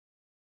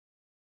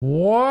Wow!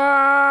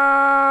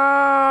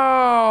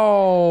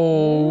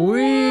 Whoa!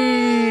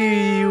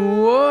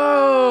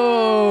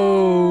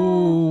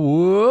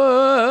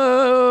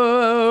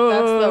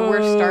 That's the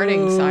we're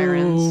starting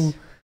sirens.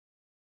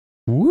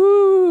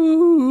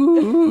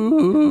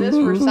 Woo! This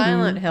for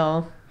Silent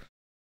Hill.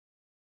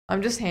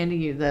 I'm just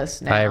handing you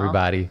this now. Hi,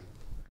 everybody.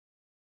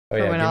 Oh, For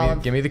yeah,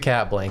 give me the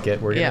cat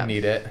blanket. We're going to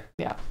need it.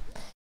 Yeah.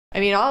 I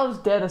mean, Olive's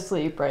dead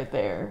asleep right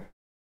there.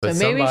 But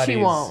so maybe she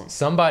won't.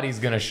 Somebody's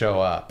going to show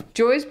up.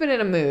 Joy's been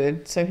in a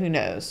mood, so who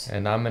knows?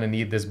 And I'm going to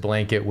need this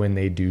blanket when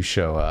they do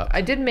show up.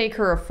 I did make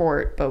her a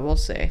fort, but we'll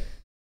see.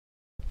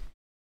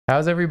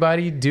 How's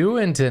everybody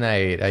doing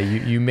tonight?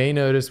 You may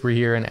notice we're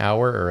here an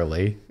hour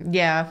early.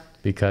 Yeah.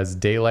 Because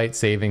daylight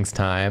savings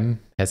time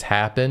has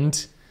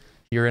happened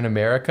here in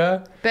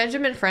America.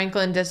 Benjamin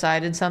Franklin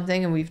decided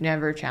something and we've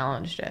never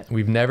challenged it.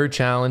 We've never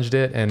challenged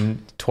it,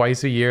 and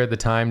twice a year the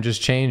time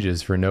just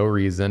changes for no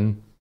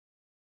reason.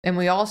 And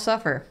we all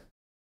suffer.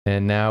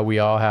 And now we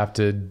all have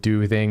to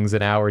do things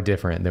an hour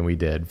different than we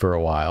did for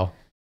a while.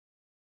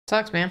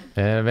 Sucks, man.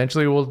 And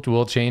eventually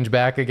we'll change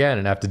back again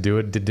and have to do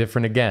it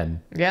different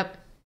again. Yep.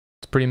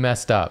 It's pretty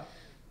messed up.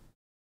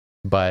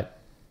 But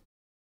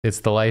it's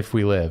the life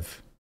we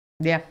live.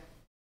 Yeah.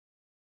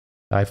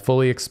 I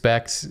fully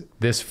expect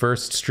this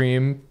first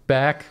stream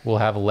back will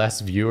have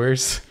less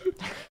viewers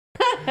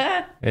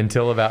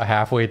until about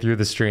halfway through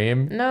the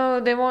stream.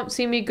 No, they won't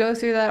see me go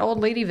through that old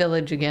lady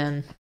village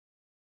again.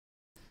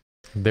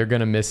 They're going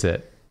to miss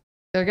it.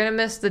 They're going to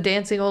miss the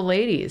dancing old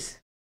ladies.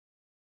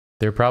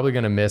 They're probably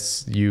going to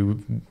miss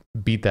you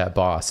beat that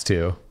boss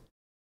too.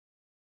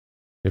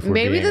 If we're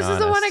Maybe being this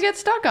honest. is the one I get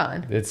stuck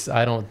on.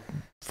 I don't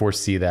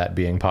foresee that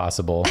being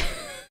possible.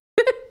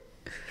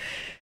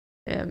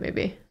 Yeah,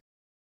 maybe.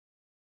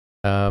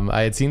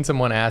 I had seen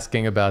someone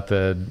asking about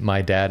the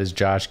My Dad is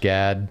Josh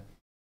Gad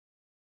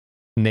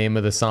name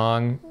of the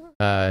song.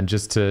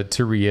 Just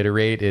to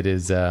reiterate, it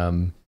is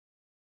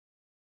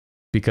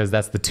because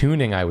that's the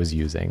tuning I was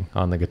using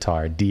on the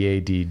guitar.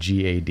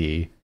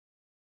 D-A-D-G-A-D,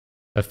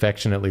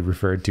 affectionately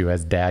referred to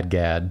as Dad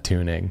Gad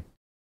tuning,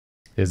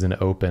 is an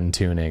open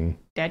tuning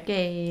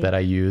that I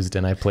used,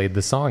 and I played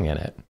the song in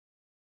it.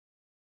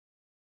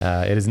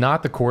 It is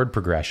not the chord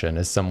progression,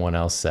 as someone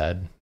else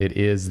said. It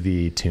is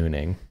the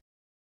tuning.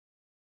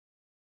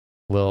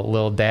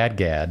 Little Dad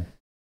Gad.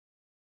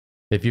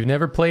 If you've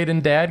never played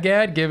in Dad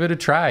Gad, give it a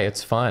try.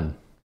 It's fun.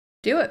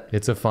 Do it.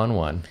 It's a fun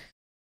one.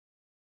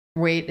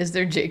 Wait, is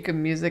there Jacob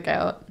music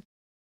out?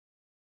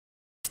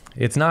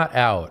 It's not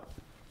out,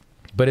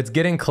 but it's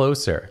getting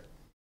closer.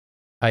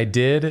 I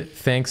did,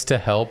 thanks to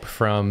help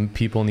from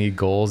People Need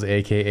Goals,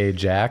 aka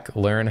Jack,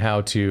 learn how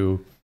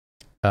to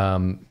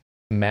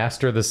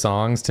master the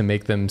songs to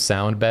make them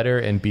sound better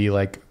and be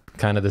like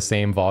kind of the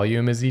same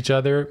volume as each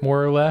other,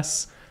 more or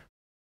less.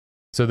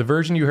 So the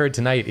version you heard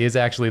tonight is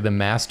actually the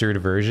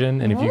mastered version,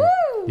 and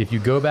if you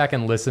go back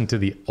and listen to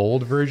the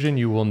old version,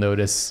 you will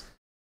notice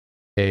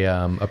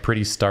a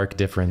pretty stark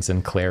difference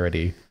in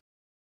clarity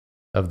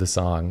of the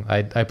song.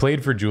 I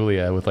played for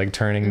Julia with like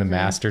turning the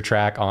master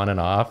track on and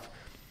off.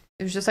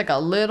 It was just like a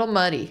little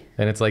muddy.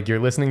 And it's like you're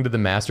listening to the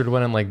mastered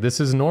one and like, this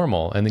is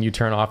normal. And then you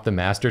turn off the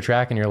master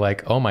track and you're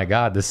like, oh my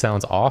God, this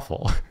sounds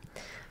awful.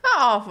 Not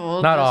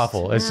awful. Not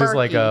awful. It's just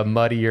like murky. a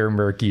muddier,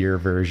 murkier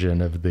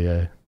version of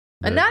the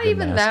and not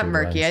even that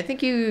murky. ones. I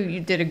think you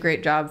did a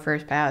great job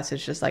first pass.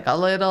 It's just like a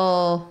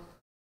little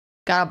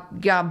got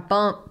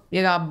bump.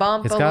 You got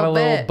bump. It's got a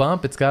little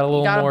bump. It's got a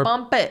little more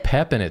bump it.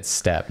 pep in its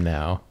step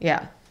now.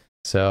 Yeah.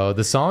 So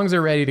the songs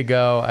are ready to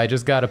go. I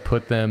just got to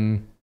put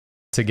them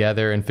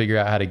together and figure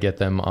out how to get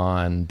them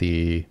on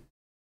the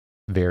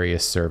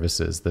various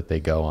services that they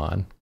go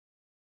on.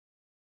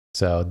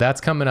 So that's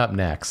coming up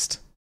next.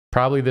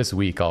 Probably this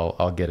week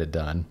I'll get it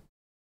done.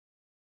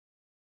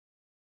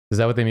 Is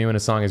that what they mean when a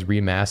song is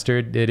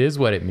remastered? It is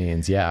what it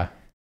means, yeah.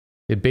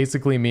 It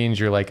basically means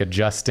you're like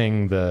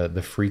adjusting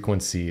the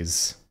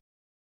frequencies,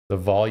 the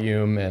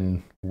volume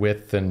and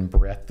width and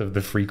breadth of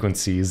the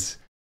frequencies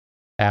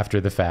after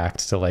the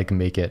fact to like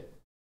make it,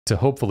 to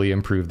hopefully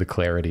improve the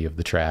clarity of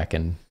the track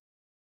and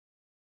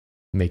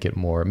make it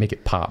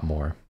pop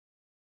more.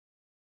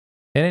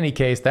 In any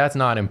case, that's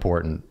not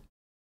important.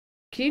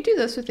 Can you do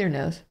this with your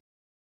nose?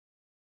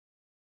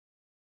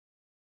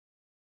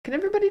 Can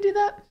everybody do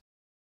that?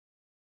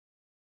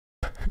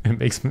 It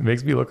makes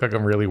me look like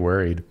I'm really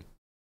worried.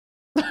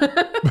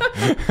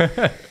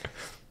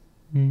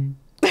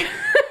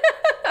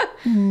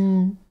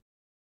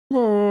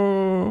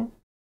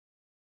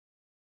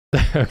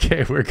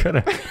 Okay, we're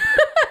gonna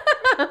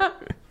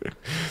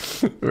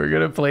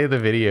play the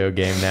video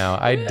game now.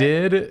 I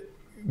did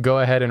go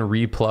ahead and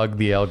replug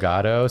the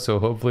Elgato, so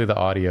hopefully the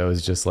audio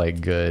is just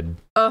like good.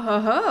 Oh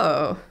ho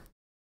ho.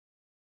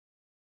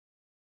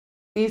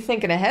 You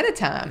thinking ahead of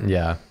time?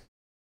 Yeah.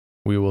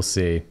 We will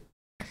see.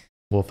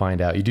 We'll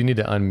find out. You do need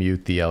to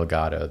unmute the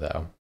Elgato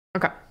though.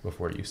 Okay.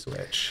 Before you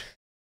switch.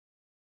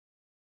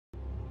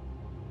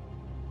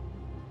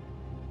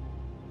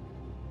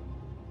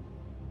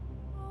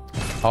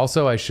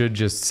 Also, I should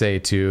just say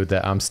too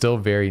that I'm still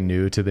very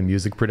new to the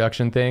music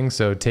production thing,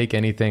 so take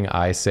anything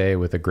I say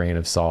with a grain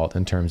of salt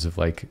in terms of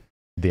like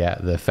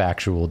the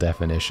factual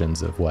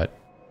definitions of what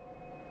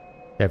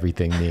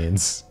everything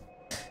means.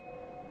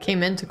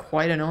 Came into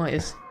quite a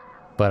noise.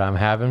 But I'm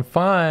having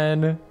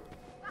fun.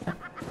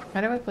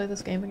 How do I play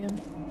this game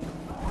again?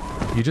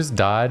 You just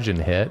dodge and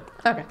hit.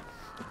 Okay.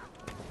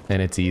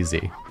 And it's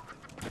easy.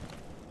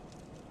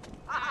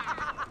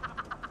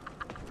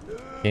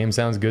 Game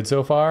sounds good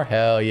so far?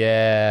 Hell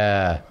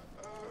yeah.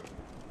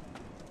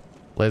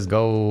 Let's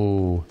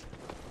go.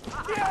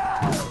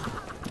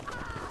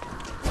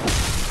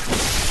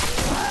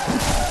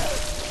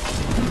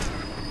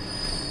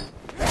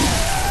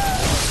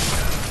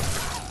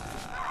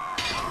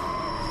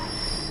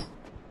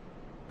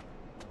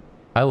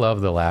 I love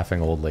the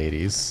laughing old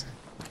ladies.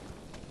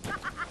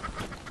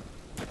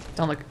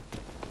 Don't look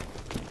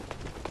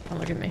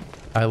at me.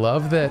 I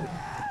love that.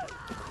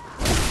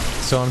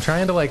 So I'm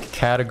trying to like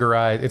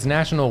categorize. It's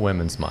National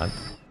Women's Month,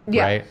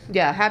 Yeah. right?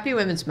 Yeah. Happy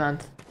Women's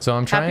Month. So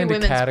I'm trying to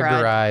Women's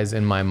categorize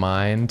in my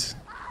mind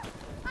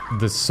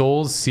the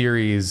Souls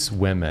series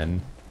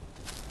women.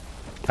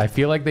 I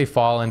feel like they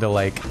fall into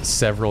like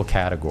several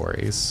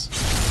categories.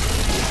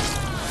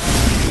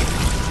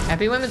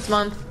 Happy Women's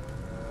Month.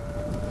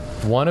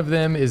 One of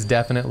them is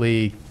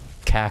definitely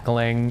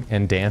cackling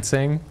and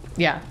dancing.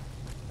 Yeah.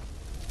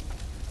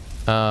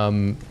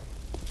 And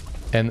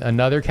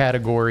another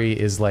category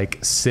is like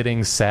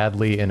sitting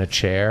sadly in a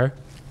chair,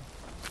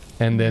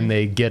 and then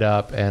they get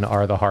up and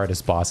are the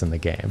hardest boss in the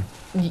game.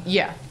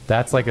 Yeah.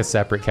 That's like a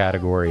separate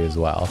category as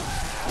well.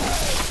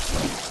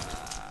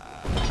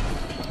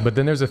 But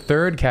then there's a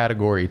third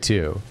category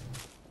too,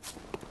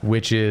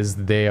 which is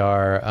they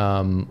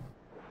are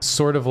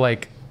sort of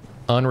like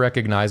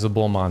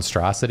unrecognizable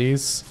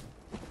monstrosities,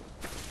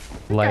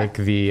 like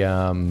the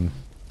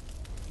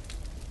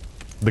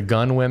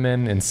gun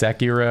women in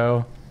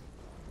Sekiro,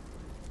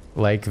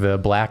 like the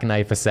Black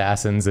Knife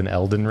assassins in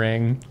Elden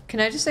Ring.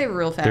 Can I just say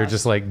real fast? They're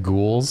just like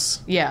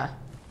ghouls. Yeah.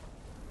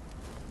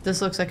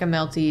 This looks like a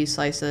melty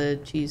slice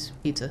of cheese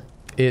pizza.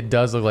 It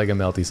does look like a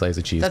melty slice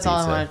of cheese That's pizza.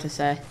 all I wanted to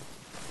say.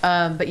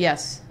 But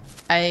yes,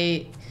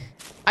 I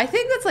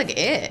think that's like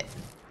it.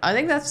 I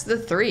think that's the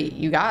three.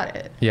 You got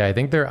it. Yeah, I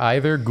think they're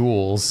either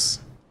ghouls.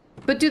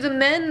 But do the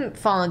men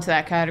fall into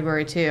that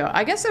category too?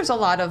 I guess there's a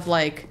lot of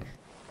like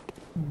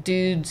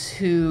dudes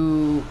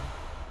who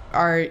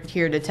are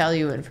here to tell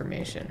you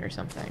information or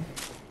something.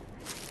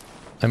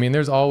 I mean,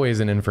 there's always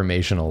an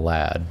informational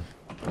lad.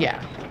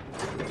 Yeah.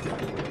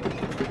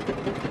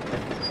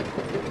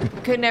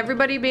 Couldn't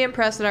everybody be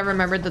impressed that I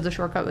remembered that the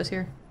shortcut was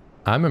here?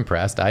 I'm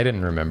impressed. I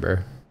didn't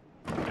remember.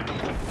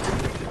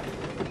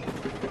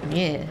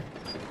 Yeah.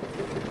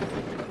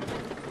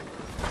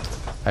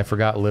 I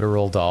forgot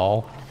literal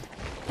doll.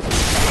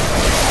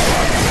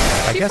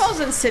 She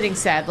falls in sitting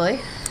sadly.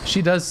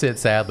 She does sit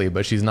sadly,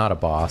 but she's not a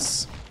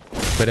boss.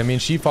 But I mean,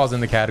 she falls in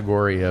the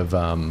category of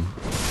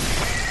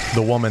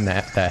the woman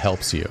that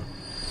helps you.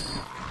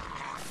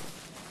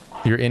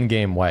 Your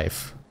in-game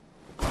wife.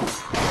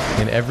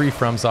 In every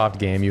FromSoft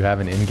game, you have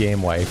an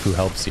in-game wife who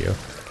helps you.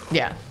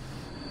 Yeah.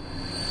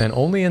 And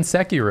only in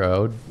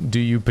Sekiro do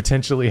you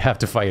potentially have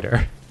to fight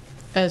her.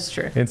 That's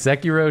true. In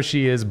Sekiro,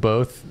 she is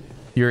both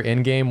your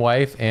in-game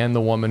wife and the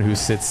woman who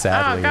sits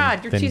sadly. Oh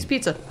God, your cheese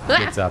pizza.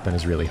 Gets up and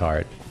is really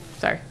hard.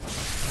 Sorry.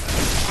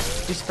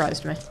 You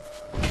surprised me.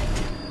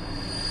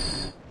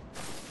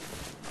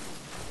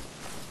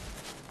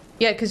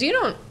 Yeah, because you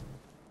don't...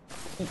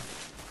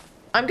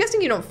 I'm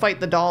guessing you don't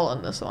fight the doll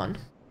in this one.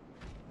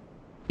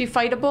 You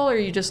fightable, or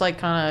you just like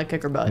kind of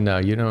kick her butt? No,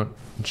 you don't.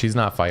 She's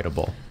not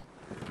fightable.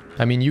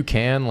 I mean, you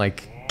can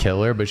like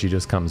kill her, but she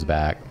just comes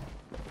back.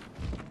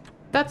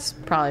 That's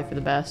probably for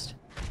the best.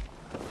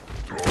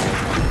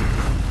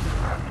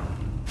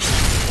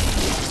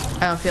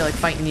 I don't feel like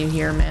fighting you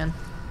here, man.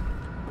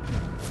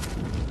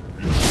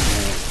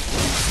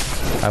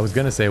 I was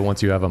gonna say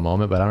once you have a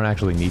moment, but I don't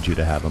actually need you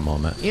to have a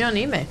moment. You don't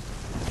need me.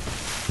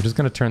 I'm just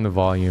gonna turn the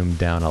volume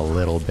down a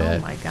little bit. Oh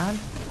my God.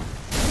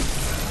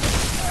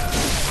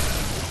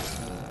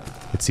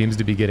 It seems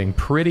to be getting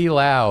pretty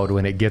loud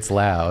when it gets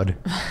loud.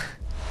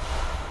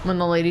 When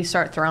the ladies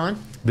start throwing?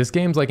 This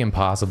game's like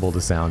impossible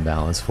to sound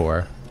balance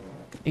for.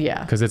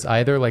 Yeah. Because it's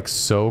either like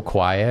so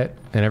quiet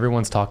and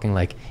everyone's talking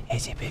like,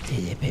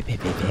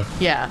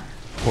 Yeah.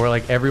 or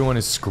like everyone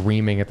is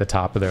screaming at the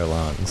top of their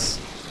lungs.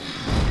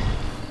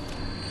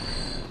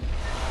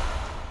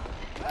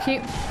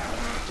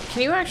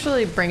 Can you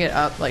actually bring it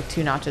up like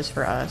 2 notches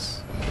for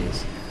us,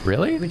 please?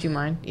 Really? Would you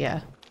mind?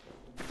 Yeah.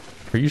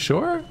 Are you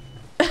sure?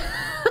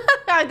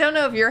 I don't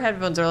know if your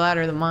headphones are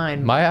louder than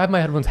mine. I have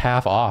my headphones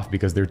half off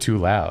because they're too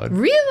loud.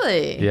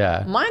 Really?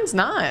 Yeah. Mine's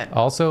not.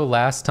 Also,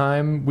 last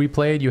time we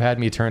played, you had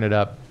me turn it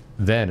up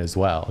then as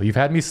well. You've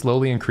had me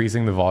slowly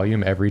increasing the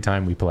volume every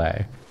time we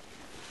play.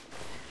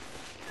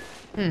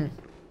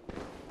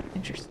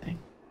 Interesting.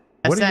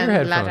 What do your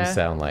headphones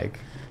sound like?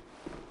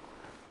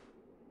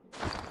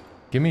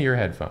 Give me your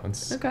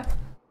headphones. Okay.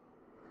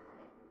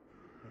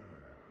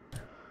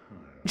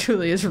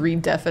 Julie is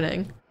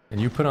redeafening. And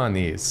you put on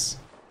these.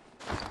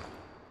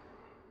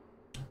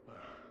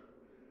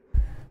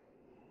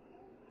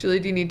 Julie,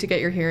 do you need to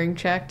get your hearing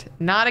checked?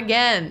 Not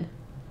again.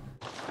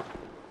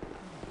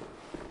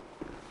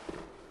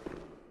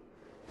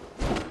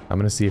 I'm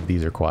gonna see if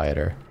these are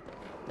quieter.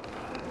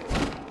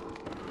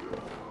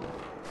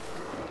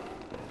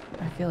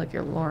 I feel like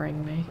you're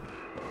luring me.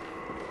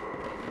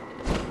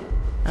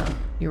 Oh,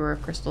 you were a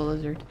crystal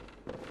lizard.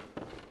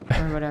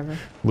 Or whatever.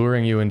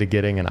 Luring you into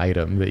getting an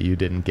item that you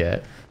didn't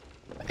get.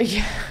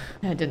 Yeah,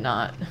 I did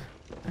not.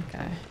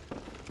 Okay.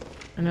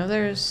 I know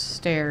there's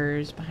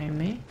stairs behind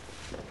me.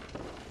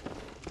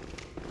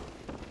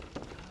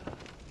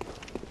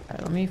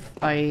 Alright, let me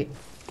fight.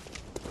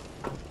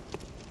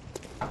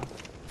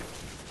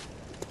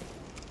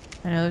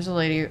 I know there's a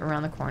lady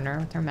around the corner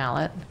with her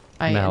mallet.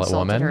 I Mallet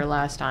insulted woman? her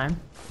last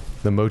time.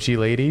 The mochi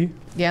lady?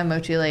 Yeah,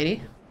 mochi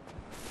lady.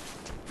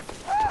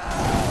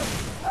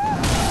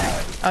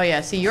 Oh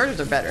yeah, see, yours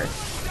are better.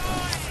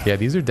 Yeah,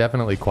 these are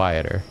definitely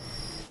quieter.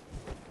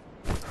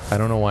 I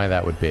don't know why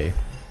that would be.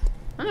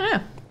 I don't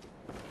know.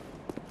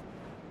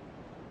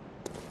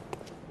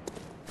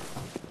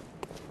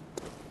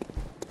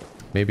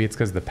 Maybe it's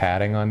because the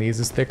padding on these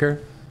is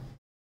thicker?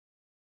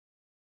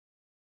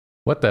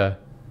 What the?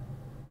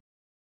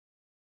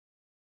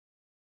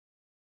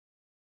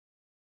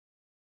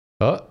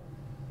 Oh.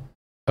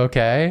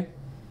 Okay.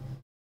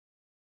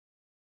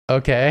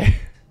 Okay.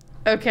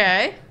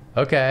 Okay.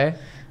 Okay.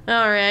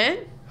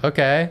 Alright.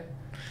 Okay.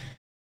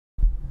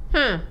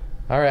 Hmm.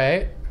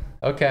 Alright.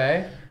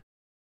 Okay.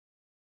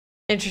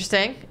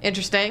 Interesting.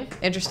 Interesting.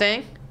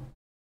 Interesting.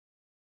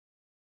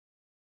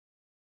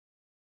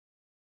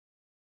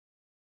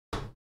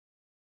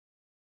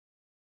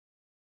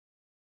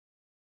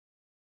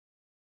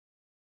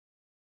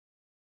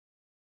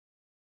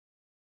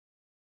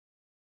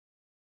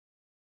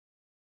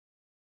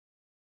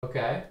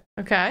 Okay.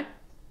 Okay.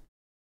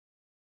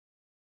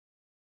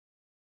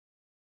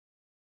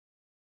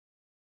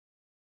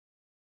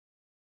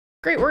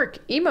 Great work.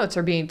 Emotes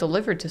are being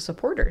delivered to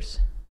supporters.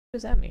 What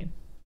does that mean?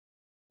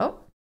 Oh.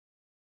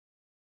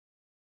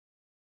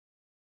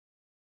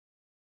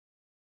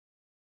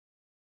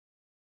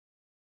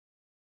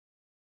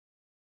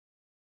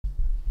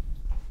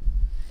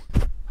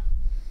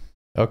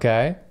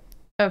 Okay.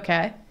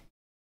 Okay.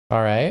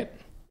 All right.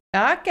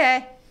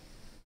 Okay.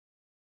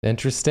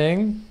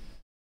 Interesting.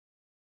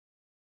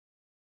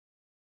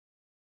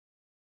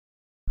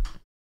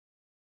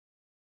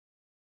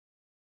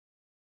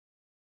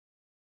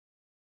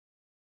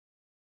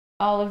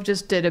 Olive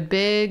just did a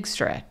big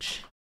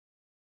stretch.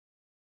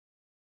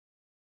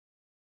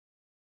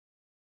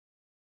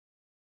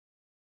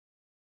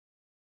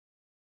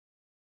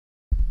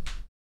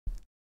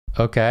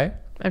 Okay.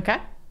 Okay.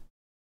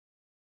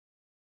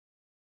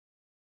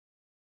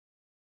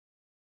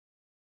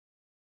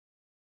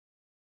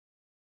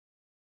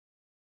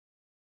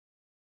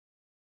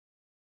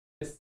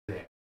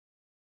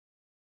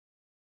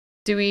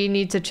 Do we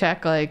need to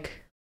check like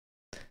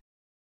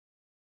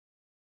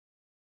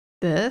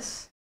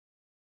this?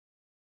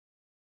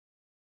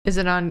 Is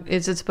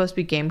it supposed to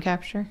be game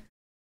capture?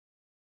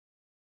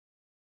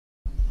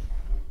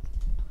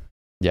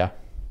 Yeah.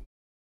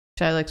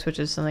 Should I like switch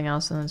it to something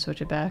else and then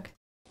switch it back?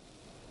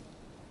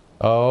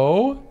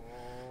 Oh.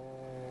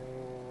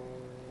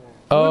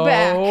 We're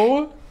back.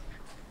 Oh.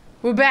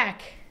 We're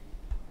back.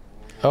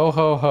 Oh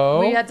ho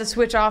ho. We had to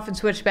switch off and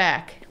switch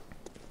back.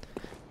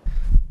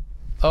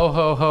 Oh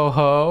ho ho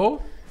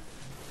ho.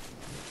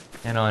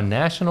 And on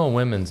National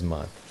Women's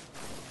Month.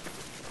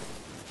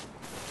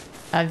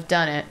 I've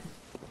done it.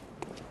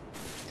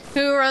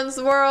 Who runs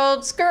the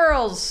world?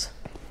 Girls.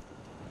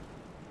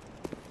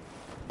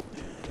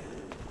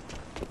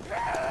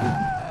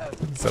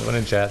 Someone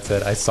in chat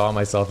said, I saw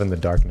myself in the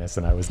darkness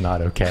and I was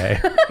not okay.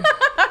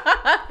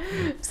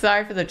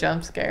 Sorry for the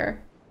jump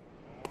scare.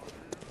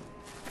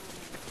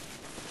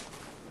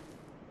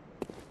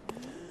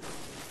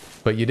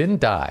 But you didn't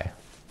die.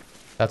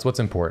 That's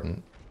what's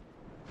important.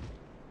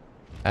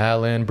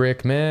 Alan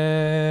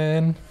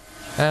Brickman.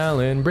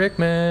 Alan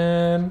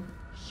Brickman.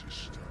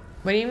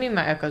 What do you mean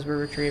my echoes were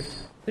retrieved?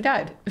 Who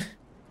died?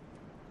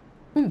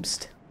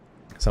 Oomst.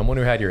 Someone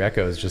who had your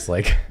echoes just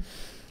like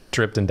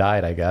tripped and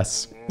died, I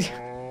guess.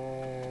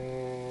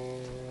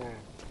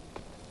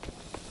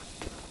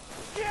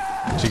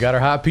 She got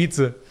her hot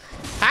pizza.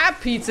 Hot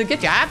pizza.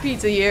 Get your hot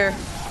pizza here.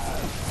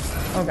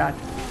 Oh god.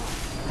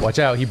 Watch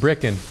out, he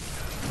bricking.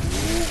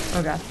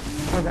 Oh god.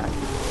 Oh god.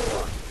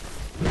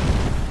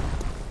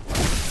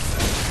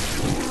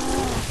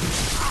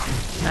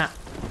 Ah.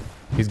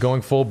 He's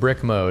going full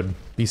brick mode.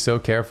 Be so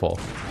careful.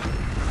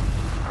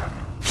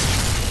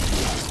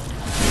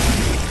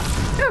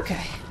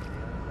 Okay.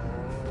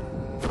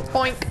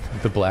 Boink.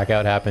 The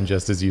blackout happened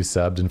just as you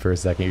subbed, and for a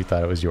second you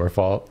thought it was your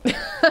fault.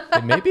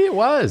 And maybe it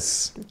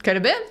was. Could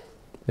have been.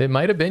 It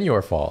might have been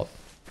your fault.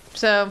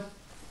 So,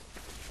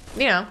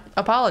 you know,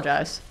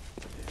 apologize.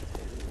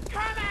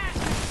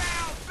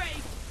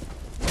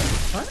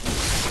 What?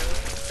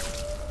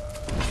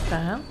 The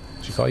hell?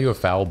 Did she call you a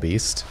foul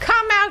beast?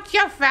 Come out,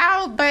 you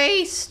foul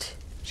beast!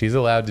 She's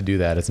allowed to do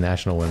that. It's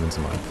National Women's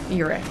Month.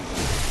 You're right.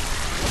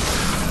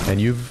 And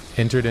you've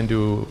entered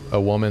into a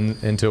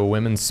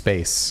women's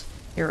space.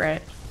 You're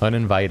right.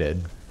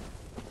 Uninvited.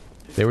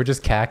 They were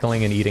just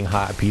cackling and eating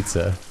hot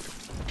pizza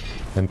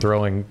and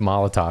throwing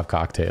Molotov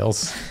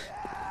cocktails.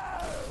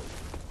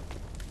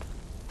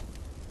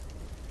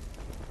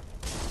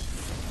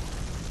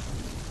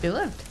 You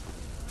lived.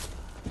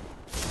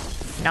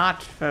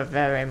 Not for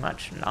very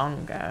much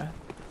longer.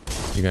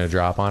 You're gonna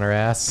drop on her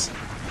ass?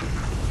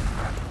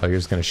 Oh, you're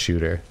just gonna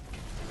shoot her.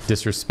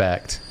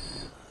 Disrespect.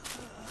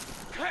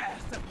 Curse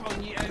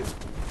upon you!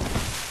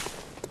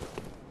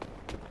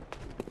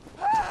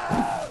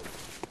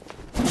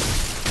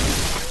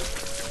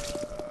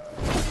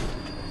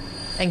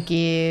 Thank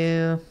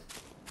you.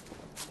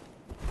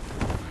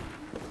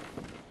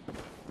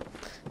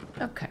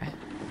 Okay.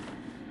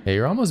 Yeah,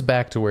 you're almost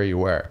back to where you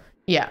were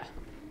Yeah,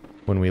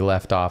 when we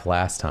left off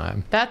last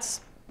time.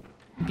 that's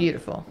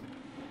beautiful.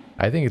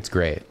 I think it's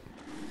great.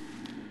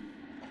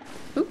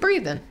 Who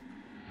breathing?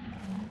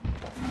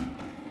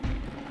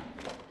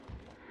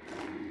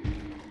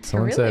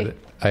 Someone Really? said,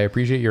 I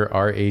appreciate your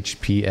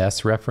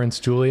RHPS reference,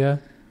 Julia.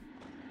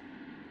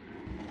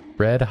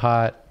 Red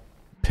Hot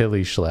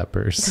Pilly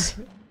Schleppers.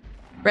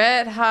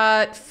 Red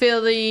Hot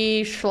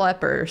Philly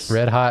Schleppers.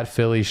 Red Hot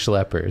Philly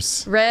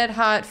Schleppers. Red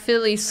Hot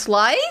Philly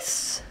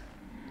Slice?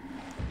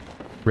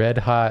 Red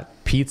Hot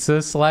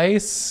Pizza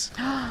Slice.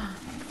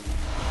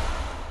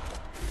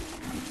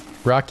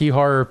 Rocky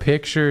Horror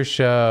Picture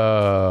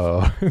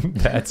Show.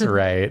 That's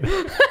right.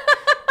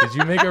 Did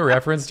you make a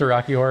reference to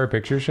Rocky Horror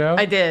Picture Show?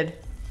 I did.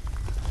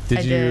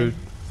 Did you?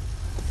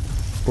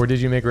 Or did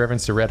you make a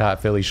reference to Red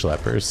Hot Philly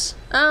Schleppers?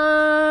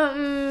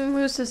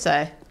 Who's to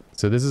say?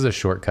 So this is a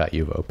shortcut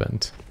you've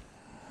opened.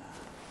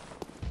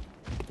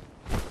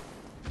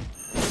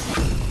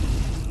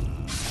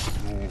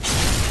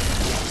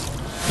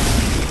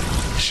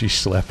 She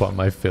schlep on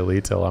my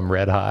Philly till I'm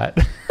red hot.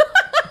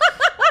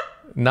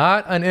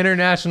 Not an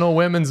International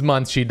Women's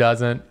Month, she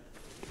doesn't.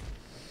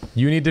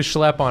 You need to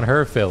schlep on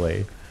her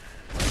Philly.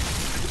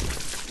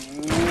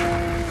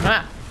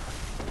 Ah.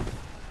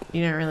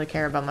 You didn't really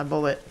care about my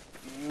bullet.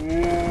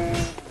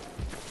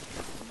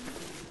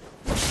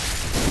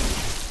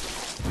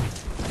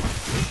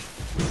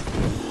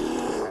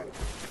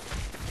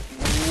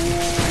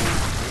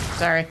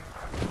 Sorry.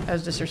 That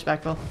was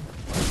disrespectful.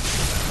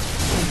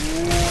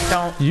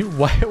 Don't.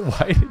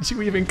 Why did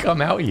you even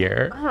come out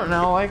here? I don't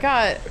know. I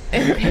got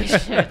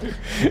impatient.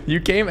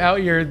 You came out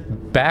here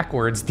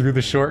backwards through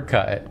the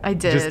shortcut. I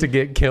did. Just to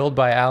get killed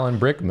by Alan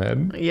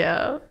Brickman.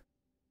 Yeah.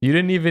 You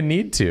didn't even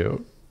need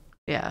to.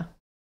 Yeah.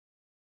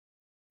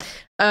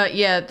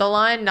 Yeah, the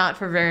line, not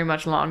for very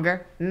much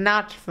longer.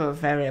 Not for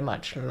very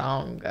much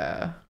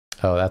longer.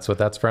 Oh, that's what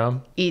that's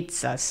from?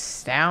 It's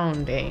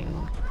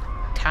astounding.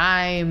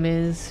 Time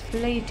is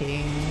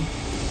fleeting.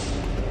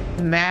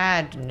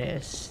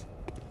 Madness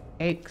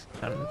takes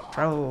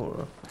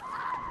control.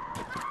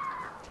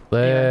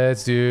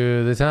 Let's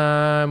do the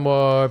time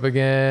warp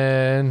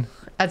again.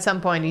 At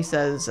some point he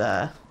says,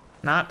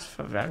 not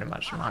for very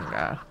much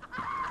longer.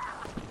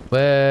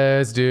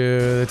 Let's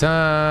do the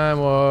time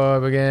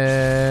warp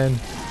again.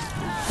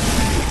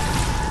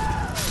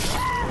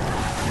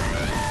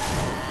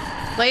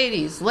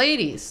 Ladies,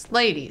 ladies,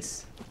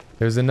 ladies.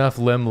 There's enough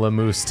Lim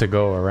Lamoose to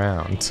go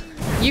around.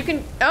 You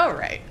can, oh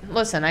right.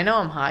 Listen, I know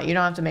I'm hot. You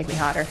don't have to make me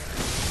hotter.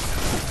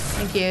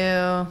 Thank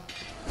you.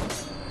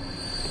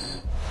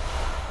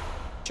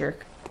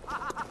 Jerk.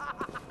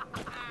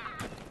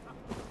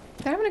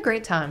 They're having a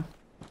great time.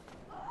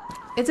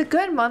 It's a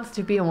good month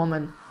to be a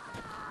woman.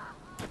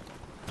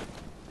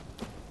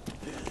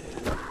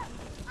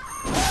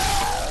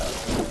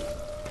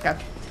 Okay.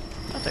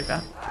 I'll take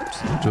that.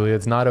 Oops. Julia,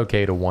 it's not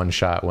okay to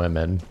one-shot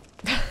women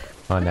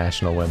on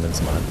National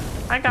Women's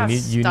Month. I got You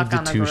stuck need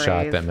on to a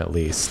two-shot grave. them at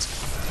least.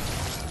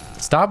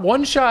 Stop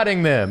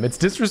one-shotting them. It's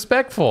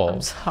disrespectful.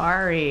 I'm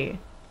sorry.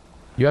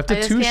 You have I to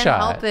just can't two-shot.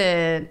 help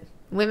it.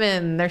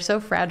 Women, they're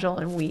so fragile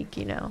and weak,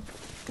 you know.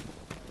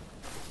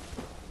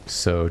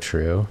 So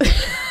true.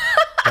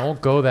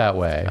 Don't go that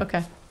way.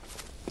 Okay.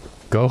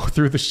 Go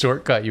through the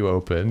shortcut you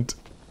opened.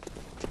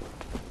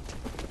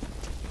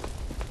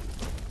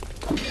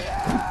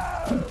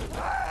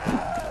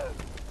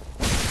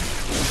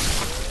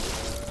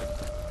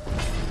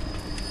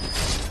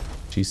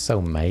 She's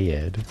so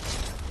mad.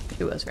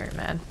 She was very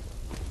mad.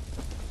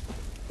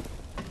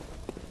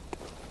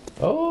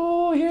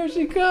 Oh, here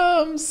she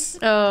comes.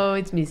 Oh,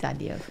 it's Miss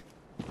Adiev.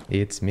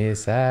 It's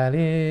Miss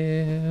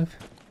Olive.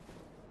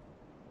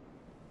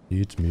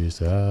 It's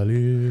Miss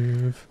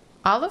Olive.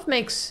 Olive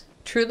makes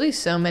truly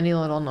so many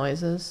little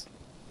noises,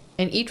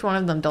 and each one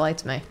of them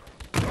delights me.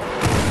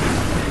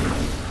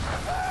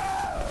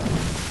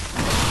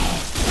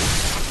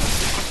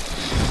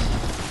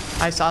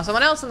 I saw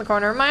someone else in the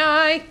corner of my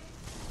eye.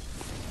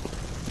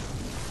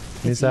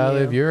 Miss you.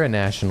 Olive, you're a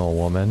national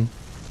woman.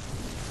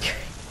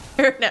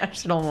 You're a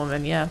national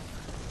woman, yeah.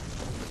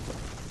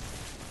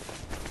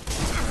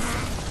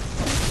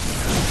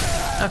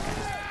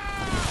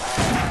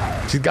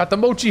 Okay. She's got the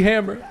mochi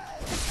hammer.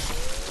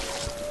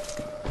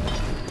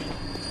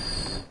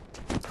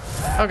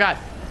 Oh god.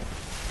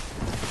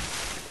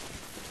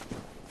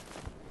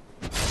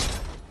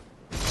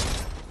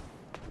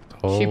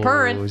 She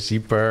purring. Oh, she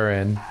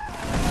purring.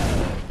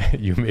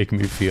 You make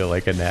me feel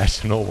like a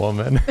national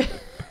woman.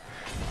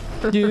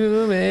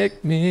 You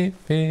make me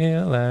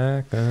feel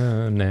like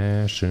a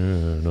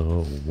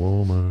national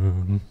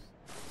woman.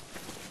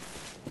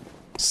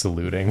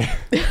 Saluting.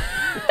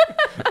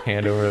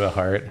 Hand over the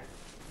heart.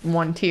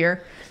 One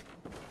tear.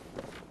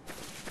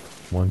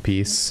 One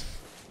piece.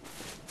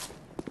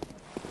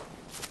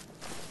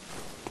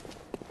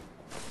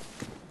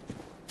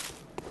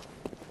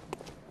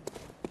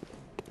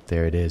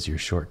 There it is, your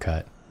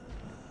shortcut.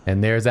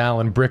 And there's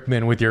Alan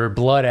Brickman with your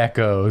blood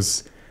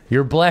echoes.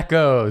 Your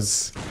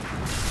bleckos.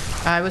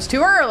 I was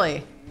too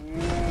early.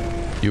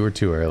 You were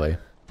too early.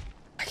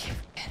 I keep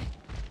forgetting.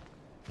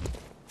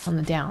 On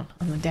the down.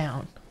 On the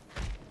down.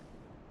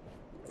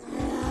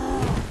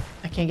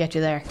 I can't get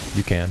you there.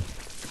 You can.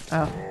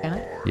 Oh, can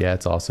I? Yeah,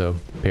 it's also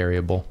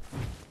variable.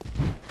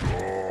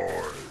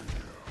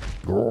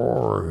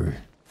 Gore.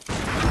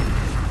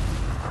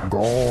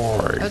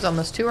 Gore. I was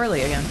almost too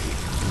early again.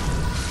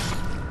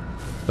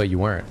 But you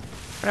weren't.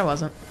 But I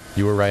wasn't.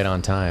 You were right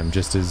on time,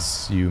 just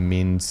as you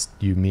mean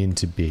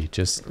to be.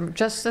 Just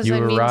as you I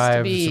means to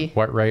arrived be.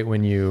 right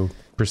when you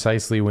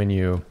precisely when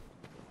you.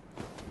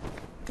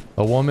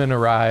 A woman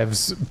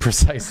arrives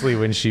precisely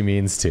when she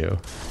means to.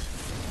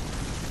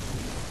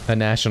 A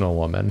national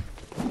woman.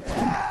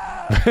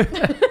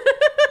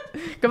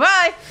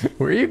 Goodbye.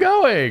 Where are you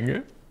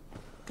going?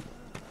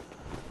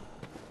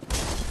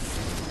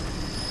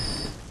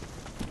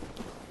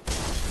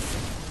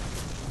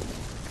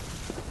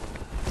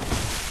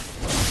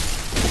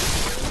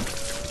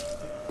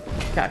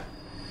 Okay.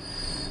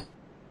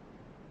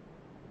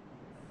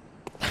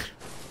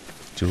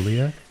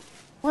 Julia,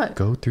 What?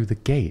 go through the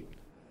gate.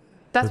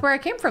 That's where I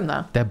came from,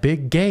 though. That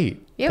big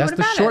gate. Yeah, that's what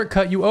the about it?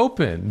 shortcut you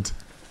opened.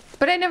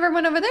 But I never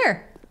went over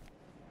there.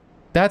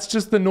 That's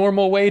just the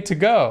normal way to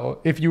go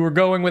if you were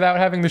going without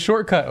having the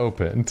shortcut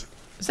opened.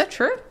 Is that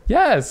true?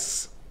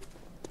 Yes.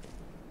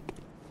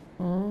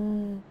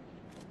 Oh.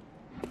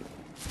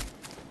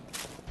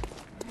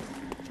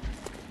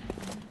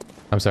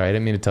 I'm sorry, I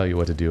didn't mean to tell you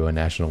what to do on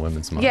National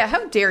Women's Month. Yeah,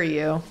 how dare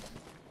you?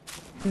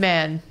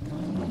 Man.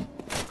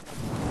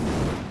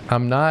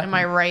 I'm not. Am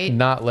I right?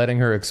 Not letting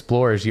her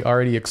explore. She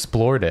already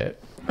explored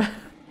it.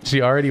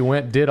 She already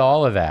did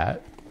all of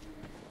that.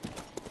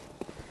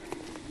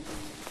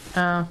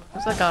 Oh,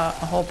 it's like a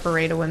whole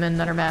parade of women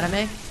that are mad at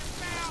me.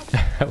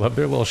 I love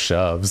their little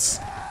shoves.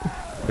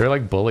 They're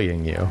like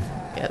bullying you.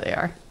 Yeah, they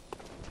are.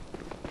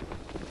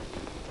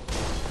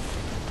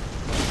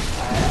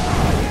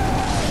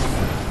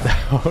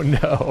 Oh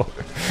no.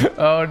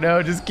 Oh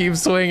no, just keep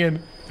swinging.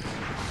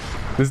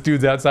 This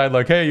dude's outside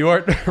like, hey, you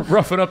aren't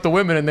roughing up the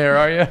women in there,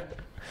 are you?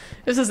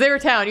 This is their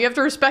town. You have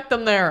to respect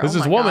them there. This Oh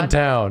is my woman God.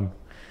 town.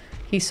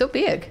 He's so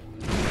big.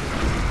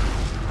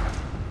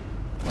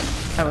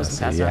 I wasn't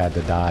So fast you enough.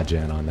 had to dodge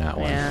in on that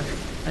one. Yeah,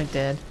 I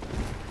did.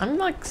 I'm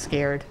like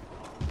scared.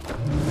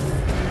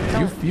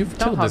 You've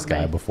don't killed this hug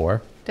guy me.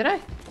 before. Did I?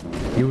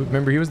 You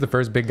remember he was the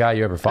first big guy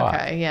you ever fought.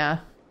 Okay, yeah.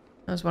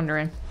 I was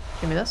wondering.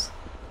 Give me this.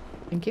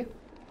 Thank you.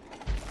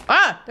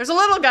 Ah! There's a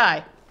little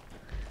guy!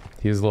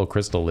 He was a little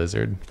crystal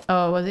lizard.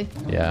 Oh, was he?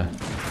 Yeah.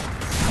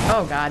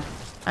 Oh, God.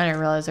 I didn't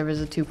realize there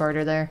was a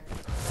two-parter there.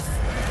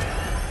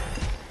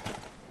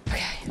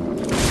 Okay.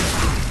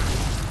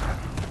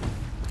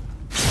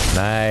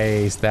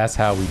 Nice. That's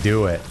how we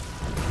do it.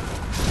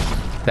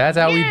 That's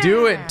how we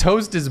do it.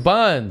 Toast his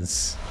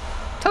buns.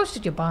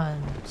 Toasted your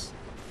buns.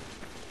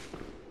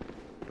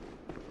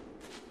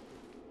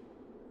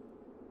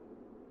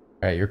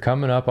 All right, you're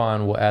coming up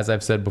on, as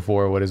I've said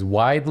before, what is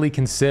widely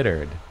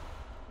considered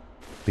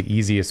the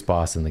easiest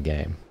boss in the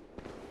game.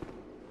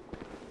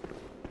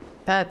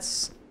 That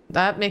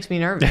makes me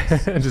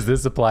nervous. Does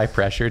this apply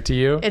pressure to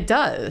you? It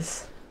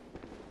does.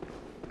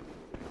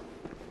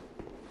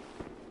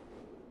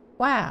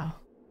 Wow.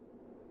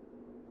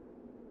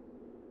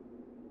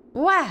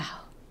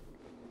 Wow.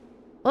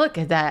 Look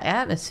at that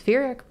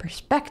atmospheric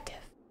perspective.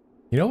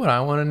 You know what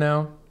I want to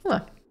know?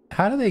 What?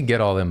 How do they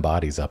get all them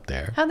bodies up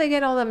there? How'd they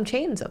get all them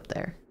chains up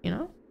there, you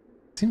know?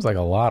 Seems like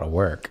a lot of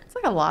work. It's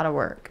like a lot of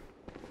work.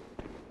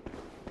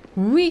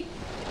 Wee.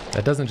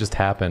 That doesn't just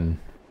happen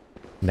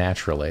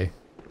naturally.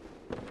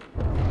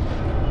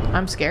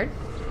 I'm scared.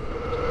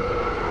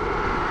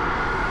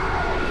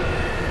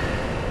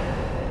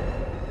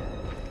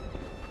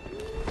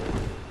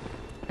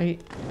 Are you...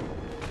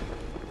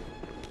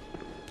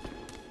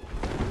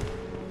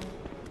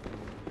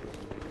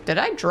 Did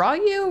I draw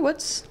you?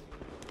 What's...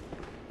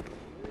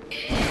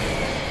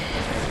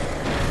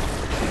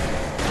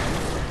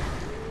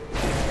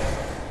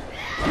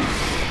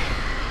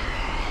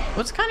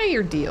 What's kind of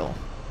your deal?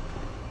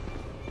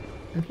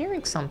 I'm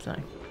hearing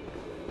something.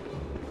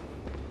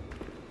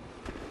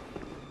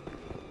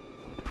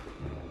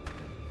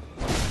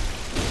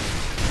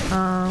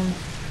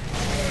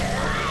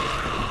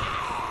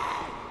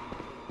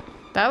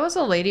 That was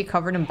a lady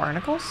covered in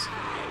barnacles?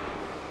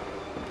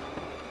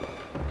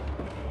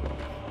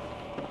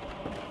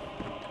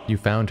 You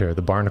found her,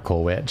 the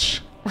barnacle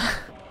witch.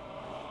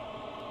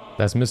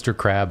 That's Mr.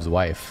 Crab's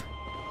wife.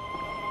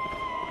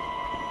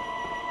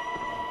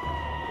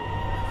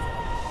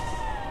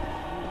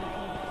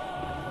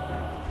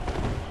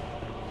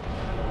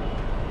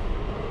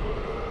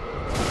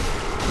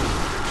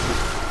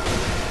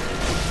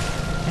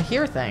 I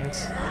hear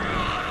things.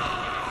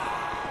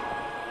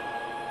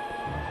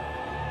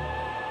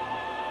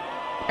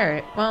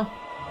 Alright, well.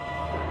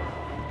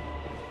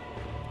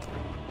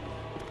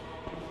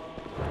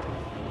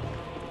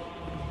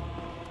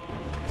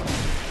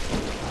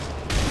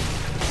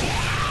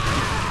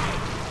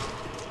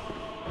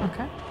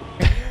 Okay.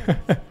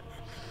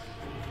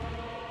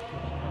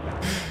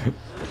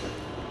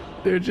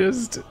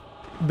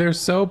 They're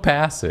so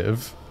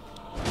passive.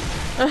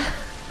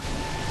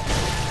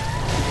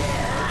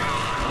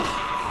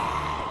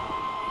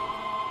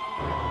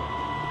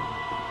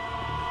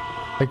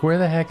 Like, where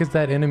the heck is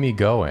that enemy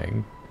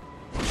going?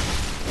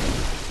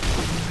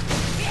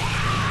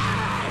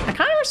 I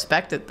kind of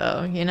respect it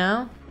though, you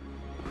know?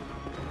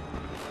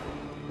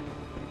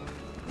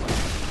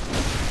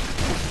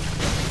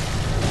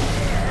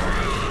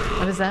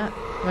 What is that?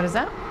 What is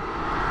that?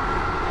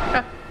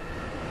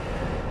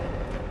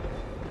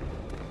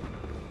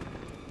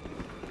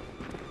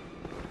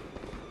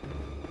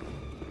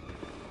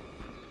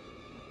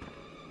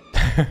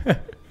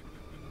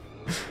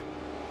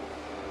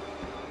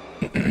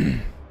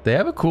 They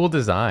have a cool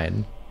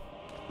design.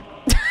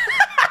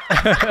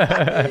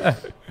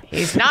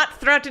 He's not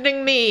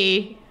threatening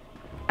me.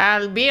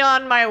 I'll be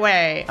on my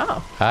way.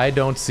 Oh. I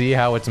don't see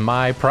how it's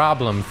my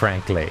problem,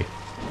 frankly.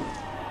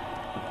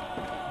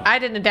 I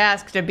didn't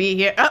ask to be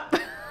here.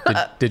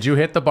 Oh. Did you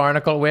hit the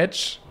barnacle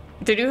witch?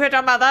 Did you hit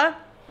our mother?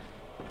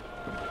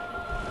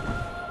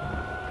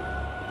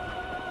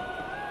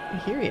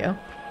 I hear you.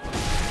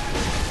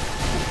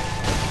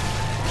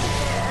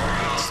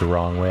 It's the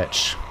wrong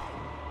witch.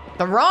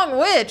 The wrong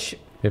witch?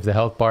 If the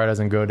health bar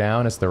doesn't go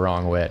down, it's the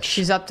wrong witch.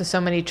 She's up to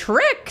so many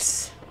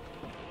tricks.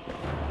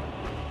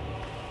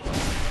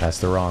 That's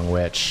the wrong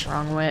witch.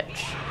 Wrong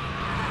witch.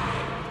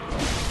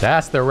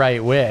 That's the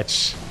right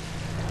witch.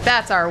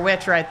 That's our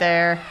witch right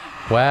there.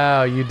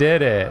 Wow, you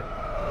did it.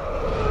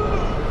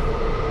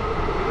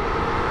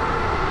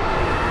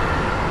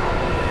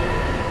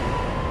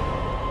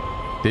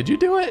 Did you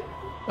do it?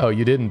 Oh,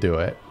 you didn't do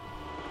it.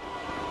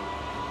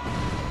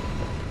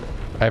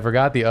 I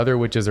forgot the other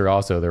witches are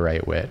also the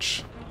right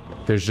witch.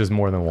 There's just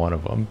more than one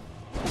of them.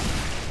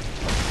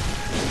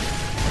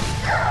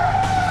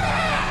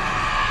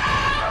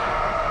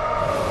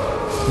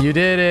 You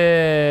did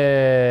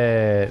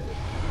it!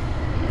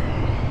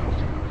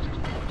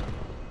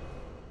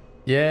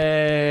 Yay!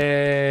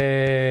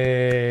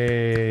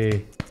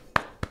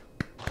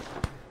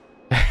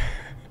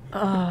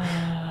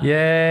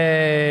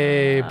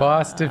 Yay!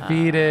 Boss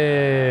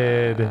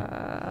defeated!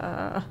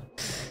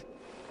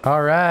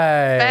 All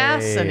right.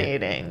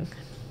 Fascinating.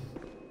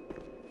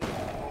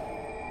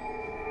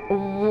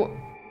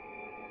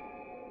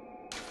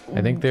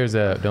 I think there's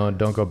a don't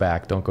go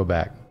back. Don't go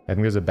back. I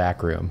think there's a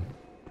back room.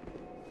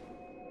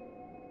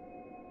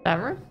 That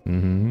room?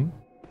 Mm-hmm.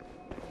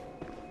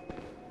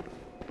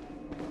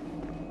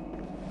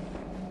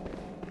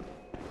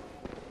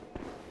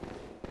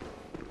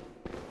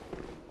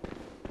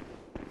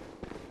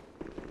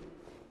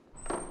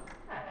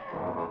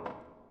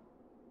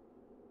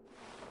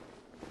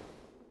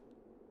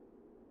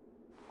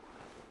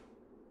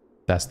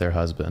 That's their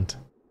husband.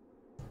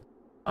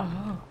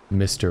 Oh.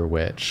 Mr.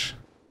 Witch.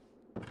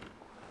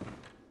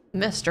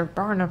 Mr.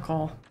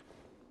 Barnacle.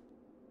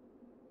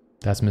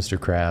 That's Mr.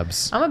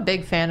 Krabs. I'm a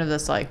big fan of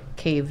this like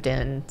caved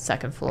in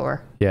second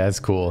floor. Yeah, it's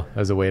cool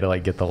as a way to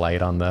like get the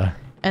light on the...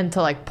 And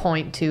to like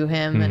point to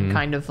him and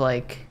kind of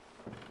like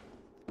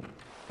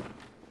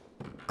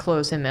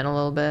close him in a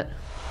little bit.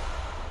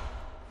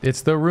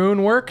 It's the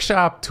Rune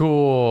Workshop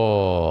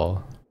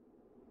tool.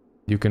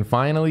 You can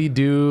finally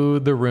do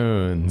the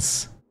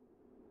runes.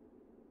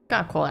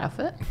 Got a cool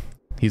outfit.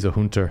 He's a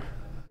hunter.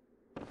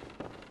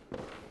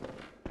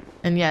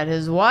 And yet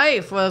his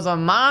wife was a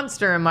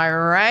monster, am I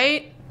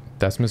right?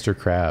 That's Mr.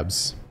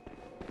 Krabs.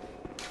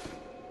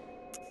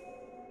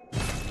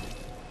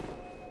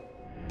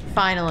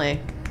 Finally.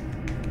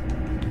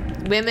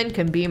 Women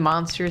can be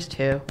monsters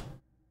too.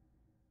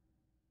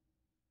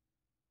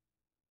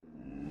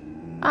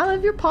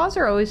 Olive, your paws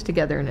are always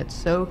together and it's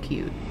so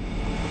cute.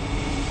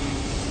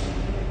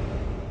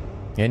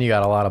 And you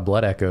got a lot of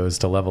blood echoes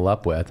to level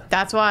up with.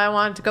 That's why I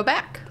wanted to go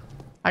back.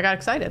 I got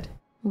excited.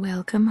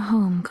 Welcome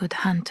home, good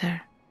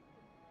hunter.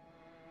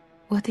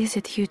 What is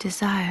it you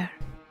desire?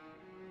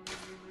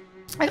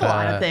 I have a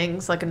lot of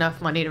things, like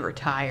enough money to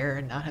retire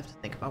and not have to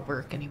think about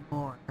work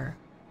anymore.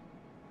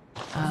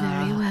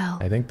 Very well.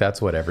 I think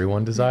that's what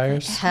everyone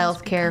desires.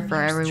 Healthcare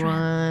for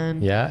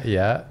everyone. Yeah,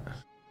 yeah.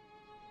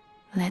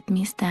 Let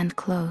me stand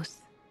close.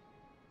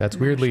 That's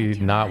weirdly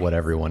not what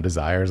everyone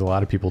desires. A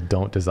lot of people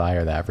don't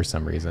desire that for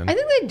some reason. I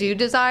think they do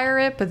desire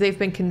it, but they've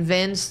been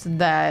convinced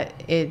that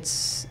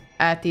it's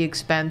at the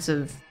expense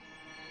of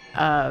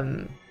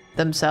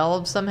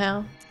themselves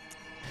somehow.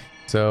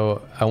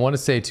 So I want to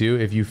say too,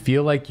 if you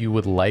feel like you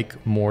would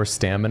like more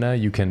stamina,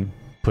 you can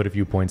put a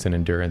few points in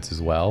endurance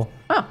as well.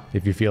 Oh.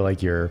 If you feel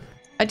like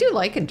I do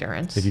like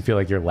endurance. if you feel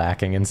like you're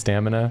lacking in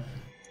stamina,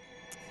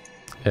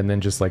 and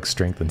then just like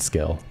strength and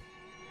skill.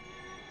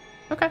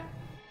 Okay.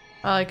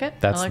 I like it.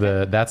 That's I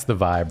like that's the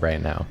vibe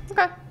right now.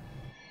 Okay.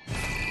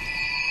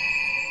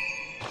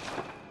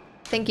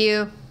 Thank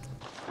you.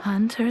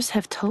 Hunters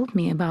have told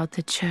me about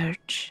the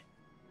church,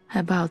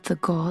 about the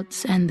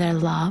gods and their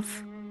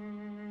love.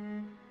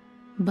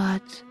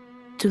 But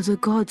do the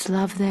gods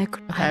love their...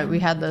 Okay, we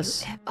had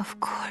this. Of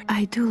course,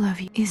 I do love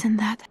you. Isn't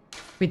that...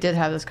 We did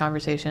have this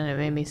conversation. It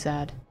made me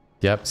sad.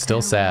 Yep,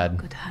 still Farewell, sad.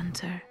 good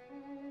hunter.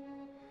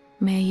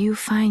 May you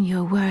find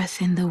your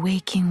worth in the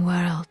waking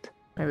world.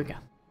 There we go.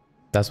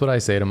 That's what I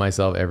say to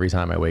myself every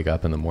time I wake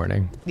up in the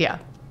morning. Yeah.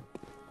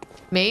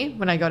 Me,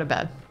 when I go to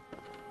bed.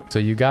 So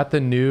you got the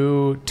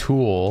new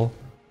tool.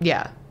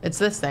 Yeah, it's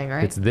this thing,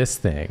 right? It's this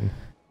thing.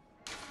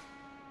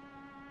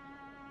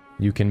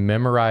 You can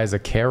memorize a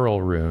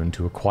Carol rune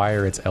to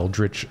acquire its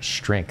eldritch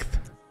strength.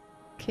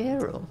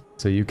 Carol.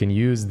 So you can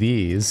use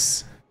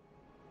these.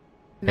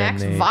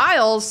 Max they-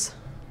 vials.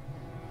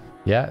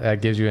 Yeah,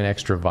 that gives you an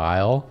extra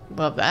vial.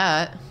 Love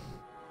that.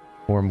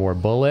 Or more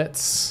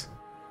bullets.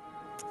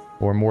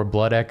 Or more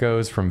blood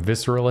echoes from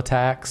visceral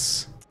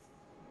attacks.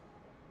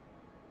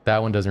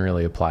 That one doesn't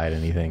really apply to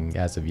anything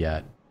as of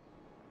yet.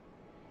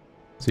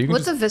 So you can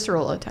What's just, a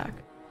visceral attack?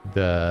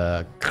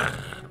 the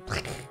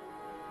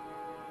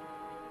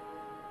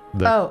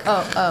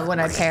When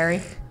I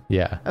parry.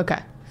 yeah. Okay.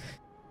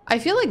 I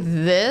feel like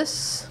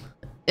this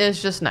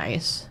is just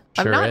nice.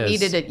 I've Sure not is.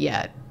 needed it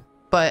yet,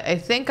 but I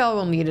think I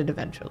will need it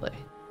eventually.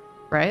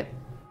 Right?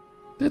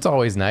 It's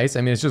always nice.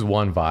 I mean, it's just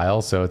one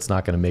vial, so it's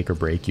not going to make or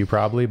break you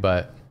probably,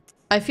 but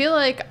I feel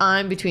like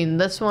I'm between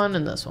this one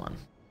and this one.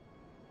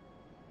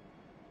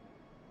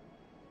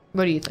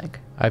 What do you think?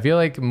 I feel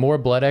like more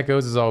blood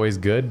echoes is always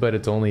good, but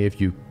it's only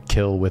if you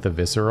kill with a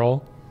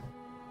visceral.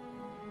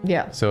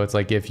 Yeah. So it's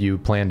like if you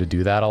plan to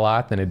do that a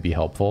lot, then it'd be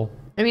helpful.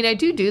 I mean, I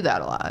do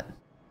that a lot.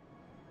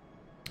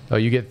 Oh,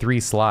 you get 3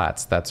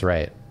 slots. That's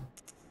right.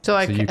 So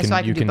I So can, you can so I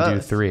can you do can both. do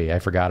 3. I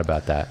forgot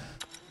about that.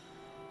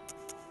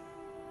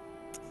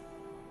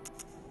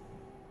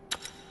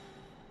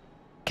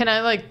 Can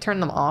I like turn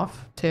them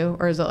off too?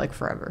 Or is it like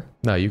forever?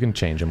 No, you can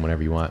change them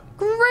whenever you want.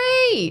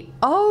 Great.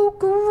 Oh,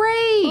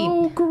 great.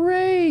 Oh,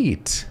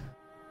 great.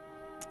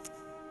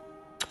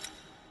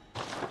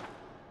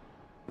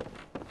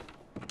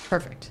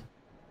 Perfect.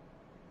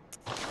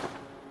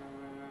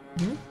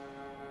 Mhm.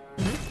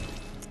 Mhm.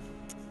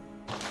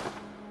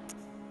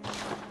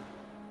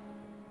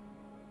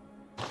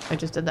 I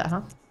just did that,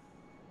 huh?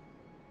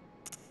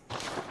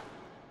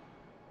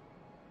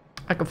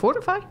 I can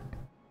fortify.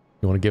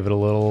 You want to give it a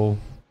little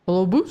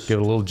Boost. give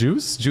it a little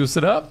juice? Juice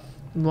it up?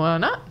 Why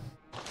not?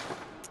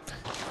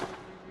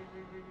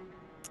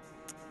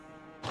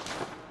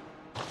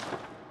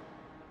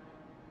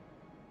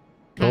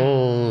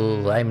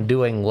 Oh, I'm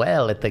doing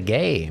well at the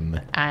game.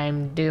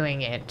 I'm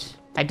doing it.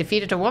 I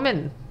defeated a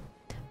woman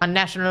on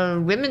National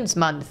Women's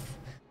Month,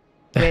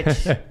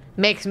 which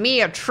makes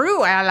me a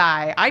true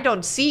ally. I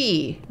don't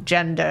see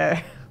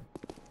gender.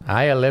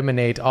 I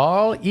eliminate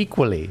all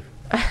equally.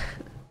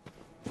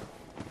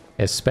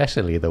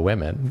 Especially the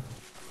women.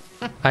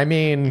 I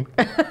mean,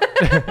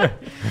 the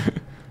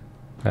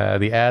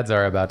ads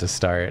are about to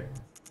start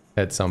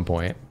at some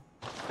point.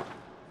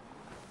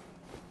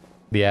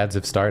 The ads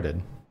have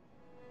started.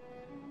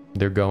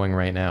 They're going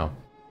right now.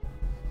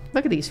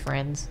 Look at these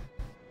friends.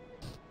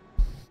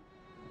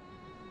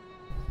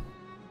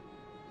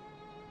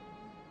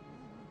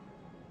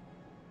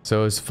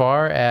 So as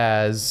far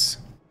as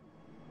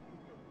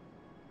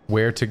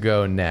where to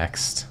go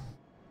next,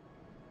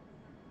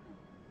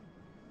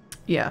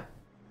 Yeah.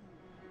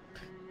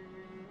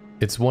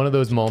 it's one of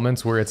those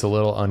moments where it's a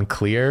little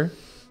unclear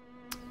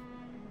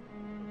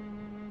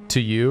to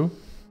you,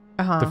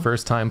 the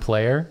first time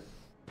player.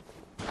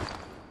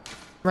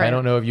 Right. I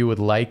don't know if you would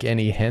like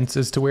any hints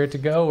as to where to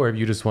go, or if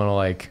you just want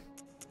to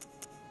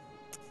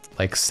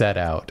like set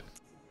out.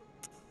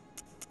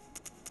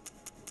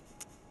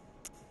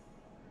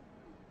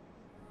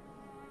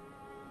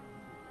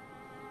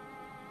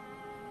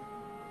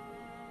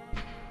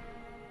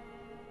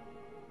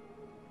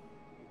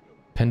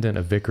 Pendant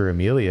of Vicar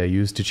Amelia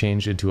used to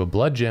change into a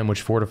blood gem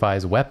which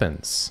fortifies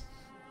weapons.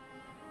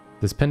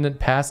 This pendant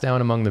passed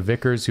down among the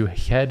vicars who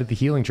head the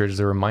healing church as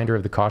a reminder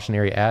of the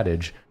cautionary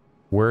adage,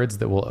 words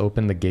that will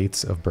open the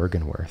gates of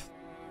Bergenworth.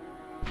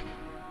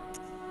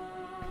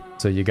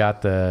 So you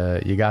got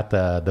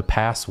the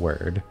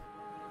password.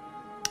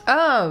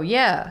 Oh,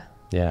 yeah.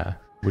 Yeah,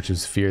 which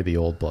is fear the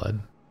old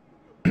blood.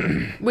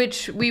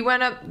 Which we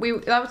went up,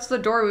 that was the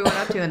door we went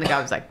up to, and the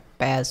guy was like,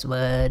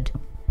 password.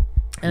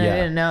 And Yeah. I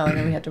didn't know, and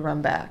then we had to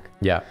run back.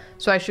 Yeah.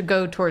 So I should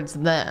go towards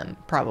them,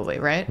 probably,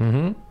 right?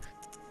 Mm-hmm.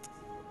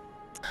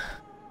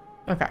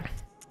 Okay.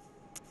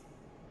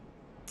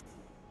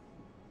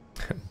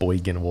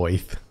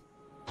 Boygenwoith.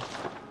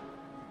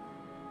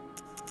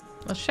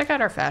 Let's check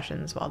out our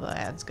fashions while the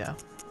ads go.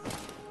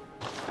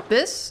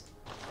 This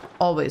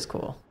always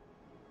cool.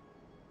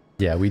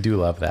 Yeah, we do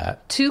love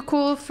that. Too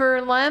cool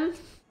for Lem?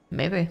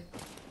 Maybe.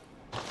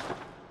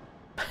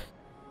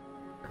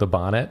 The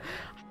bonnet.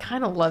 I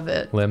kind of love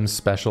it. Lem's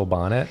special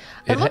bonnet.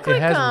 It look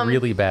like, has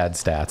really bad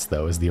stats,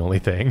 though, is the only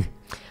thing.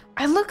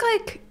 I look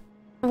like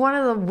one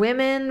of the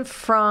women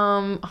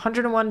from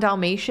 101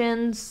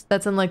 Dalmatians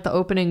that's in like the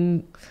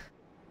opening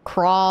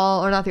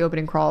crawl, or not the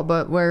opening crawl,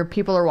 but where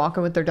people are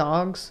walking with their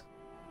dogs.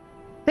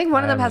 I think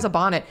one of them has a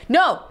bonnet.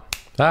 No!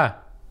 Ah.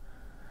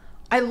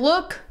 I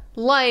look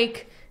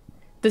like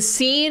the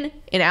scene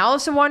in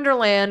Alice in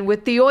Wonderland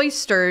with the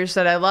oysters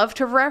that I love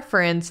to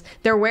reference.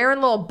 They're wearing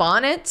little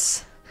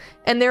bonnets,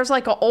 and there's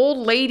like an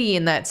old lady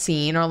in that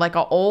scene, or like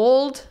an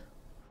old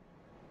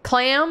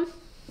clam.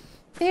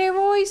 They're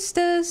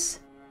oysters.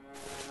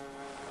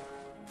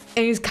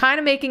 And he's kind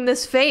of making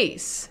this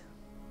face.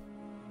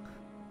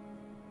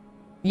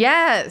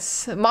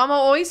 Yes,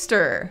 Mama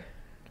Oyster.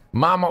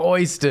 Mama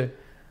Oyster.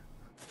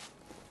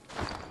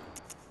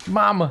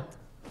 Mama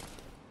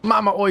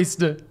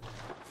Oyster.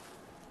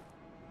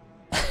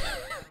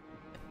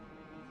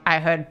 I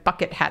heard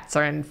bucket hats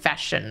are in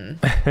fashion.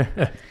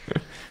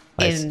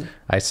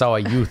 I saw a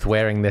youth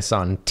wearing this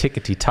on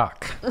Tickety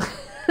Tock.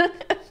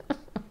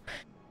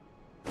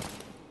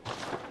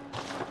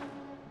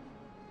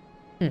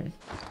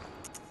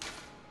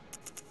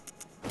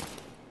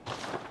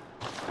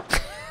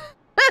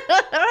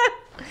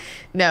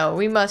 No,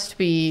 we must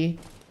be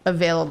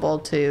available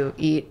to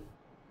eat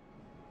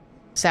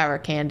sour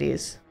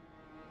candies.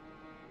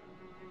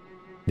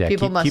 Yeah,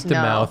 People must keep the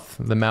know.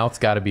 the mouth's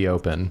got to be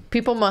open.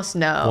 People must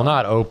know. Well,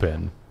 not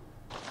open.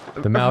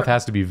 The mouth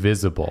has to be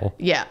visible,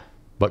 Yeah.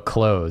 but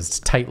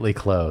closed, tightly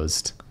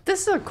closed.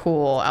 This is a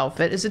cool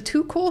outfit. Is it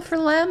too cool for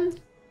Lem?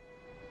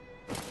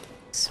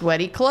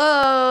 Sweaty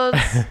clothes.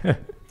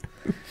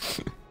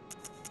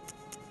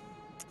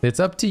 It's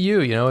up to you,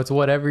 you know, it's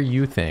whatever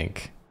you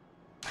think.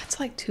 That's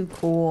like too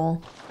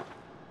cool.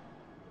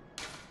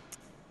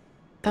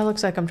 That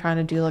looks like I'm trying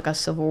to do like a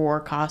Civil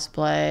War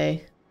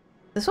cosplay.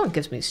 This one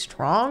gives me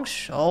strong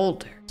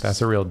shoulders.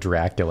 That's a real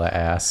Dracula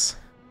ass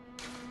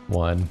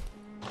one.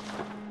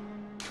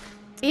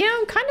 Yeah,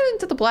 I'm kind of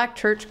into the black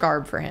church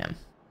garb for him.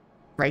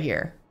 Right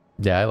here.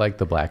 Yeah, I like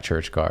the black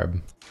church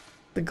garb.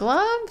 The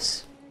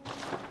gloves?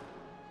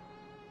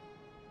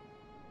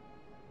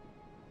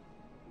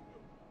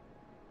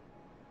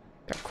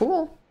 They're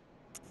cool.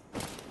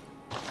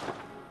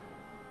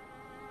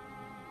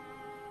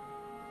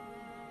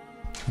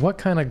 What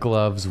kind of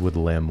gloves would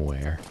Lim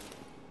wear?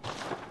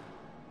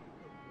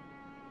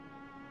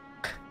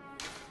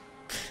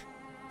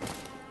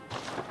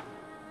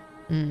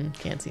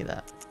 Can't see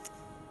that.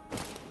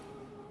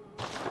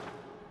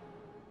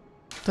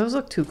 Those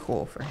look too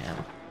cool for him.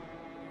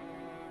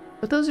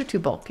 But those are too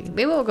bulky.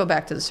 Maybe we'll go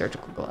back to the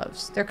surgical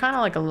gloves. They're kind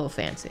of like a little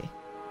fancy.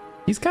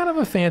 He's kind of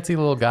a fancy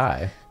little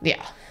guy.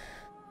 Yeah.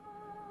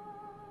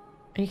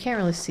 And you can't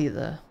really see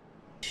the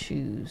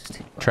shoes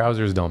too well.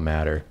 Trousers don't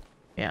matter.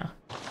 Yeah.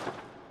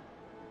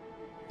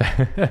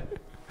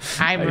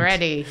 I'm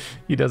ready.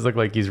 He does look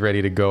like he's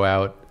ready to go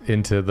out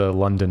into the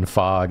London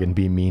fog and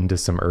be mean to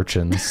some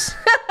urchins.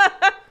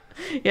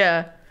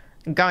 Yeah.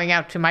 I'm going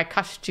out to my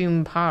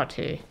costume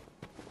party.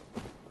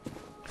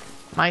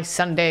 My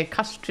Sunday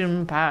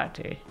costume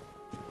party.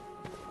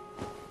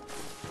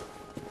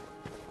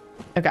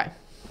 Okay.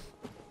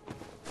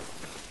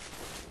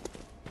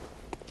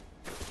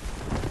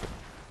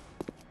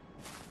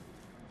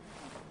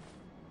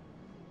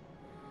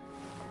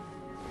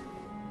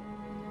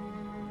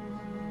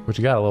 What,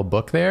 you got a little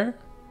book there?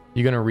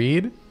 You gonna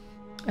read?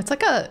 It's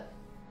like a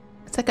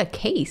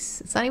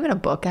case. It's not even a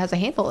book. It has a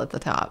handle at the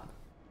top.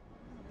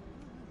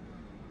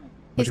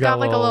 He's you got got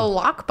like a little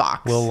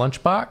lockbox. Little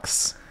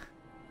lunchbox?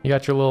 You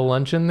got your little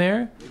lunch in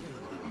there?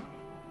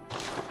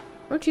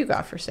 What you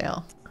got for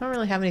sale? I don't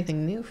really have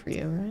anything new for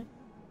you, right?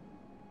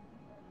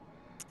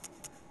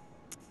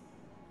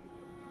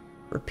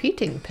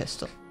 Repeating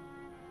pistol.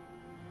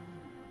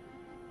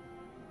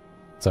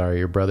 Sorry,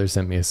 your brother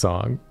sent me a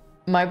song.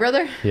 My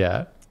brother?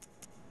 Yeah.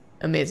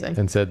 Amazing.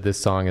 And said this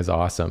song is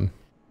awesome.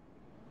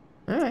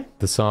 All right.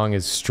 The song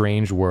is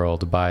Strange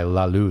World by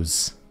La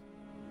Luz.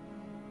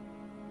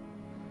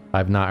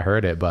 I've not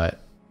heard it,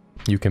 but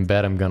you can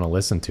bet I'm gonna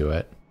listen to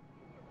it.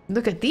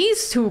 Look at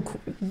these two.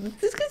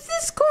 This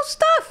is cool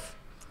stuff.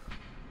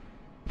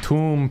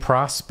 Tomb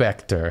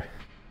Prospector.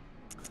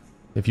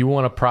 If you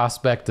want to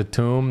prospect a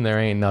tomb, there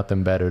ain't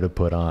nothing better to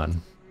put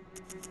on.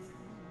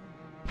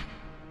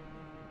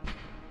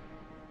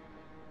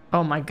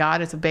 Oh my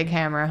god, it's a big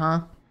hammer,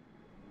 huh?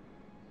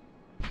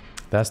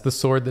 That's the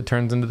sword that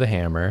turns into the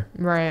hammer.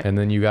 Right. And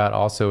then you got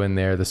also in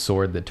there the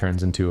sword that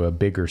turns into a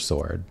bigger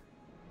sword.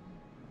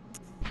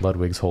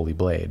 Ludwig's Holy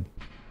Blade.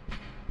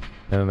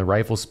 And then the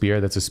rifle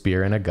spear that's a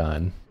spear and a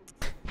gun.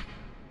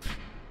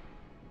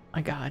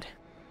 My god.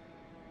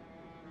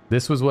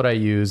 This was what I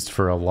used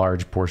for a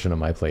large portion of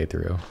my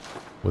playthrough,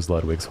 was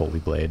Ludwig's Holy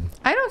Blade.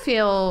 I don't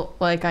feel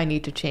like I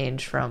need to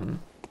change from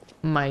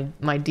my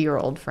dear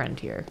old friend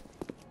here.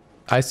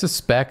 I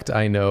suspect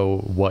I know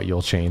what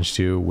you'll change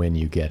to when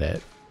you get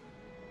it.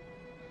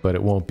 but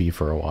it won't be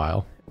for a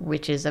while.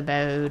 Witch's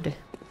abode.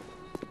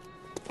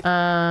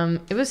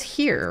 It was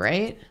here,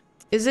 right?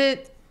 Is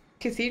it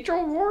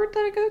Cathedral Ward that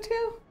I go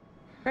to?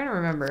 I'm trying to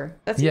remember.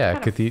 That's yeah,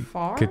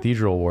 far.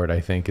 Cathedral Ward I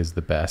think is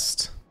the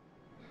best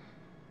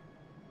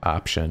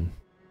option.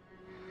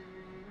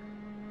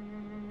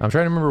 I'm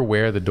trying to remember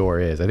where the door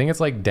is. I think it's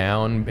like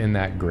down in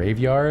that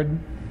graveyard.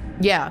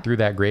 Yeah. Through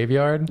that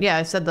graveyard. Yeah,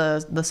 I said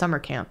the summer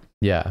camp.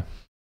 Yeah.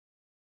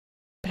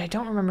 But I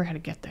don't remember how to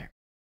get there.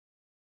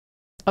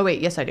 Oh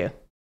wait, yes I do.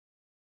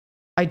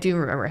 I do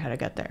remember how to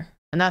get there.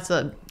 And that's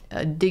a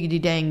diggity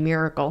dang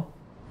miracle.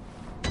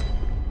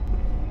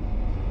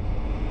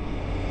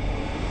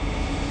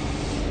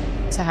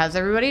 So how's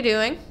everybody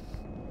doing?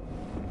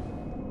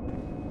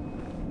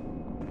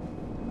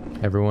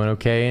 Everyone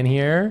okay in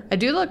here? I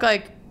do look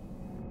like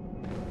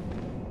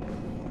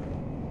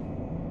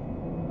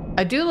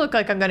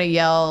I'm gonna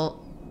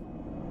yell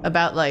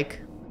about like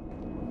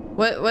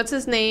what's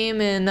his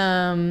name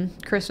in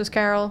Christmas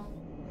Carol?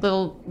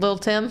 Little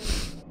Tim?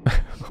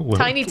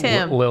 Tiny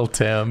Tim. Lil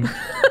Tim.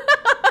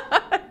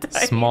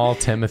 Small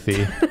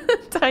Timothy.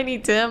 Tiny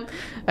Tim.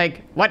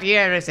 Like, what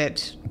year is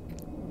it?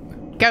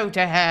 Go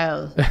to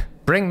hell.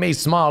 Bring me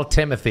small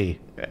Timothy.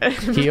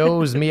 He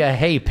owes me a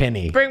hay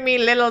penny. Bring me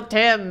little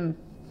Tim.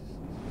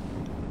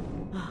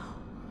 How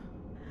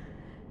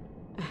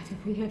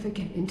did we ever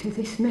get into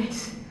this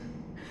mess?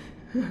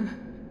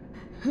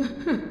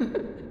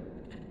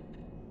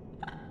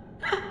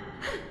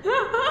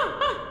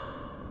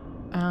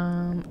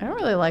 I don't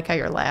really like how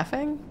you're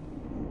laughing.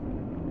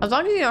 As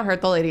long as you don't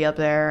hurt the lady up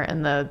there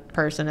and the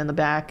person in the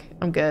back,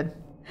 I'm good.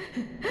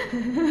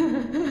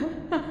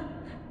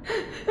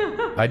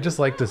 I'd just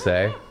like to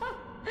say,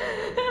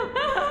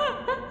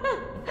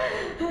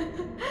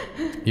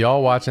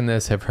 y'all watching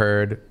this have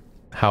heard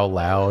how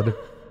loud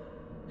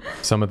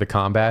some of the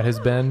combat has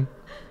been.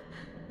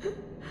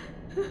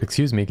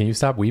 Excuse me, can you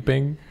stop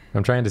weeping?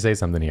 I'm trying to say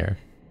something here.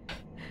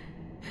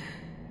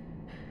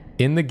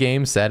 In the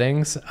game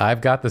settings,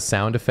 I've got the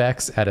sound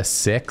effects at a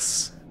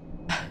 6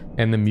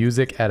 and the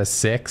music at a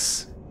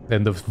 6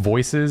 and the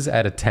voices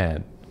at a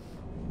 10.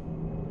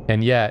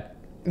 And yet,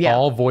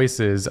 all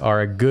voices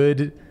are a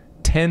good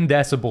 10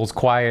 decibels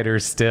quieter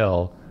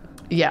still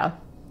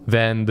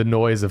than the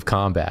noise of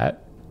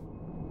combat.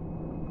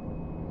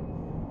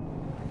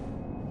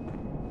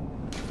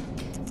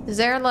 Is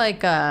there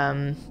like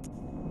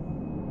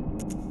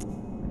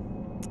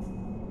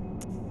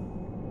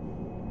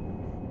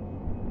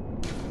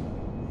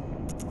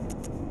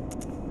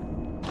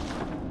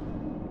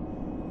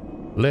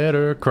Let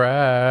her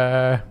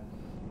cry.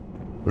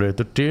 Let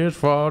the tears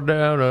fall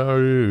down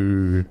on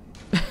you.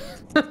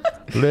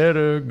 Let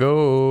her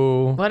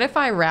go. what if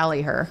I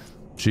rally her?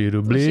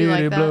 She'll Would she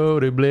like bleedy that?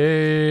 bloody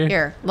blade.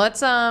 Here,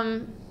 let's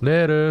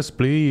Let us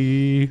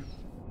bleed.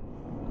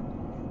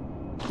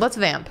 let's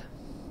vamp.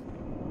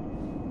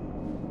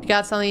 You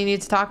got something you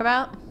need to talk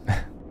about?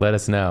 Let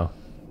us know.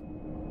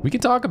 We can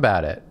talk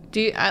about it.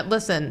 Do you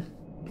listen?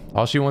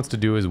 All she wants to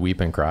do is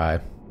weep and cry.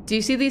 Do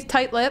you see these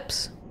tight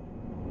lips?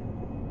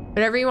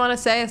 Whatever you want to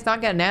say, it's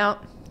not getting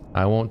out.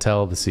 I won't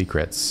tell the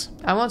secrets.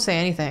 I won't say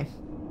anything.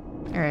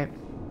 All right.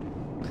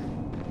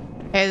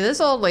 Hey,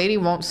 this old lady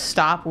won't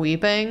stop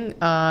weeping.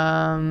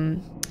 I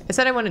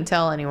said I wouldn't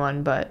tell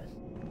anyone, but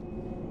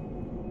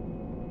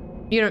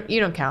you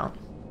don't count.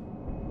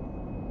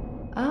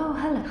 Oh,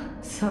 hello.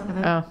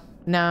 Sorry. Oh,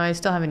 no, I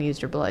still haven't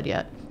used your blood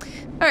yet.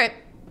 All right.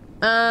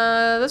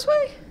 This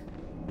way?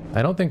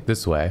 I don't think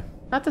this way.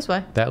 Not this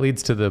way. That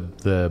leads to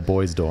the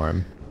boys'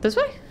 dorm. This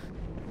way?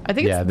 I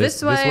think it's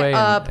this way,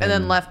 up, and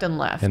then left and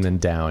left. And then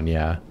down,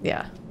 yeah.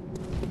 Yeah.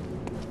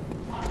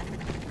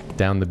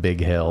 Down the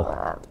big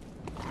hill.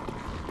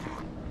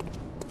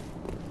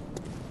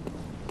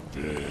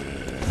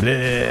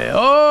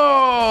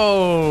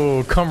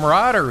 Oh,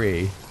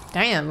 camaraderie.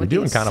 Damn. You're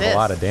doing kind of a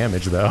lot of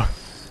damage, though.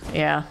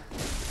 Yeah.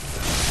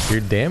 Your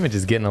damage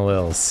is getting a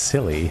little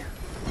silly.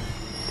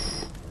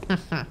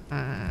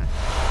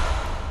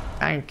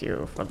 Thank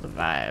you for the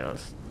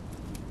vibes.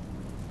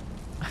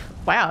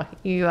 Wow,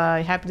 you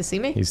happy to see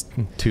me? He's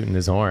tooting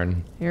his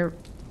horn. You're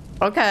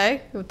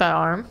okay with that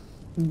arm.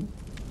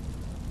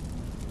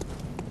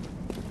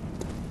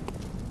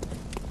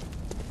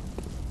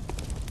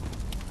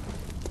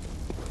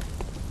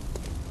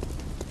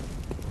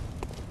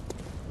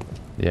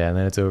 Yeah, and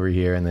then it's over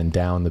here and then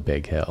down the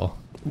big hill.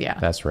 Yeah.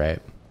 That's right.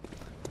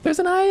 There's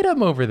an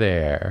item over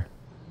there.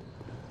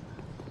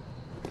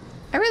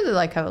 I really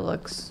like how it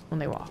looks when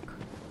they walk.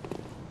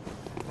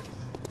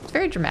 It's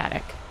very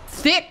dramatic.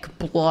 Thick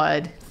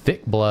blood.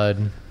 Thick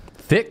blood.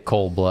 Thick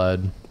cold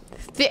blood.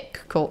 Thick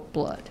cold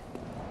blood.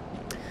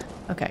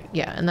 Okay,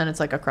 yeah, and then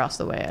it's like across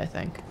the way, I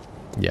think.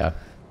 Yeah.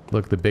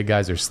 Look, the big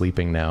guys are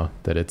sleeping now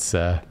that it's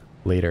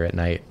later at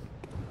night.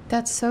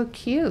 That's so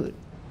cute.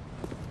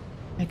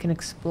 I can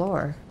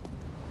explore.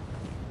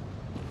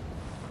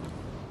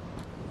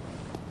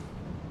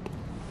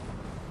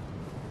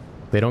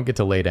 They don't get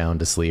to lay down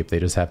to sleep. They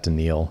just have to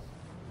kneel.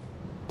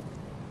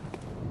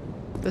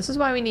 This is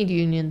why we need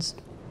unions.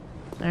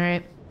 All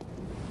right.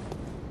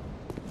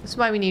 This is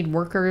why we need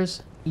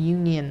workers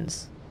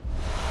unions.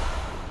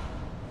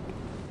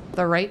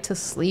 The right to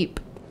sleep.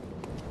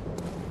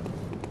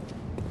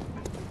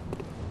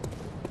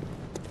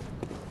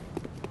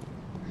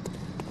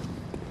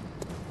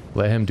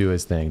 Let him do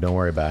his thing. Don't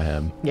worry about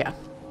him. Yeah.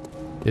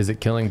 Is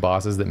it killing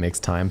bosses that makes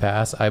time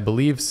pass? I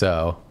believe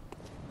so.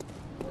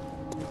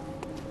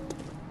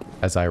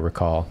 As I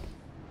recall.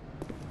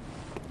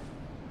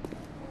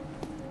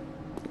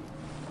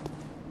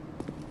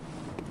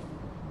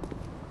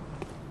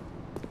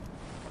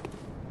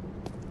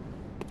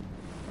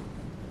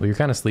 Well, you're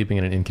kind of sleeping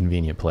in an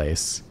inconvenient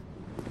place.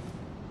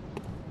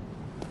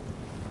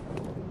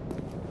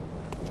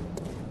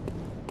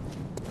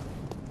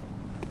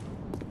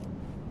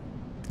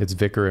 It's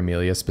Vicar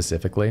Amelia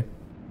specifically.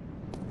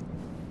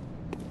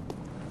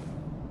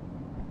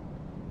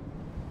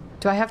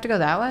 Do I have to go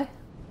that way?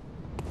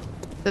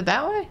 Is it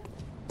that way?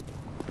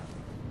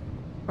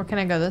 Or can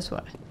I go this way?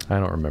 I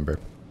don't remember.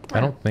 I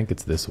don't think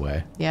it's this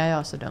way. Yeah, I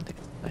also don't think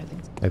it's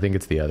this way. I think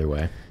it's the other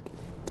way.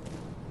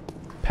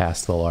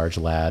 Past the large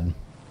lad.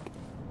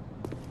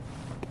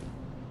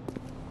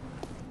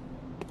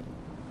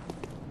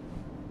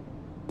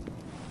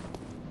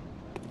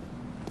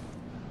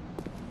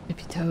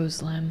 Tippy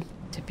toes, Lem.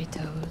 Tippy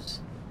toes.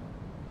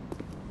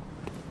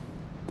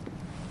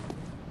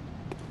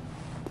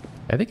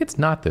 I think it's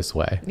not this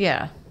way.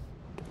 Yeah.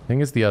 I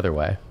think it's the other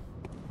way.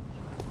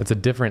 It's a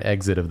different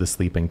exit of the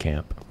sleeping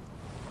camp.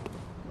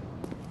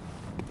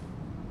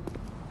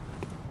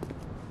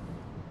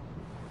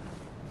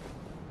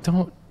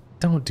 Don't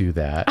do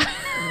that.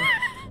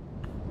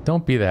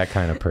 Don't be that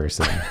kind of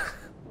person.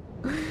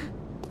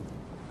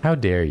 How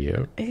dare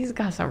you? He's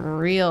got some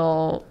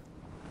real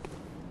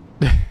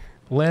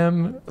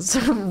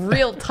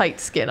tight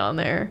skin on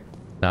there.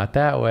 Not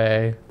that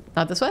way.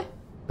 Not this way?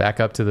 Back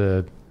up to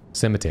the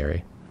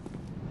cemetery.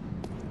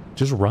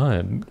 Just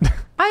run.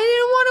 I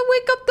didn't want to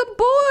wake up the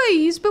boy.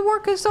 He's been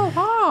working so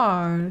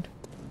hard.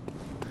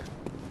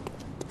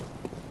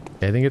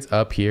 I think it's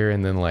up here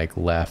and then like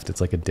left.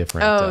 It's like a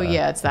different. Oh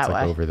yeah, it's that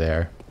like way. Over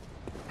there.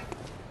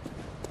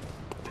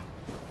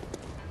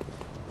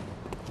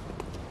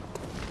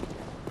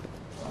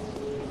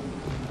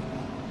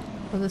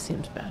 Oh, this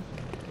seems bad.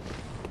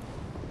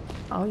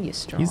 Oh, you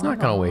strong. He's not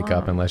gonna wake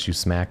up unless you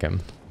smack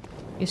him.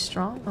 You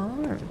strong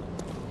arm.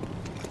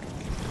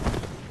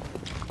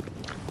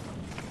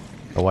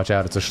 Oh, watch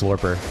out! It's a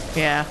schlorper.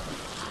 Yeah.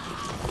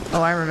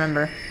 Oh, I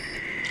remember.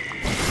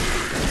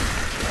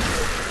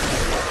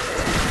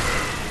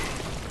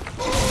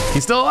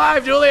 He's still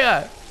alive,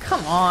 Julia.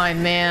 Come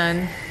on,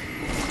 man.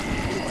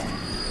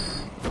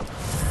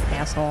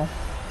 Asshole.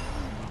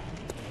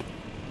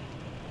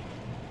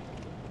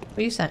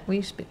 What you sent?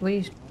 What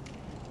you?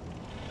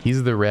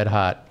 He's the red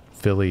hot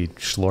Philly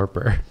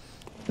schlorper.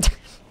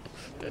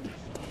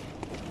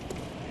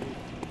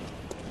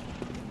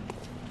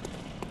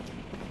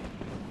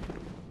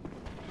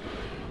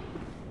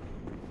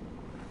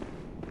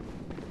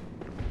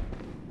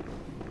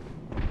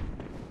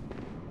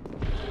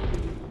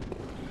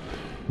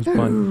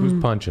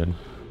 Who's punching?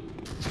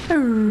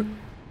 Don't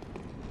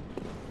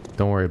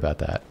worry about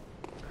that.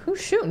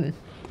 Who's shooting?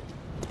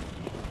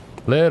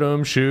 Let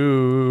him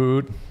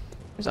shoot.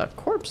 There's a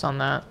corpse on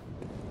that.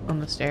 On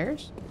the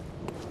stairs.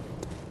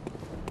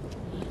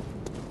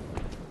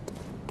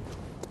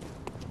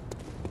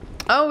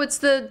 Oh, it's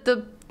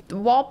the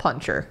wall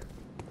puncher.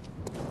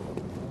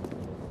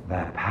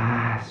 The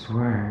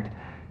password.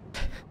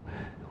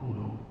 Oh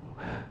no.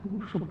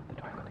 Who's open the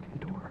door? Let's get the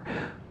door.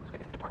 Let's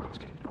get the door. Let's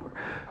get the door.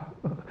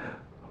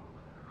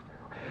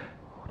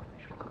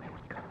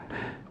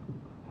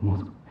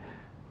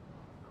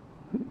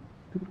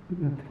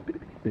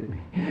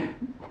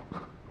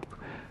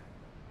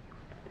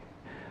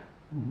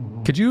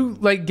 Could you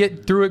like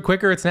get through it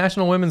quicker? It's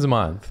National Women's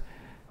Month.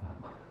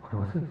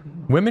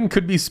 Women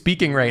could be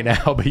speaking right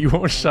now, but you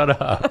won't shut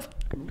up.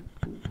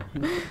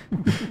 Get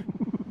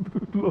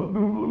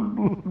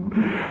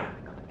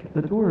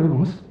the door.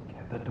 Let's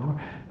get the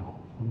door. No,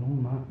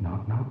 knock,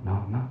 knock, knock,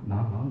 knock, knock,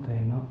 knock, all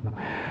day, knock, knock,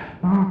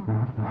 knock,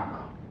 knock,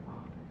 knock.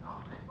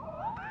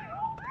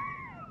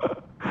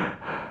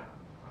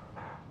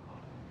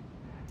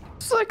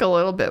 It's like a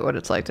little bit what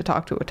it's like to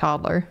talk to a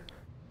toddler.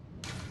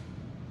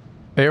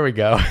 There we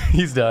go.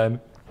 He's done.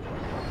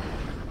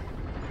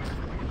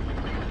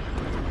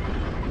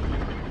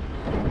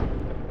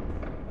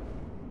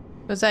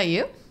 Was that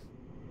you?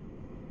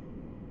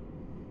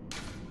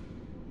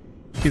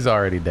 He's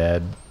already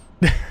dead.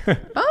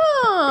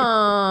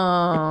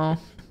 Oh.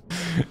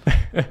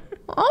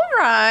 All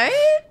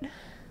right.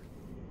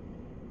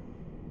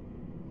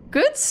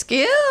 Good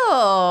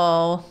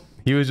skill.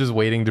 He was just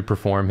waiting to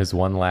perform his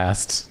one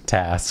last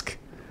task.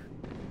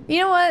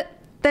 You know what?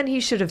 Then he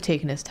should have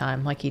taken his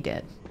time like he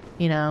did.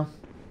 You know?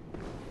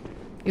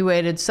 He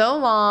waited so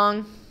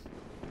long.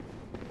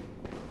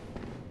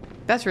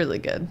 That's really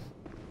good.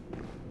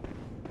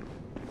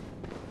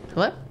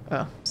 Hello?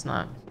 Oh, it's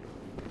not.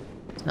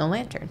 It's no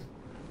lantern.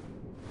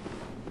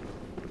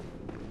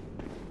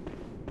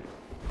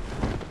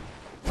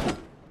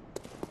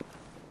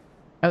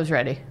 I was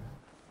ready.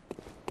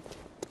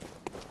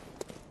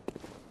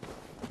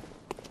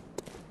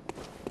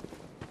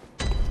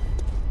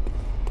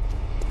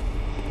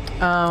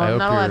 Oh, I I'm hope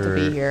not allowed to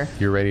be here.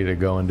 You're ready to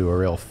go into a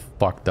real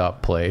fucked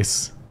up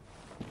place.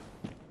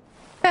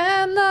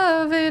 Found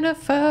love in a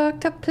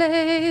fucked up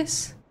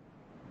place.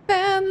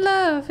 Found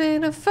love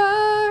in a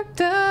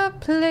fucked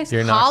up place.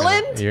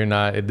 Holland? You're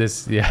not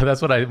this. Yeah,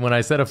 that's what when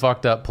I said a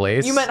fucked up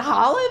place. You meant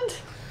Holland?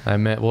 I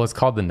meant, well, it's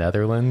called the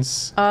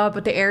Netherlands.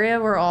 But the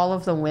area where all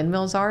of the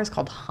windmills are is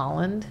called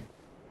Holland.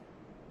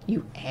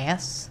 You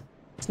ass.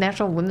 It's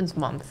National Women's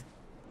Month.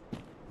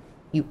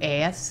 You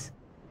ass.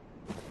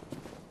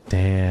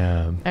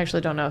 Damn. I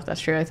actually don't know if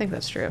that's true. I think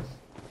that's true.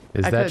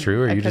 Is that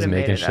true, or are you just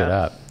making shit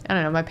up? I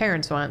don't know. My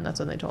parents went. That's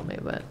what they told me,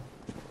 but...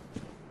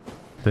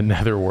 The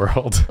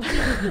Netherworld.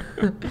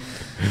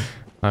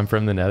 I'm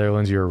from the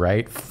Netherlands, you're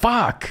right.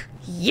 Fuck!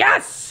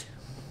 Yes!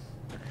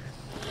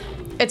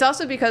 It's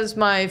also because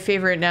my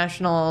favorite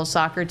national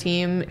soccer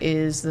team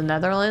is the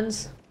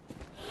Netherlands.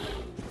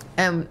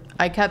 And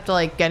I kept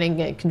like getting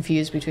it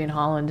confused between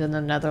Holland and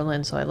the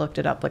Netherlands, so I looked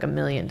it up like a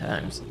million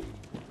times.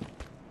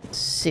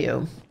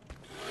 So.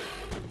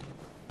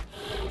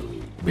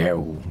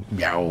 Meow,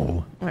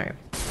 meow. Alright.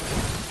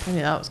 I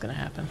knew that was gonna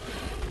happen.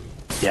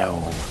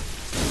 Meow.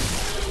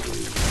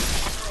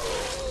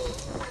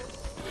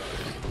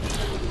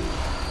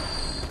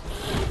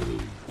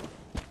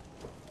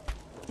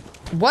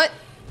 What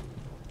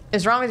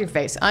is wrong with your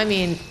face? I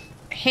mean,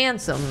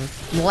 handsome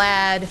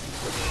lad.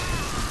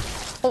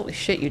 Holy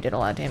shit, you did a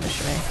lot of damage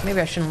to me. Maybe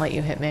I shouldn't let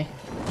you hit me.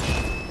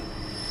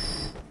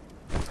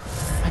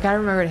 I gotta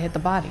remember to hit the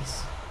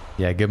bodies.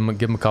 Yeah, give him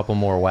a couple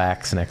more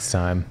whacks next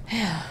time.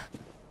 Yeah.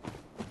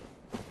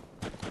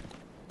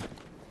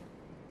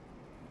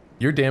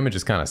 Your damage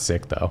is kind of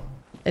sick, though.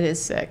 It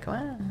is sick.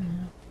 Wow.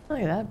 Look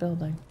at that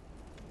building.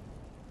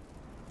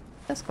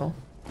 That's cool.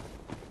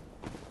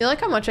 You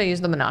like how much I use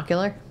the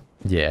monocular?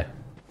 Yeah.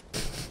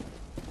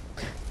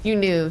 You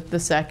knew the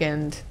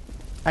second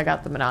I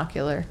got the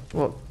monocular.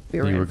 What we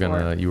were You were in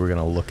for. you were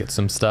gonna look at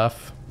some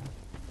stuff.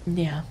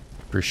 Yeah.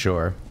 For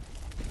sure.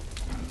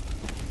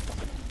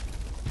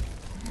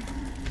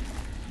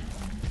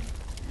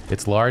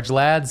 It's large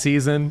lad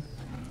season.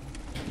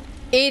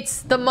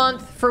 It's the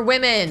month for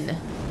women.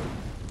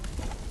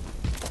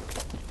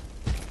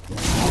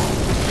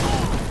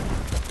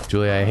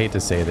 Julia, I hate to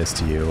say this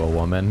to you, a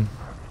woman,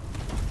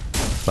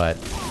 but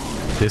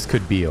this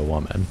could be a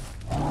woman.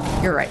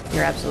 You're right.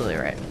 You're absolutely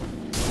right.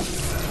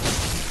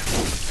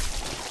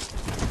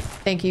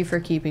 Thank you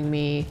for keeping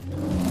me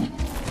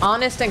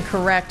honest and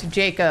correct,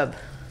 Jacob.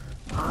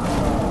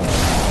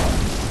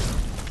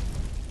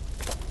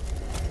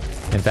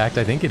 In fact,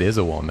 I think it is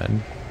a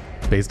woman,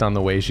 based on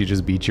the way she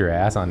just beat your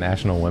ass on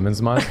National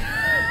Women's Month.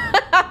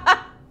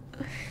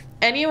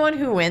 Anyone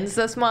who wins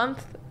this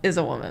month is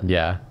a woman.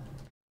 Yeah.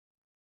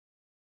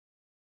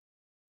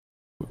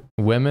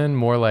 Women,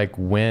 more like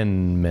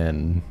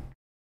win-men.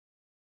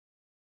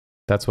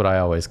 That's what I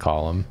always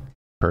call them,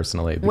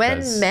 personally. When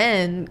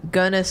men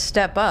gonna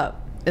step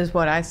up, is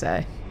what I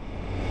say.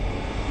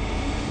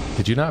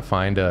 Did you not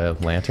find a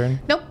lantern?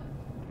 Nope.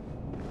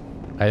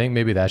 I think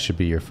maybe that should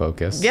be your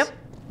focus. Yep.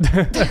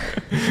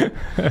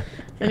 I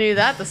knew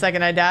that the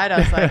second I died. I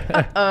was like,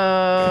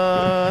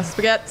 uh-oh,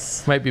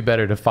 spaghettis. Might be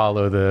better to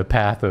follow the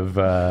path of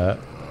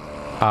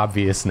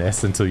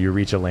obviousness until you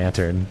reach a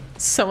lantern.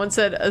 Someone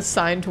said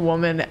assigned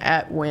woman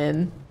at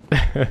win.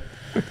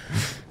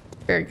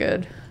 Very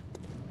good.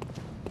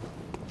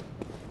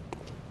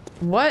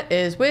 What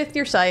is with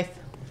your scythe?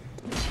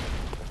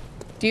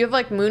 Do you have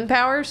like moon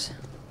powers?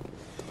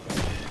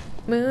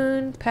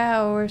 Moon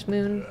powers,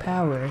 moon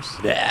powers.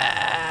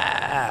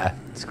 Ah!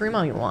 Scream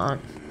all you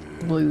want.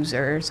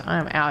 Losers.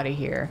 I'm out of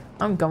here.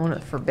 I'm going to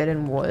the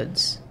Forbidden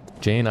Woods.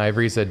 Jane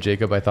Ivory said,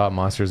 Jacob, I thought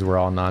monsters were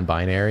all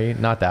non-binary.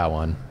 Not that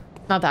one.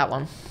 Not that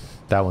one.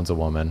 That one's a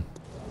woman.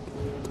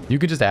 You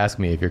could just ask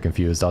me if you're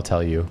confused. I'll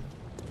tell you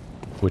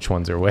which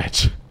ones are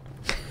which.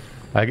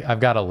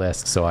 I've got a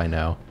list, so I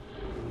know.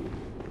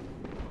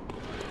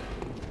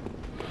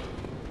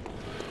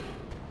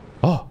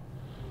 Oh.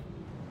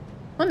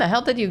 When the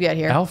hell did you get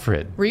here?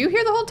 Alfred. Were you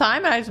here the whole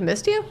time and I just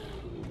missed you?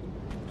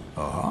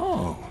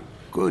 Oh,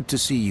 good to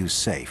see you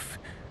safe.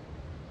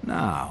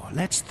 Now,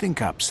 let's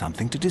think up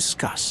something to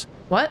discuss.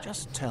 What?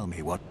 Just tell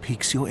me what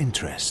piques your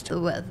interest. The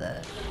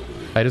weather.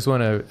 I just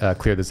want to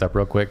clear this up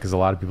real quick because a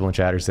lot of people in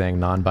chat are saying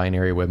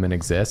non-binary women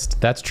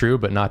exist. That's true,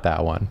 but not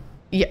that one.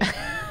 Yeah.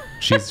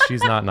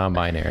 She's not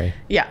non-binary.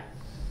 Yeah.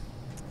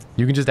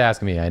 You can just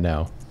ask me, I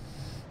know.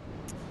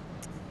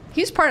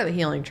 He's part of the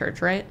Healing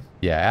Church, right?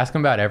 Yeah, ask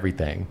him about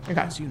everything.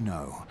 Okay. As you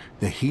know,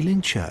 the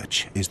Healing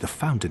Church is the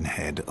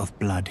fountainhead of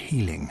blood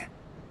healing.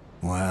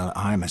 Well,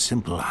 I'm a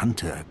simple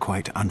hunter,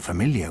 quite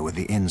unfamiliar with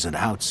the ins and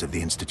outs of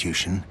the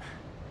institution.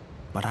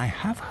 But I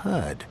have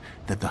heard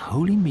that the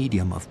holy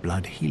medium of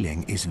blood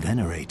healing is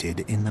venerated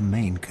in the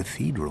main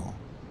cathedral,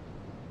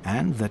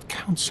 and that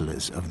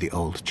counselors of the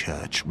old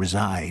church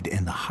reside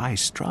in the high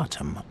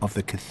stratum of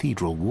the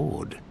cathedral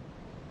ward.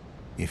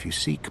 If you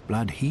seek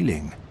blood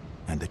healing,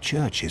 and the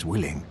church is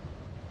willing,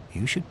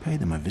 you should pay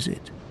them a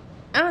visit.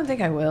 I don't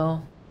think I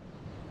will.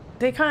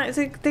 They kind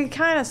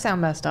of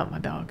sound messed up, my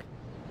dog.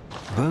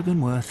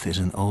 Bergenworth is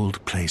an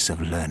old place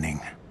of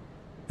learning.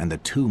 and the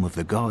Tomb of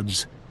the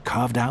Gods,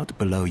 carved out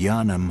below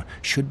Yharnam,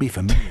 should be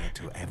familiar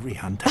to every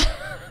hunter.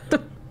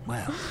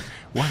 Well,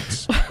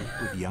 once, a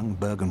group of young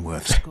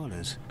Bergenworth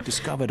scholars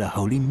discovered a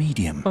holy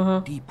medium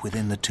deep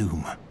within the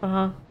tomb.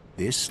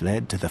 This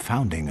led to the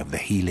founding of the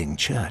Healing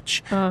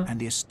Church and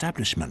the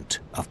establishment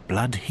of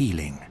blood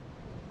healing.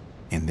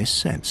 In this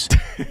sense,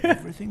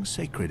 everything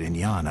sacred in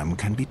Yharnam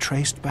can be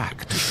traced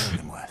back to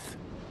Bergenworth.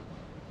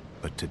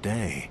 But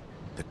today,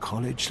 the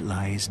college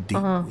lies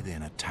deep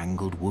within a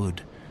tangled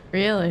wood,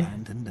 Really?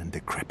 abandoned and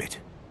decrepit.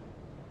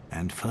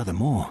 And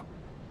furthermore,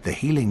 the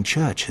Healing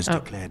Church has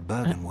declared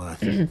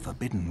Bergenworth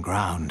forbidden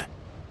ground.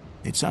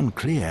 It's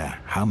unclear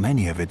how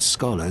many of its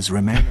scholars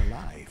remain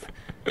alive,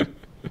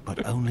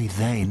 but only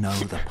they know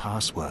the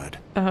password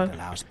that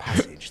allows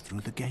passage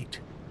through the gate.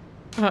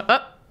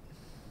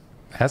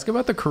 Ask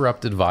about the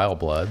corrupted Vile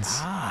Bloods.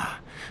 Ah,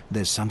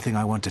 there's something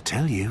I want to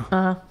tell you.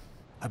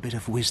 A bit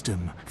of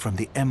wisdom from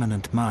the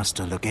eminent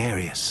master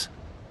Logarius.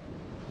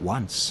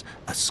 Once,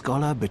 a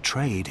scholar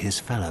betrayed his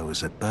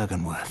fellows at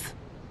Bergenworth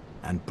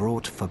and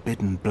brought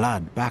forbidden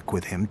blood back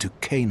with him to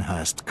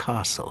Canehurst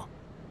Castle.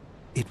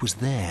 It was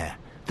there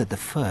that the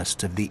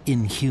first of the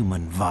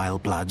inhuman Vile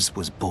Bloods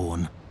was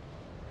born.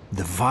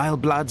 The Vile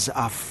Bloods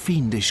are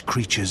fiendish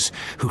creatures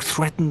who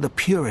threaten the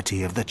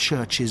purity of the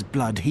Church's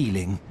blood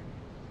healing.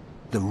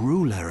 The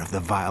ruler of the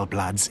Vile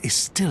Bloods is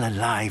still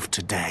alive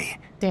today.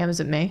 Damn, is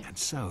it me? And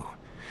so,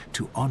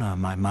 to honor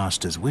my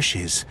master's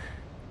wishes,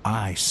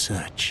 I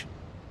search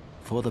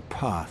for the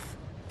path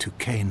to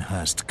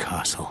Canehurst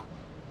Castle.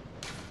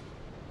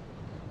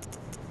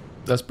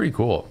 That's pretty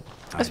cool.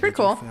 That's pretty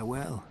bid you cool.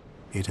 Farewell.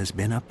 It has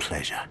been a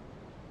pleasure.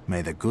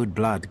 May the good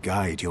blood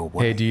guide your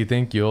way. Hey, do you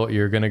think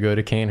you're gonna go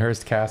to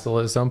Canehurst Castle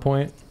at some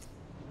point?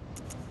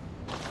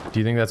 Do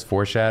you think that's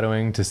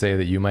foreshadowing to say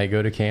that you might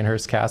go to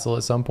Canehurst Castle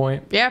at some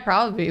point? Yeah,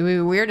 probably. It would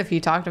be weird if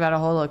you talked about a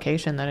whole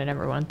location that I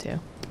never went to.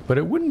 But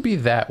it wouldn't be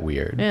that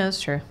weird. Yeah,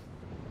 that's true.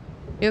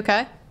 You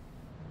okay?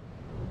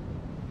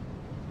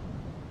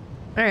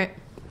 Alright.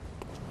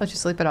 Let you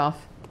sleep it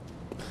off.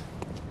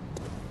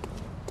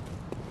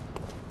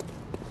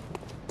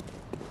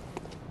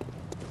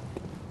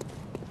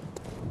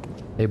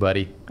 Hey,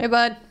 buddy. Hey,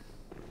 bud.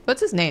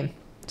 What's his name?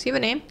 Does he have a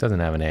name? Doesn't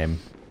have a name.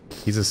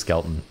 He's a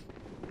skeleton.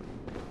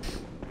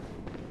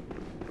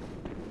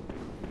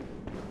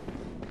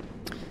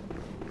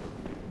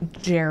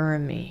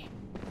 Jeremy.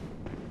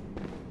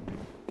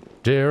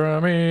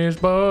 Jeremy's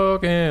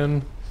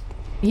spoken.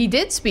 He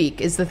did speak,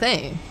 is the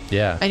thing.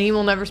 Yeah. And he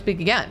will never speak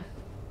again.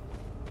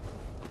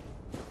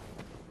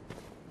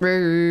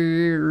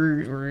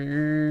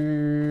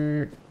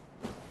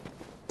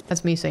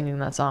 That's me singing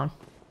that song.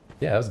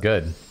 Yeah, that was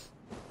good.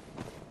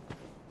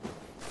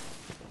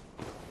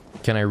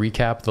 Can I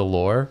recap the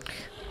lore?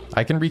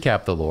 I can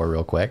recap the lore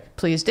real quick.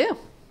 Please do.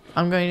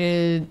 I'm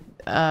going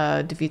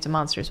to defeat some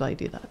monsters while you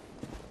do that.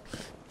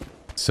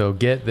 So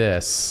get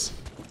this.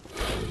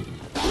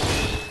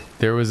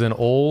 There was an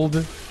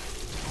old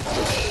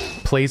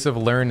place of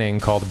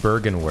learning called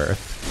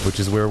Bergenworth, which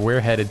is where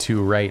we're headed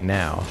to right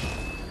now.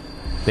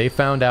 They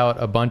found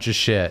out a bunch of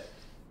shit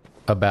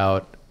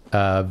about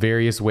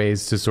various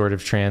ways to sort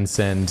of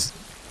transcend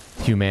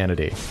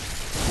humanity.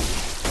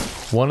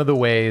 One of the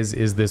ways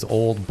is this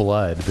old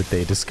blood that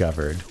they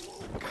discovered,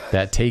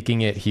 that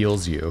taking it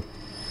heals you.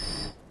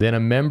 Then a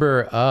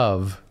member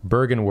of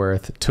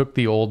Bergenworth took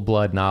the old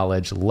blood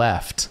knowledge,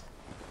 left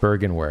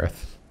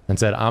Bergenworth, and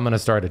said, I'm going to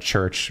start a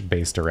church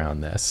based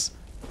around this.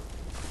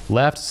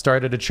 Left,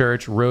 started a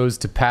church, rose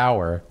to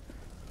power.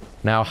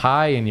 Now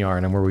high in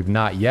Yharnam, where we've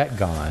not yet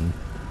gone,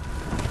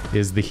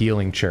 is the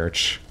Healing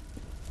Church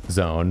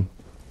zone.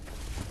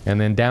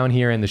 And then down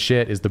here in the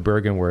shit is the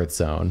Bergenworth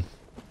zone.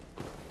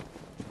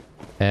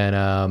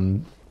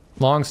 And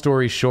long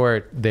story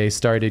short, they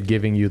started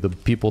giving you the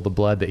people the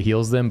blood that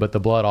heals them, but the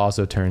blood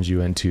also turns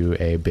you into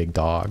a big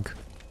dog.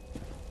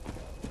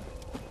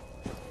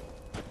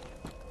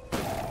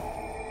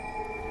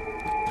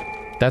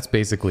 That's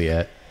basically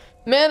it.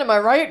 Man, am I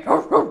right?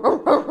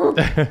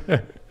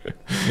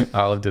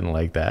 Olive didn't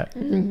like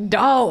that.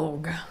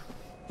 Dog.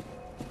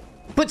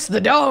 Puts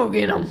the dog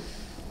in him.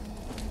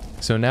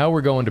 So now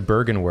we're going to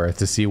Bergenworth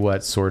to see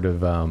what sort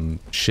of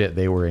shit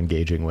they were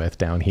engaging with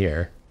down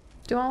here.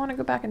 Do I want to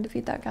go back and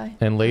defeat that guy?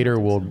 And later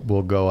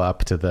we'll go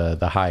up to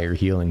the higher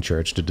Healing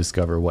Church to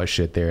discover what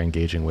shit they're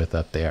engaging with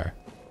up there.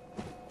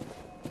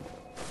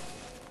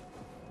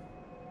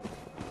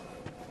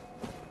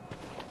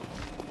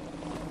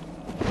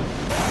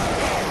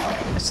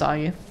 I saw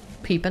you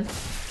peeping.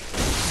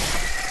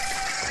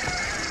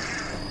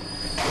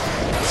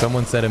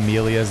 Someone said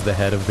Amelia's the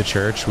head of the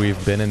church.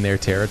 We've been in their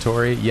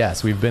territory.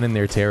 Yes, we've been in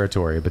their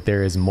territory, but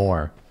there is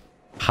more.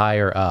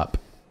 Higher up.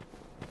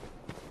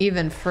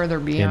 Even further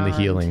beyond. In the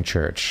Healing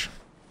Church.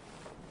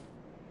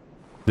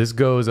 This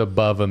goes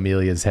above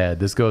Amelia's head.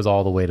 This goes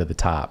all the way to the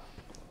top.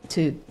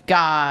 To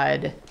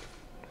God.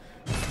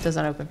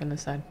 Doesn't open from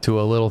this side.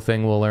 To a little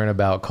thing we'll learn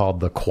about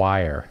called the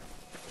choir.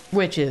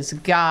 Which is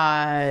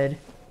God.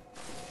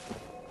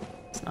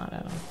 It's not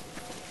at all.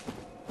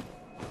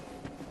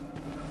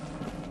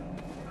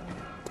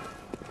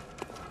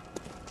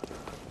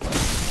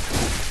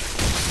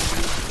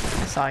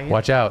 saw you.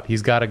 Watch out.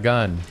 He's got a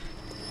gun.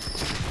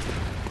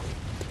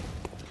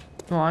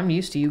 Well, I'm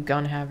used to you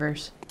gun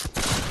havers.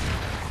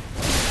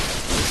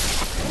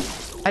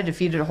 I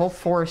defeated a whole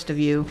forest of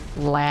you,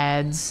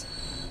 lads.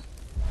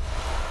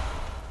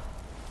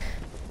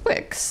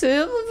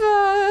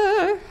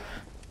 Quicksilver.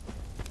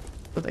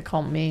 What they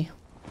call me.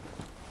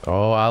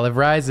 Oh, Olive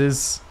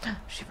rises.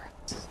 She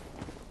rises.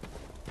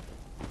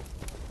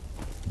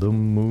 The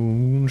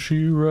moon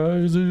she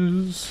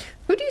rises,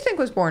 Who do you think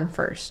was born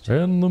first?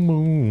 and the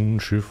moon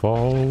she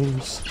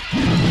falls.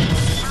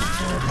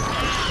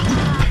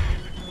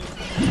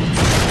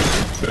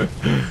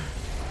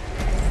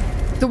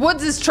 The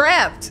woods is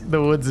trapped.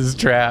 The woods is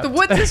trapped. The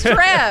woods is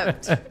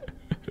trapped.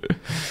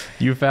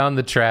 You found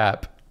the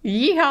trap.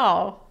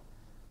 Yeehaw.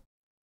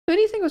 Who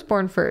do you think was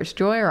born first,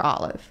 Joy or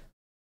Olive?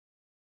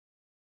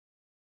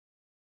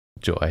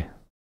 Joy.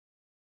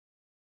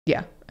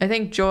 Yeah, I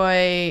think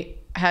Joy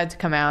had to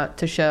come out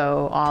to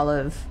show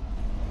Olive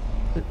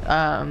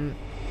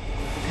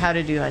how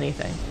to do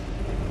anything.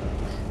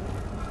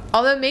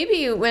 Although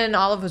maybe when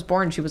Olive was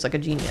born, she was like a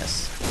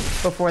genius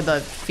before the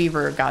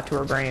fever got to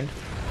her brain.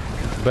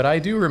 But I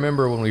do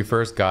remember when we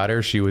first got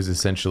her, she was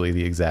essentially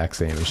the exact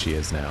same as she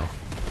is now.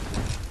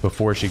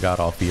 Before she got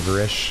all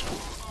feverish.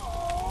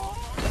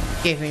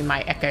 Gave me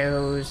my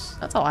echoes.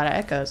 That's a lot of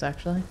echoes,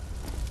 actually.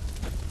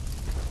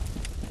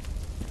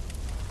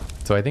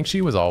 So I think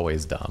she was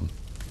always dumb.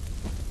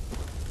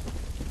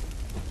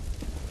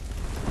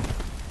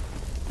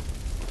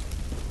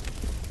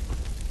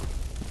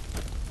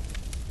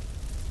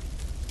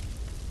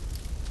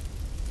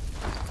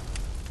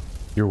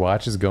 Your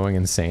watch is going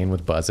insane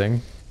with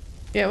buzzing.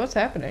 Yeah, what's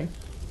happening?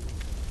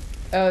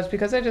 Oh, it's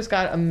because I just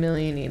got a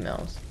million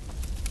emails.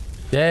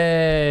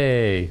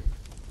 Yay!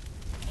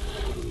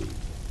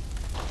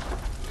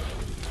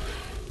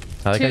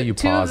 I like how you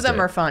Two paused of them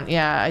it. are fun.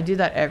 Yeah, I do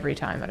that every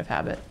time out of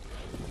habit.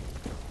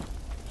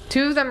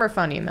 2 of them are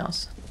fun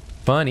emails.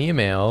 Fun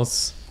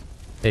emails,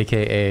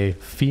 aka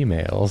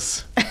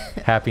females.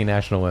 Happy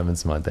National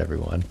Women's Month,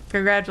 everyone.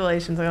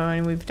 Congratulations,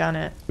 everyone. We've done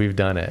it. We've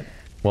done it.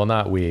 Well,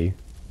 not we,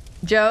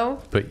 Joe,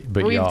 but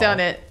we've y'all.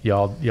 done it.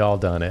 Y'all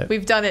done it.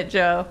 We've done it,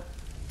 Joe.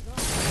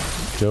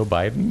 Joe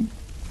Biden?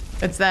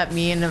 It's that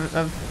meme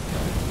of...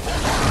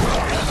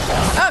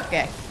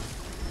 Okay.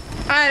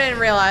 I didn't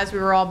realize we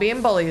were all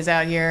being bullies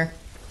out here.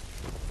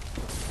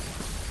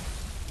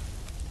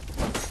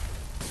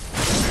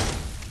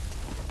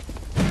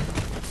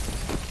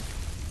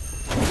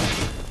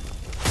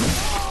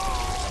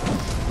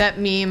 That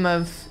meme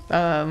of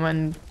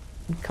when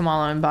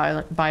Kamala and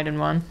Biden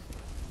won.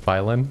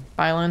 Biden?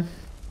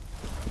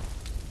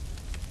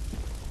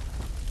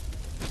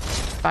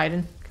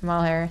 Biden.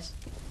 Kamala Harris.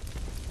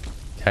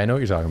 I know what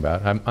you're talking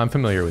about. I'm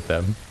familiar with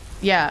them.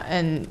 Yeah,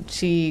 and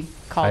she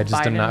called Biden. I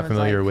just am not and was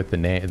familiar like,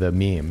 with the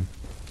meme.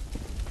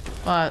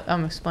 Well,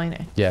 I'm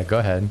explaining. Yeah, go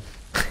ahead.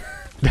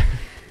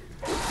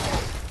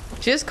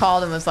 She just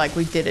called and was like,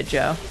 "We did it,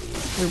 Joe.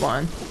 We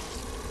won."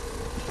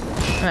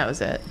 And that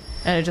was it.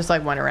 And it just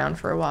like went around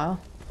for a while.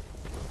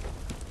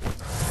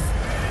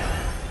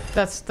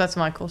 That's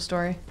my cool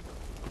story.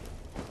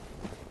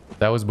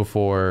 That was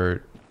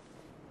before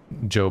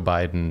Joe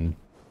Biden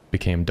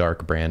became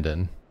Dark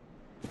Brandon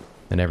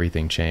and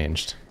everything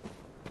changed.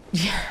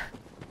 Yeah.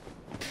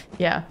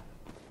 Yeah.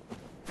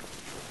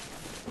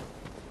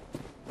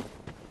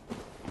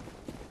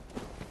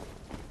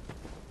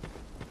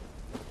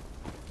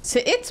 So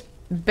it's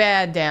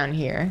bad down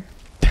here.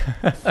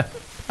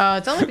 Oh,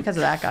 it's only because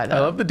of that guy, though. I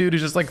love the dude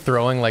who's just like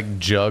throwing like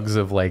jugs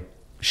of like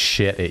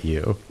shit at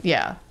you.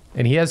 Yeah.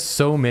 And he has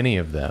so many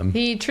of them.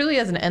 He truly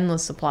has an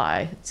endless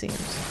supply, it seems.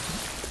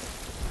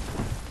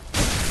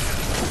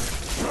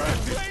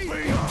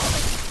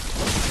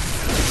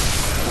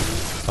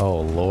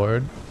 Oh,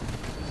 Lord.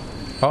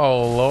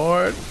 Oh,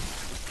 Lord.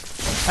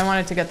 I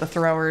wanted to get the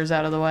throwers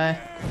out of the way.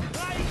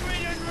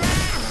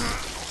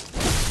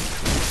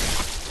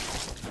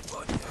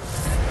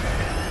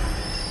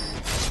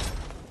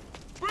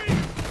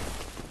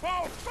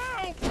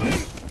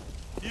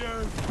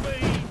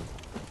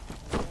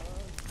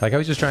 Like I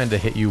was just trying to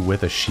hit you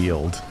with a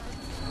shield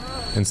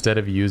instead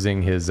of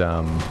using his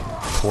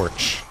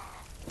torch.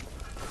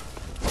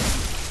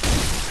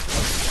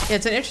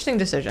 It's an interesting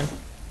decision.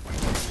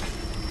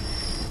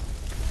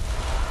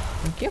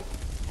 Thank you.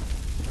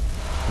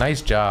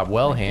 Nice job.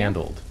 Well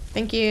handled.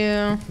 Thank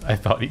you. I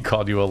thought he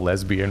called you a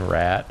lesbian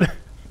rat.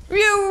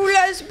 You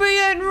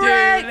lesbian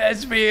rat! You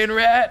lesbian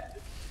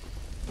rat.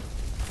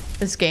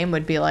 This game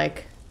would be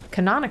like,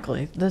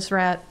 canonically, this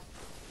rat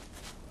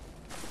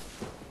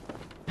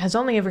has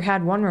only ever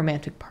had one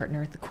romantic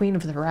partner, the Queen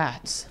of the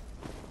Rats.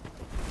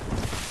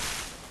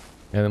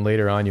 And then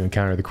later on you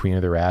encounter the Queen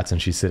of the Rats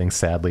and she's sitting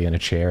sadly in a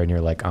chair and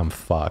you're like, I'm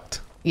fucked.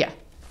 Yeah.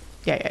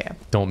 Yeah.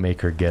 Don't make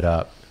her get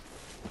up.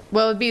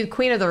 Well, it'd be the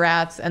Queen of the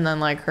Rats and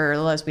then like her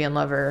lesbian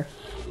lover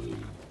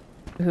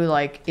who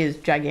like is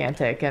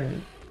gigantic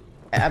and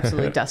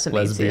absolutely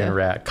decimates Lesbian you.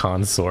 rat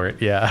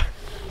consort, yeah.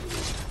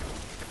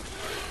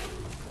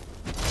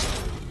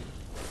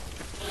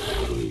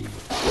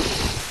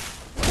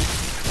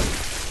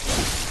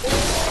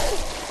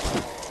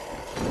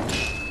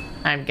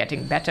 I'm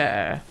getting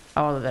better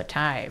all the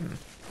time.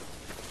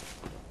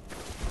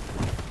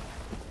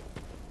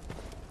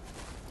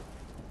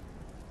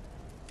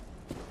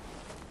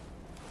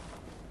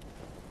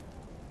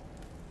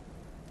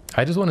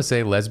 I just want to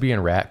say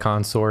lesbian rat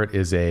consort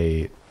is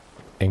a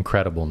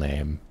incredible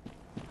name.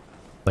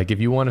 Like if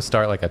you want to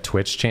start like a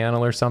Twitch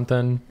channel or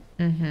something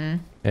and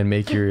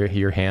make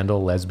your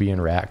handle lesbian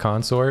rat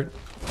consort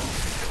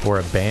or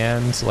a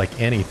band,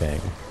 like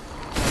anything.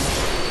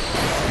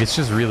 It's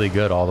just really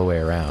good all the way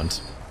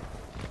around.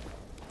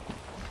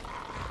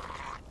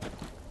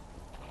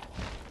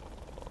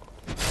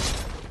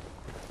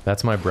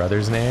 That's my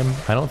brother's name?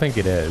 I don't think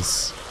it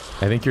is.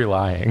 I think you're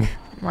lying.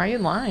 Why are you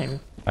lying?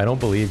 I don't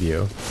believe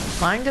you.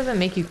 Lying doesn't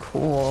make you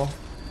cool,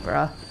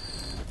 bruh.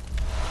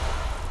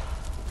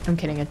 I'm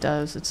kidding, it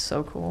does. It's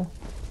so cool.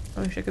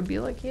 I wish I could be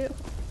like you.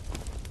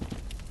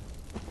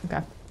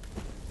 Okay.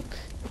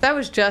 That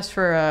was just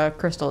for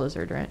Crystal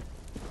Lizard, right?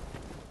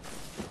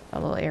 A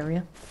little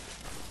area.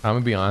 I'm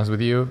gonna be honest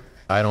with you.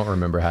 I don't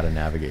remember how to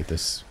navigate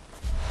this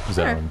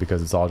zone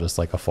because it's all just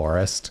like a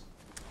forest.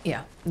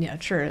 Yeah, yeah,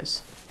 it sure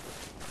is.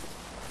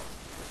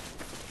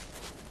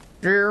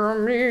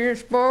 Jeremy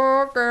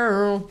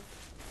Sparkle.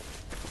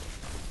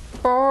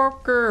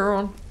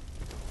 Sparkle.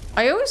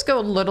 I always go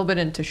a little bit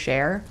into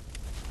share.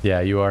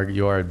 Yeah, you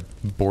are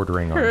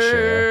bordering on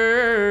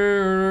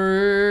share.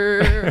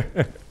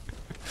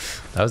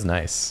 That was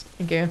nice.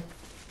 Thank you.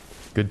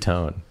 Good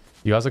tone.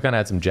 You also kind of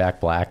had some Jack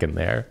Black in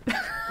there.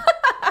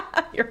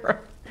 You're right.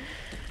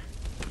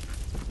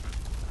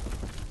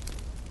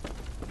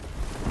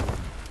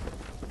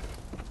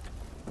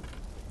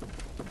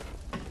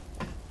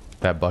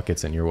 That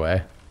bucket's in your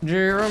way.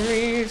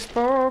 Jeremy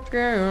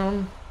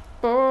spoken.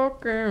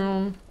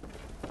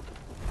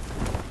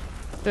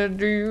 Said,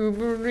 do you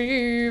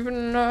believe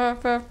in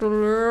life after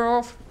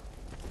love?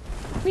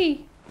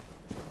 Me.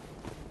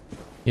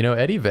 You know,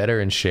 Eddie Vedder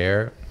and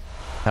Cher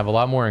have a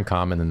lot more in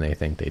common than they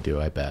think they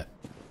do, I bet.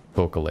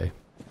 Vocally.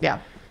 Yeah.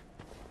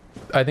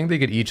 I think they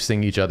could each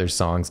sing each other's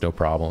songs, no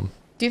problem.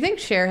 Do you think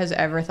Cher has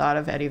ever thought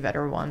of Eddie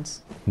Vedder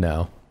once?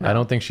 No. I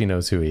don't think she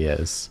knows who he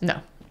is.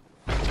 No.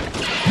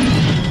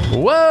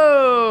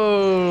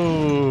 Whoa!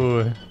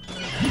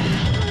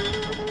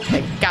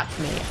 They got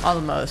me,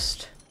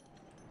 almost.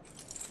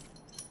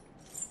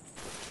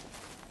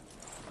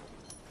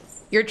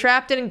 You're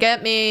trapped, didn't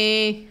get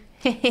me.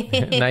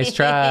 Nice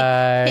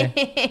try.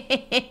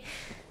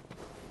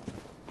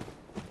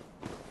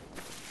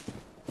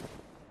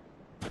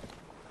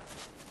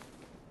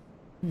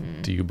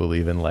 Do you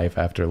believe in life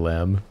after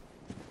Lem?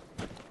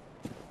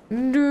 Do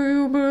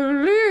you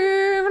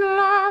believe in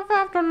life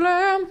after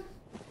Lem?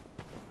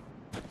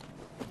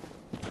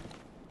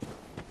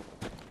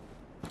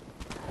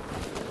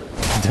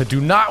 Do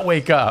not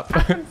wake up.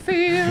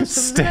 Feel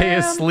Stay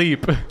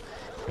asleep.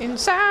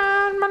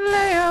 Inside my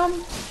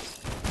lamb.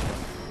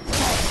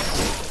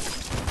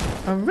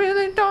 I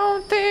really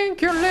don't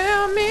think you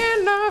love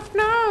me enough,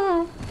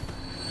 no.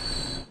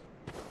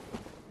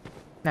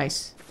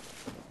 Nice.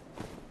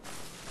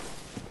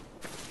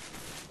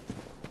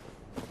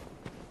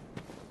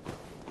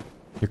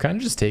 You're kind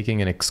of just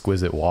taking an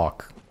exquisite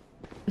walk.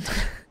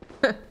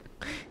 An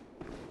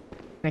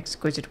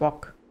exquisite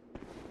walk.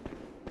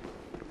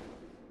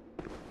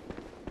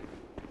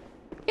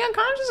 Yeah, I'm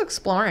kind of just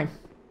exploring.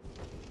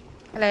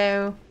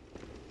 Hello.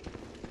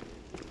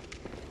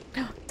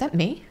 Is that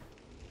me?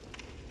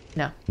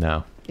 No.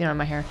 No. You know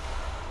my hair.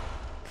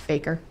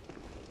 Faker.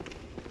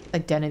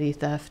 Identity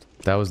theft.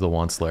 That was the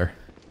Onceler.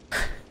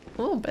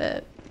 A little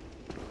bit.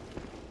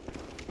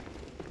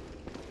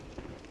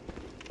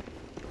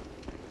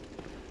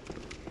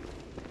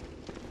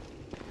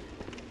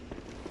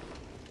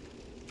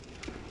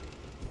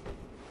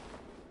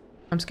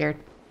 I'm scared.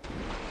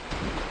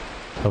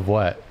 Of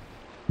what?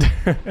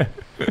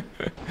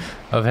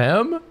 Of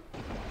him?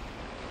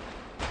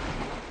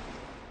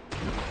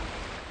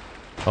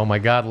 Oh my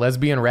god,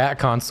 lesbian rat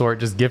consort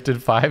just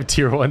gifted 5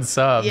 tier 1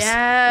 subs.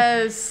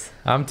 Yes.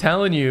 I'm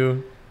telling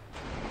you,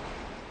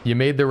 you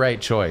made the right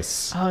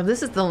choice. Oh,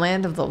 this is the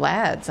land of the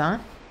lads, huh?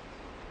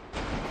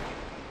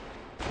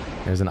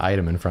 There's an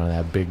item in front of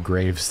that big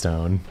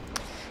gravestone.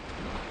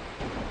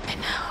 I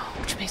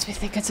know, which makes me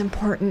think it's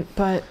important,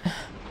 but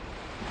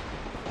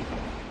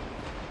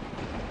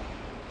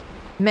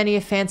many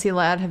a fancy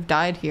lad have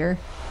died here.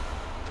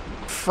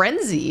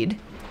 Frenzied?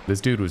 This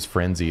dude was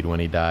frenzied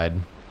when he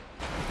died.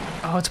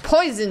 Oh, it's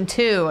poison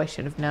too. I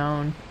should have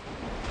known.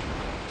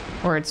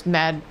 Or it's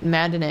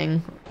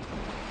maddening.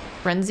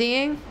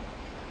 Frenzying?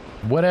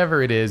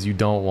 Whatever it is, you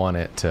don't want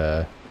it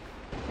to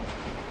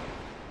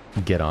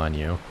get on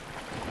you.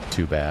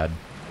 Too bad.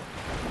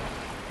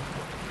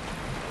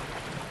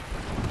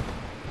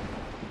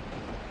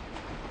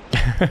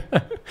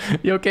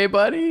 You okay,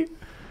 buddy?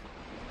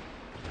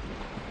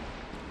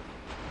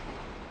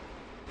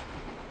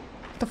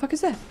 What the fuck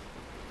is that?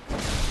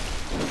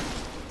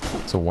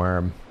 It's a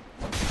worm.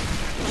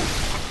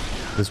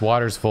 This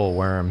water's full of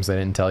worms. I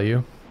didn't tell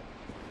you.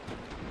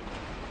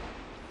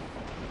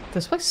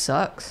 This place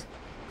sucks.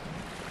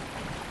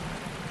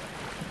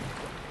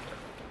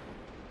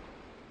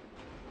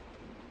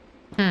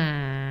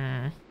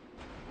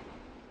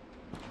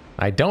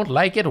 I don't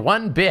like it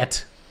one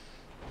bit.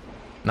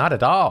 Not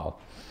at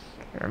all.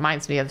 It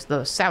reminds me of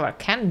those sour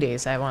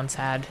candies I once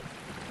had.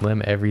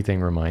 Lim,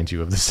 everything reminds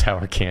you of the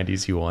sour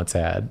candies you once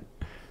had.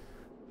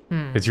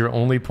 It's your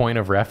only point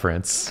of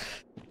reference.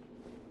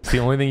 It's the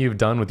only thing you've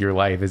done with your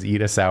life is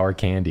eat a sour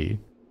candy.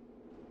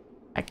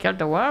 I killed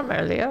the worm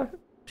earlier.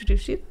 Did you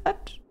see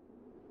that?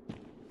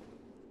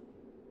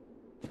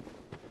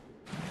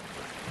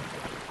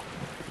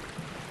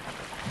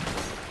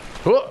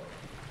 Oh!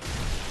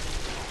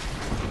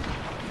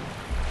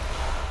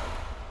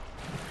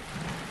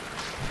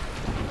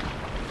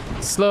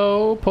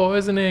 Slow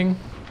poisoning.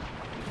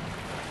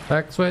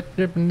 Like sweat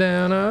dripping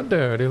down our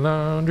dirty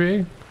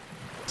laundry.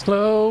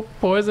 Slow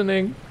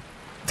poisoning.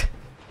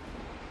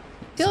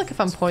 I feel like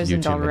if I'm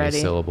poisoned Too many already,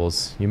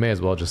 syllables. You may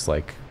as well just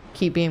like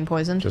keep being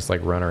poisoned.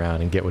 run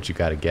around and get what you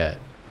gotta get.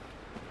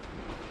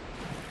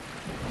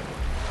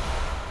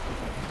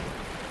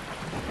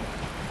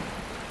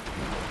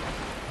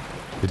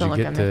 Did Don't you look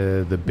get at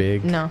to the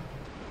big No,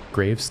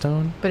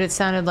 gravestone? but it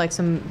sounded like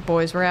some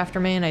boys were after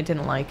me and I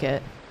didn't like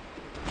it.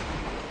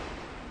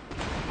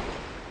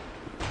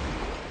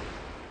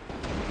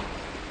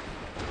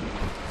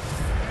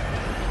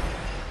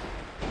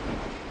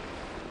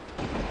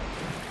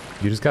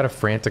 You just gotta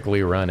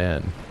frantically run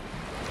in.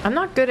 I'm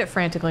not good at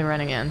frantically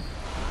running in.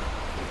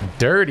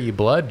 Dirty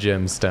blood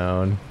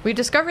gemstone. We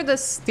discovered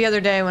this the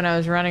other day when I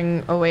was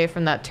running away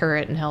from that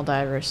turret in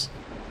Helldivers.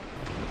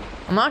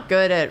 I'm not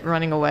good at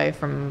running away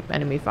from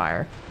enemy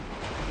fire.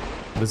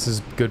 This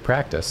is good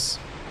practice.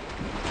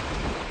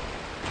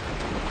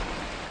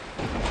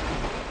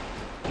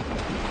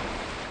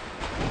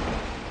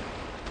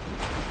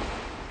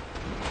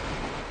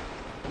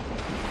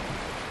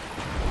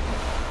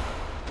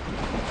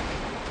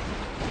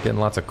 Getting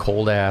lots of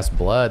cold ass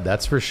blood,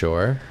 that's for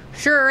sure.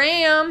 Sure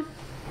am.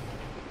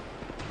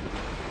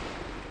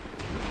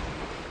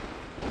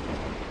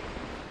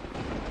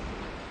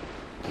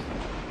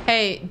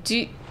 Hey,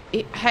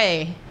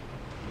 hey.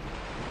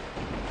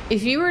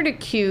 If you were to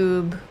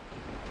cube,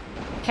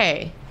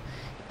 hey,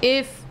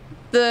 if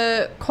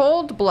the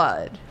cold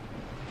blood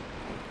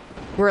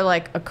were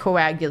like a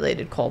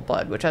coagulated cold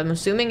blood, which I'm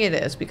assuming it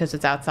is because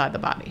it's outside the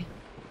body.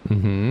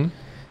 Mm-hmm.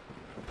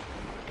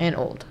 And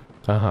old.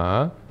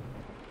 Uh-huh.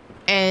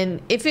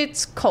 And if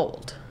it's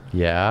cold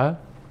Yeah.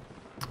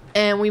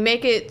 and we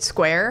make it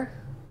square,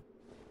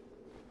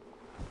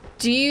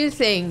 do you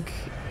think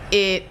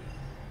it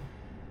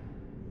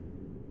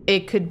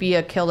could be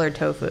a killer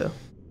tofu?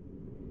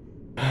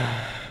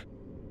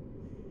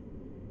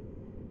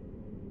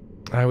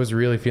 I was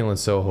really feeling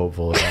so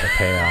hopeful about a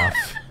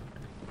payoff.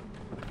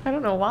 I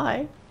don't know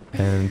why.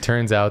 And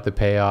turns out the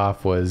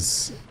payoff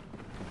was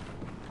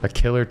a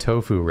killer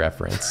tofu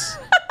reference.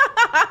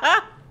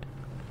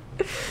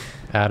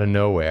 Out of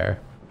nowhere.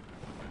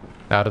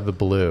 Out of the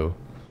blue.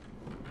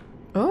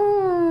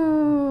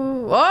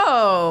 Oh,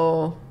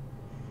 whoa.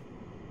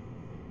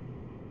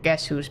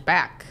 Guess who's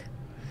back?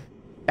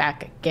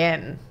 Back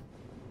again.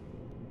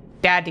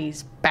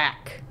 Daddy's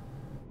back.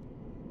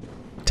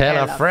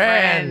 Tell a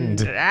friend.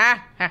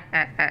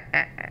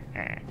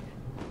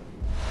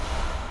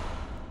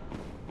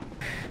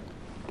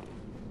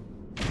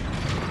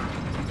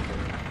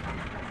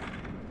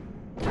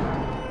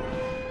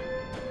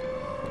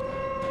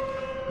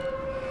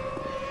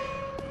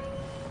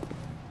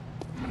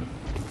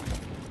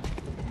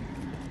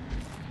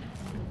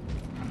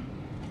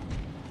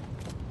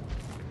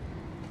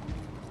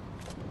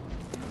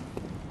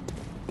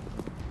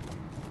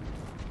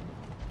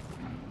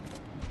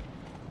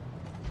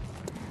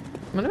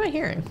 What am I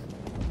hearing?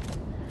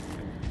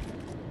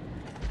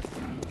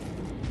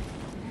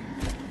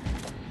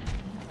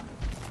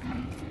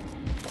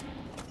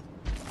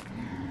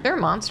 Is there a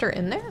monster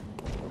in there?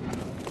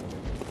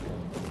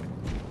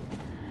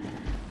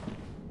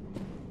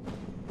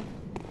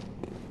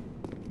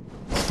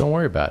 Don't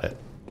worry about it.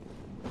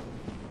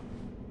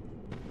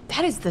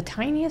 That is the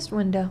tiniest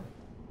window.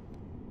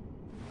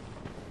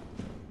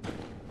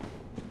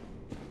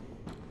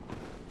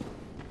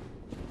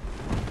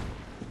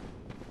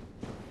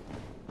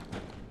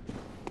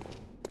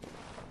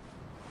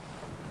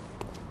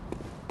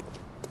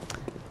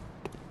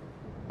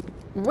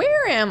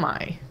 Where am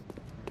I?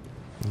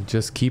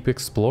 Just keep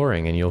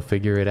exploring and you'll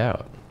figure it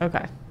out.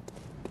 Okay.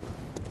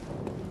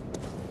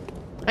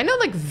 I know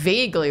like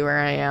vaguely where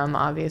I am,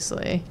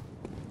 obviously.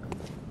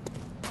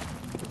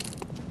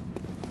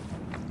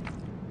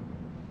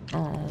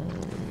 Oh.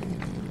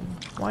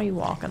 Why are you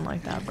walking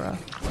like that, bro?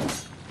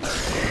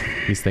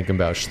 He's thinking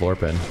about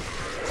schlorping.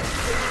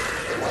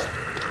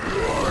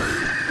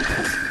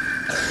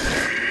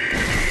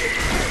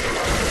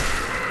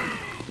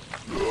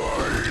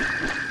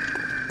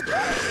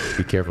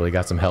 Be careful, he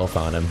got some health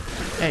on him.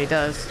 Yeah, he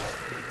does.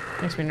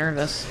 Makes me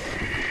nervous.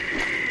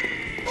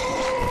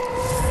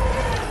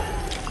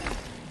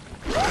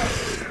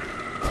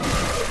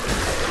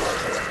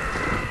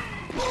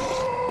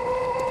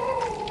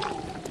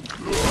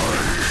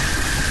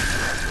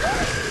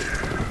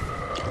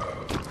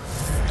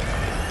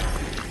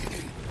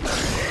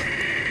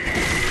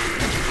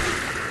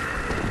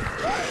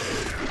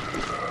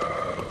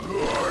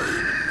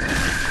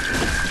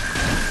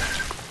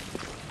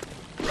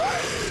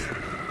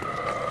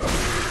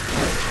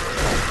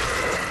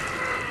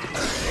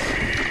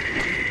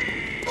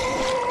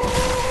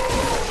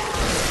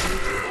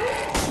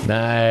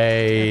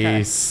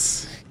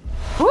 Nice.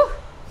 Woo!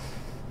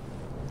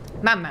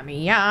 Mamma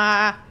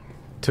mia.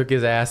 Took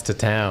his ass to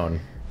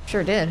town.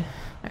 Sure did.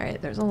 All right,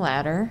 there's a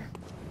ladder.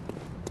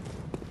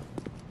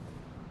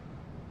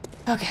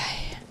 Okay.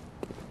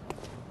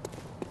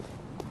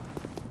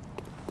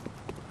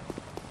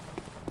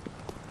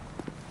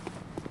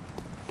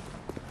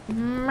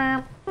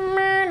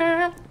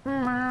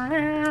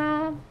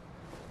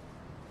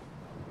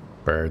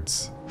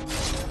 Birds.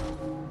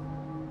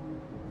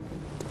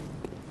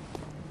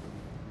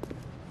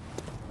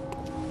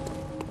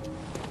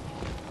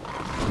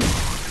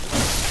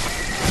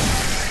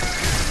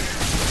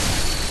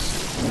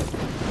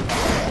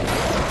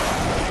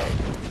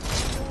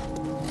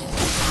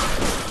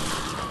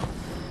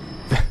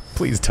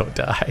 Please don't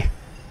die.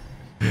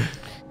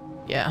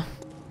 Yeah.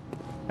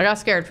 I got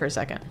scared for a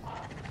second.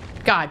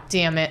 God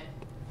damn it.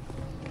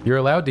 You're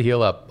allowed to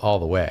heal up all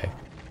the way.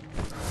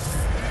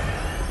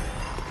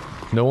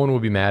 No one will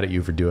be mad at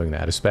you for doing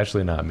that,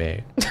 especially not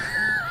me.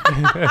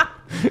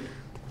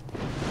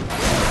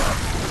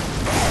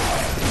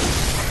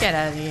 Get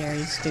out of here,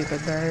 you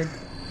stupid bird.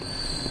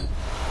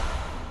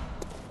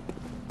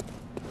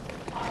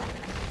 Oh,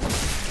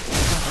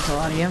 there's a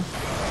lot of you.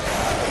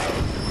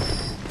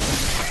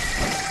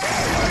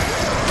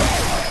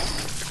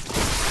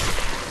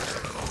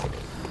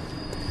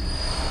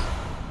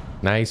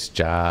 Nice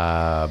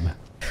job.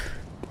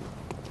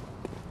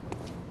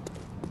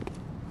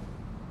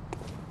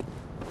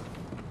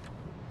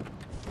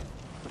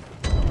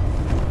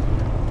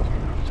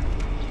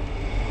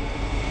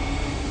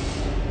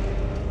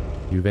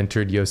 You've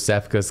entered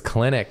Yosefka's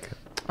clinic.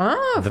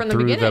 Oh, from the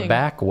through beginning. the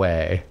back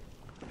way.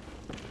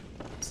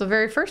 It's the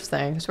very first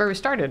thing. It's where we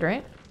started,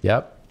 right?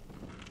 Yep.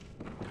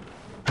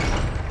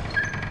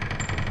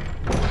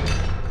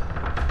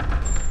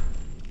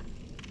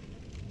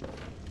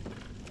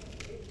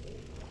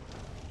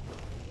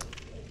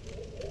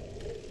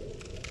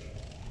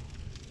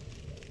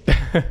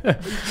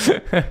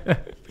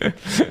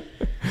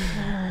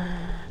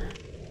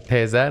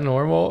 Hey, is that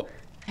normal?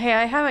 Hey,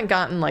 I haven't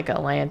gotten like a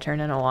lantern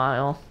in a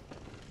while.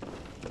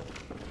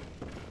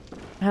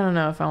 I don't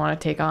know if I want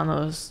to take on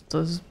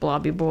those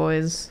blobby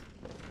boys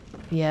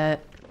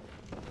yet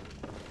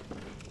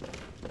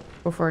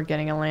before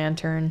getting a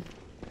lantern.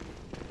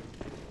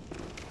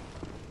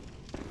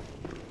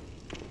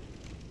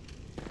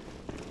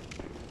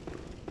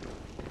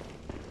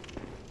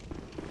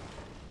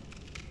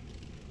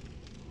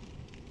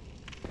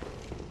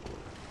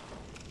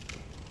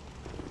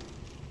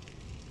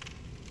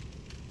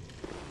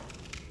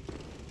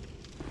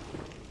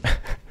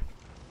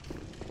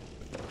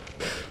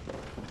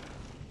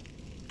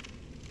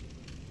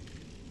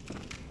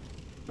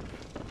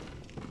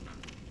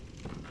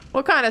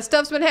 What kind of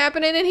stuff's been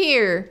happening in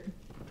here?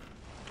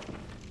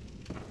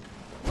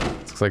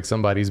 Looks like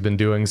somebody's been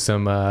doing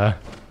some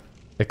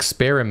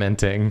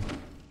experimenting.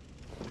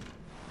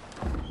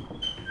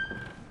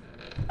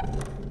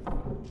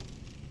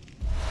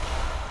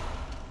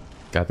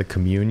 Got the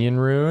communion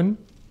rune.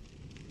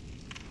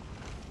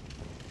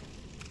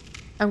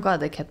 I'm glad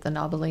they kept the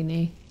knobbly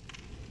knee.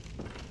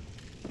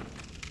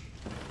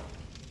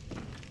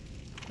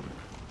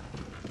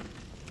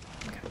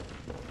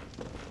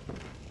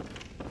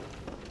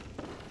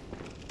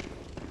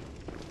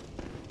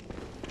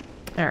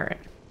 All right.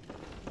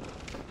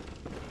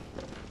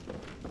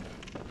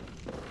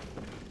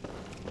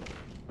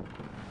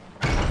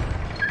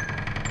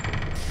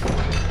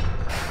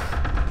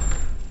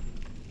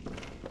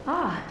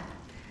 Ah,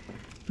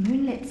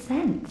 moonlit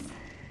scents.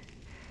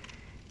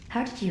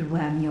 How did you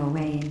worm your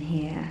way in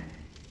here?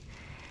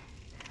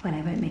 Well,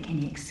 I won't make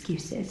any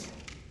excuses.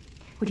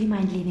 Would you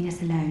mind leaving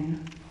us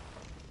alone?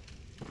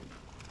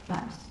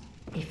 But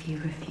if you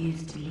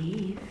refuse to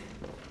leave...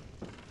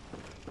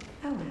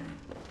 Oh well.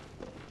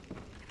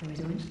 I've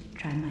always wanted to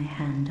try my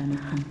hand on a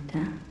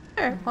hunter.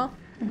 All right, well.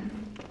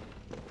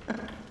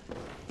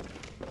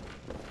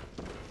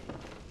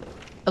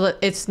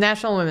 It's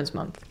National Women's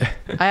Month.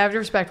 I have to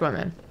respect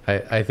women.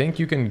 I think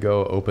you can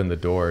go open the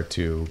door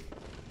to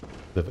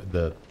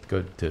the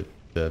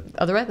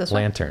Other way? This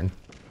way? lantern.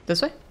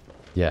 This way?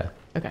 Yeah.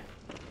 Okay.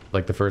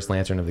 Like the first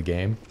lantern of the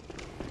game.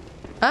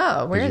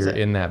 Oh, where is You're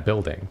it? in that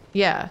building.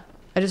 Yeah.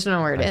 I just don't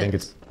know where it is. I think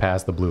it's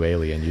past the blue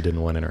alien you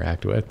didn't want to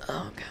interact with.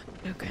 Oh,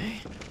 God.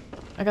 Okay.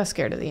 I got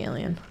scared of the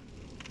alien.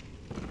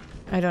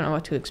 I don't know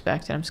what to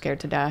expect, and I'm scared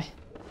to die.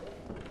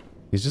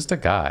 He's just a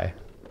guy.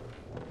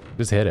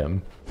 Just hit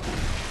him.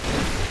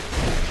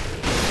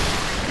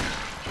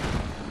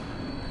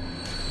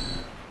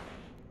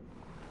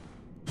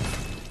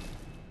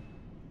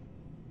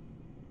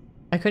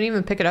 I couldn't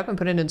even pick it up and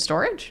put it in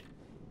storage?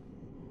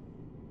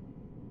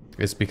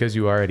 It's because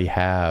you already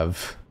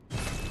have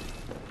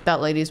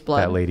That lady's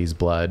blood. that lady's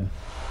blood.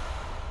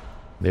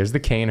 There's the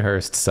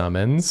Canehurst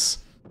summons.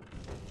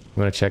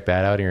 You want to check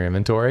that out in your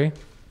inventory?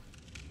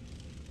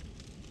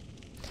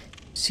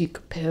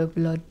 Seek pale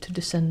blood to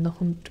descend the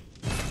hunt.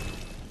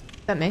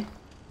 That me?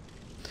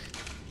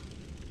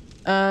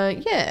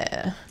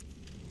 Yeah.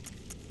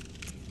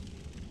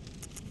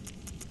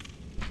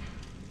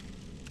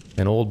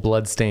 An old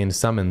blood-stained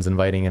summons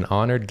inviting an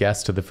honored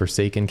guest to the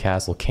forsaken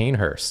castle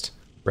Canehurst.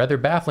 Rather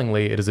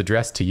bafflingly, it is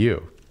addressed to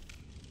you,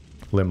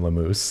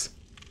 Limlamoose.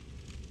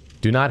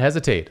 Do not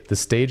hesitate. The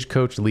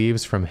stagecoach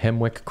leaves from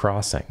Hemwick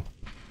Crossing.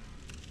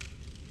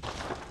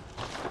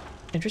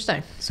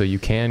 Interesting. So you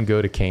can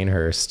go to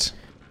Canehurst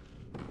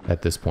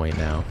at this point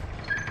now.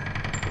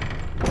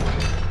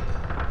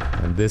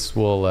 And this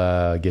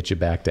will get you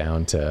back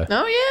down to...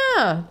 Oh,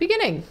 yeah.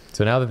 Beginning.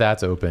 So now that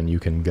that's open,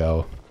 you can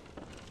go.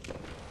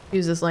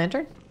 Use this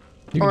lantern?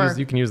 You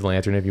can use the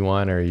lantern if you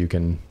want, or you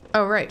can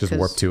just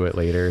warp to it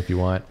later if you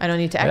want. I don't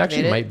need to It activate it.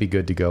 actually might be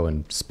good to go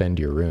and spend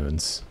your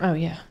runes. Oh,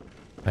 yeah.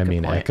 I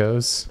mean point.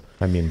 echoes.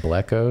 I mean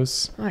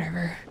bleckos.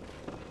 Whatever.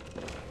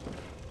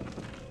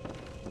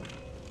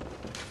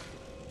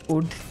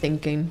 Good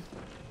thinking.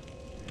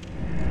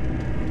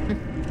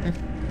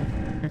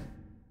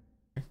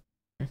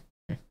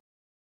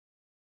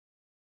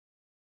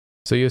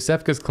 So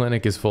Yosefka's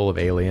clinic is full of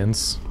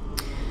aliens.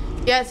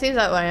 Yeah, it seems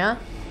that way, huh?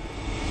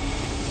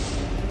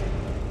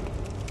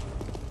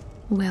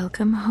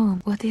 Welcome home.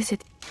 What is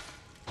it?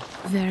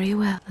 Very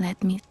well,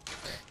 let me...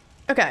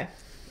 Okay.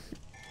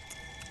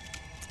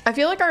 I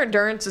feel like our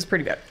endurance is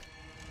pretty good.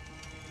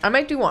 I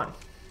might do one.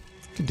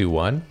 You could do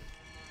one.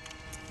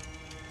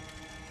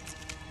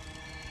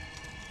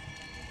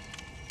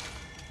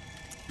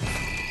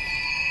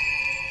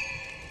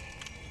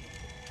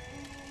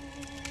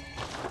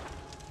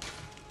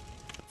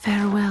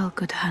 Farewell,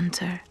 good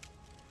hunter.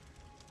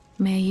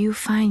 May you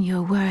find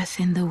your worth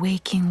in the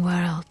waking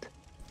world.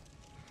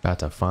 About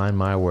to find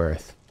my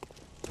worth.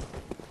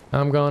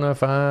 I'm gonna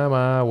find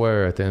my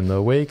worth in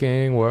the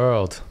waking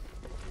world.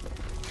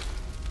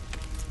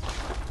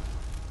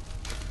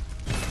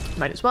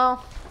 Might as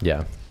well.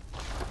 Yeah.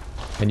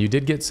 And you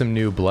did get some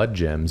new blood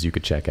gems you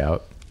could check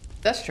out.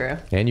 That's true.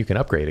 And you can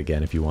upgrade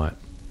again if you want.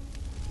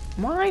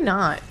 Why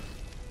not?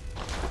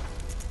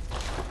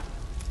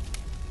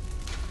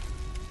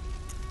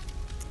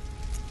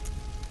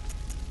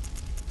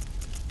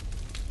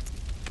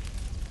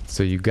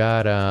 So you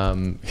got,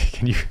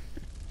 can you,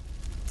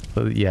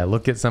 yeah,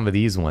 look at some of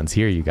these ones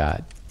here you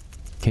got.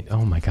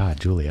 Oh my God,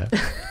 Julia.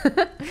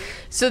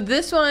 So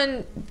this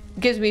one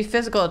gives me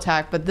physical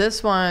attack, but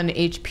this one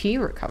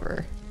HP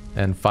recover.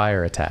 And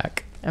fire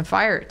attack. And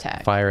fire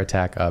attack. Fire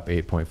attack up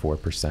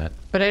 8.4%.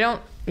 But I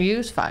don't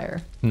use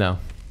fire. No,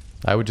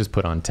 I would just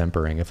put on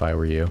tempering if I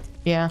were you.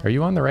 Yeah. Are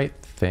you on the right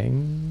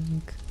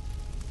thing?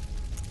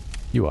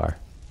 You are.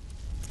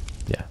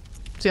 Yeah.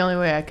 It's the only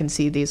way I can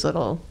see these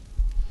little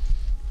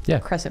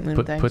crescent moon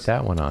things. Put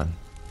that one on.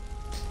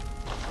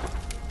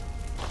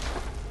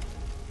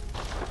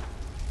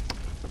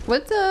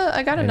 What the?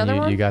 I got another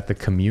one. You got the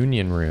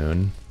communion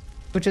rune,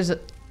 which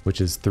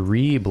is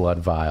 3 blood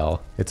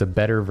vial. It's a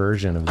better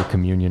version of the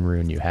communion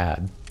rune you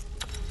had.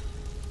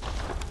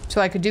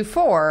 So I could do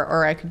 4,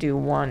 or I could do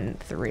 1,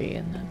 3,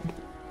 and then.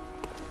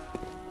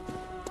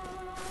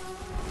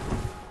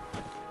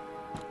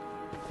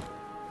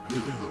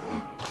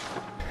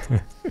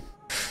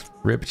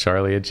 Rip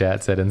Charlie in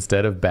chat said,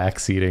 instead of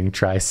backseating,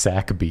 try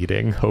sack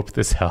beating. Hope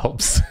this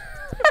helps.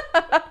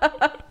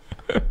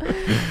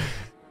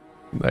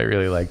 I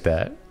really like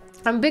that.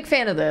 I'm a big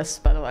fan of this,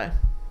 by the way.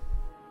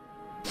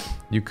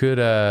 You could,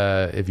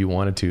 if you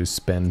wanted to,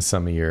 spend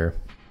some of your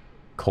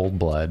cold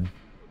blood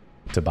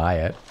to buy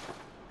it.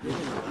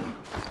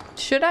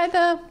 Should I,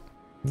 though?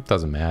 It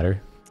doesn't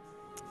matter.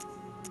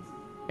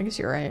 I guess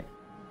you're right.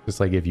 Just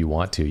like if you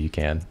want to, you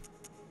can.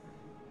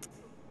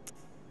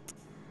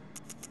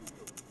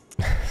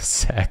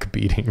 Sack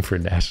beating for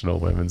National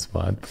Women's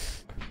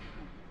Month.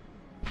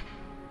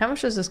 How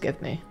much does this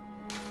give me?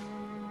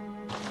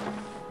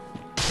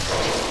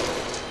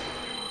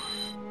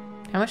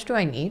 How much do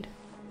I need?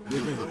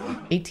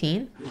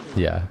 18?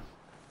 Yeah.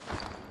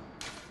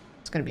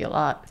 It's gonna be a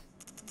lot.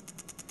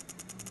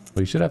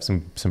 Well, you should have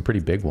some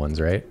pretty big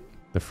ones, right?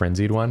 The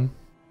frenzied one.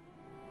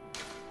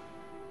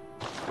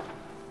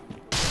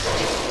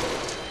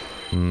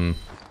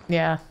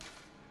 Yeah.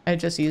 I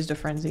just used a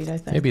frenzied, I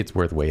think. Maybe it's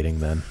worth waiting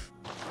then.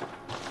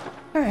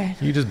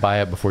 Alright. You just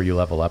buy it before you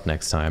level up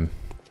next time.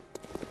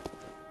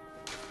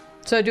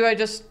 So do I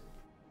just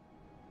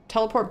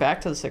teleport back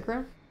to the sick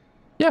room?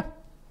 Yeah.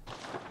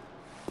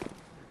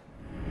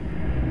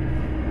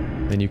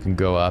 Then you can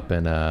go up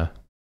and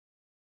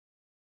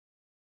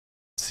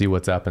see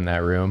what's up in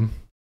that room.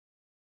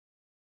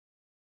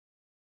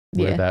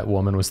 Where that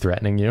woman was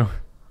threatening you.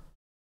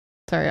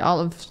 Sorry,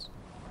 Olive.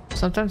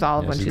 Sometimes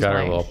Olive when she's got her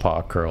lying. little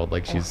paw curled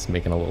like she's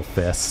making a little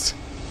fist.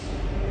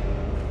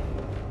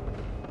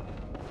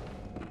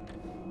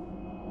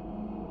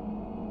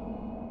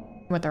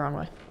 Went the wrong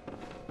way.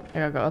 I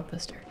gotta go up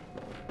this stairs.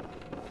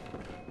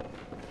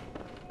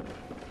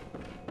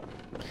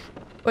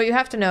 What you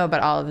have to know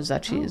about Olive is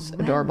that she's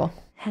adorable.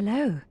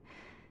 Hello.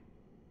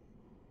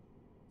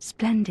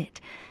 Splendid.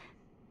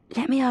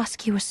 Let me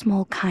ask you a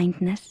small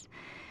kindness.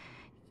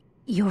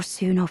 You're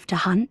soon off to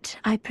hunt,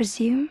 I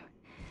presume?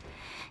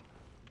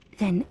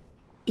 Then,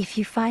 if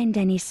you find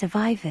any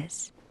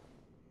survivors,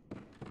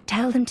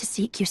 tell them to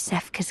seek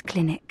Yosefka's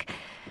clinic.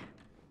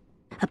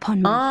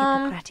 Upon my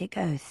Hippocratic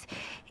oath,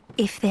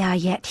 if they are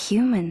yet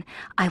human,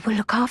 I will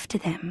look after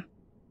them.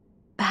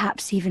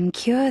 Perhaps even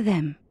cure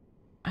them.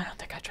 I don't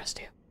think I trust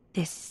you.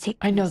 This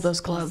sickness, I know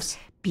those gloves.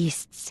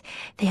 Beasts,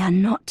 they are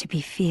not to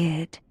be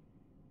feared.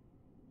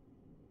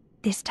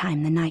 This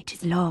time the night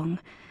is long.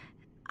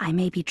 I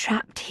may be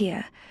trapped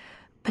here,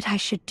 but I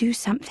should do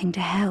something to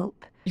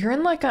help. You're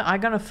in like a I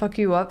gonna fuck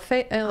you up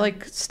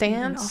like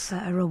stance.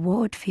 Offer a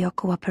reward for your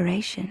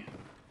cooperation.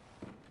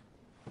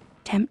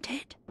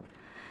 Tempted?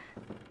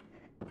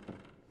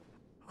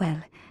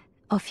 Well,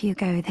 off you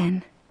go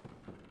then.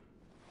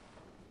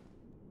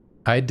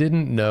 I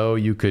didn't know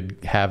you could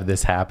have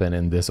this happen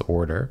in this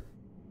order.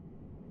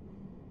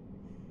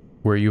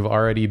 Where you've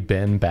already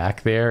been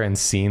back there and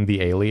seen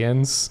the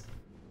aliens.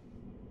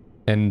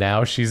 And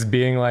now she's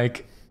being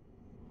like,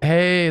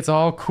 hey, it's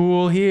all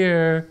cool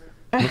here.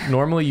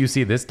 Normally you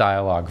see this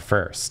dialogue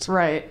first.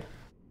 Right.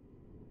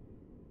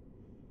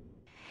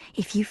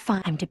 If you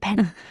find I'm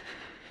dependent.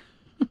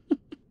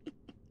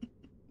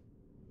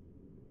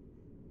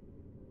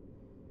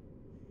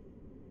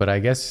 But I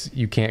guess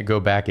you can't go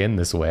back in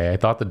this way. I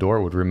thought the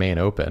door would remain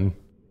open.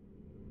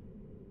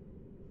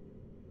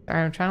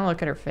 Sorry, I'm trying to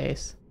look at her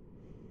face.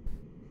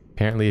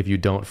 Apparently if you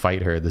don't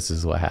fight her, this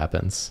is what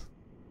happens.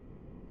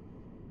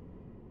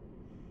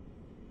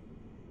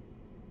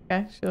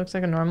 Okay, she looks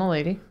like a normal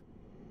lady.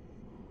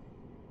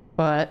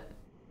 But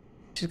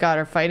she's got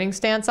her fighting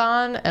stance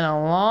on and a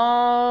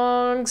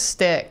long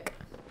stick.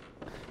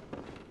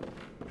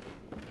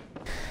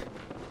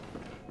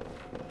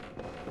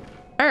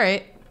 All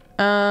right.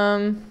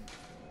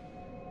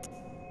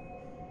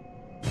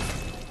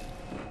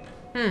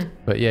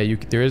 But yeah,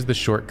 there is the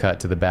shortcut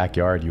to the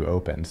backyard you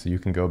opened, so you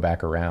can go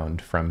back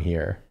around from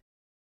here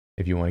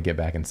if you want to get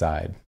back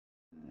inside.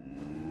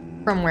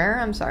 From where?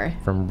 I'm sorry.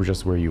 From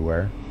just where you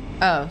were.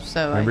 Oh,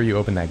 so Remember you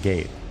opened that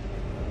gate.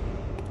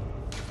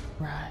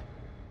 Right.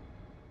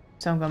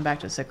 So I'm going back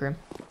to the sick room.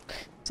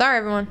 Sorry,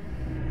 everyone.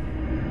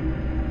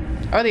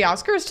 Are the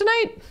Oscars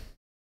tonight?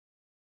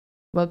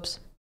 Whoops.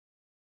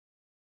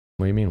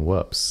 What do you mean,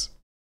 whoops?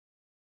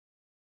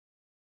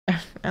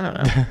 I don't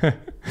know.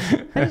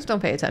 I just don't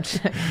pay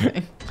attention to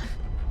anything.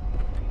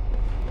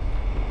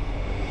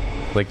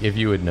 Like, if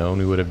you had known,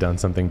 we would have done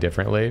something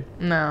differently.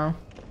 No.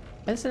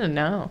 I just didn't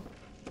know.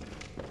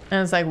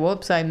 And it's like,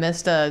 whoops, I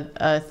missed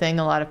a thing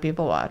a lot of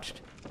people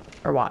watched.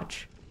 Or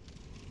watch.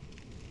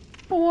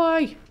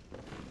 Why?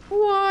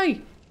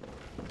 Why?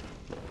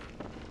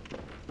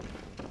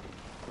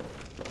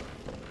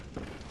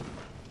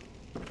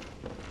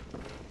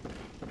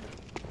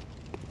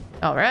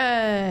 All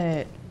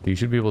right. You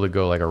should be able to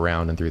go like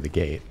around and through the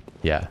gate.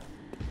 Yeah.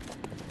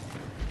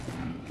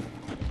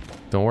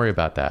 Don't worry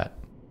about that.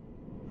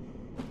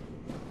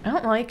 I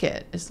don't like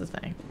it, is the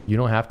thing. You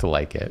don't have to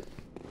like it.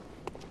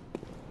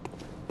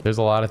 There's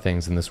a lot of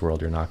things in this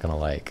world you're not going to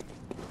like.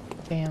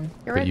 Damn. You're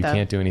but right, you though.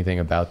 can't do anything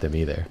about them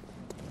either.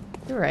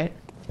 You're right.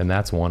 And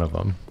that's one of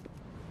them.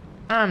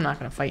 I'm not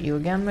going to fight you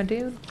again, my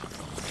dude.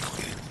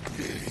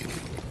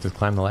 Just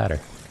climb the ladder.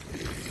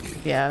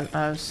 Yeah,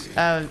 I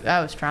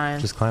was trying.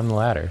 Just climb the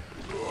ladder.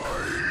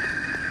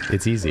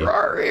 It's easy. Do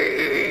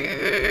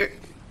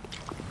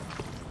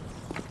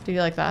you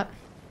like that?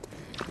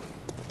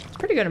 It's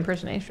pretty good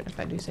impersonation, if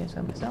I do say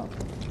so myself.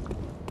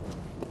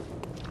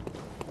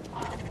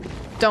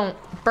 Don't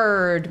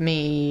bird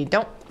me.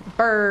 Don't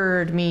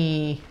bird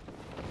me.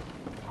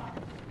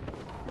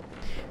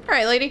 All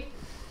right, lady.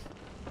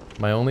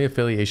 My only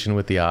affiliation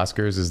with the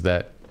Oscars is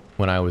that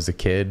when I was a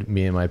kid,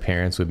 me and my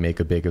parents would make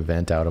a big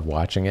event out of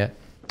watching it.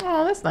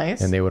 Oh, that's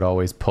nice. And they would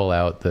always pull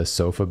out the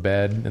sofa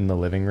bed in the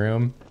living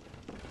room.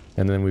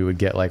 And then we would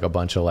get like a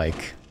bunch of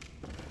like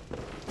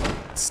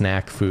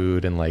snack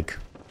food and like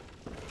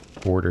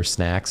order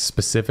snacks.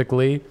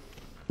 Specifically,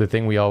 the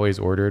thing we always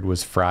ordered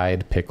was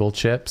fried pickle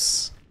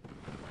chips.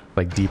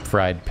 Like deep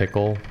fried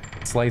pickle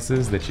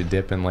slices that you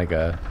dip in like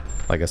a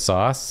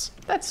sauce.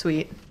 That's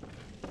sweet.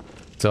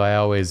 So I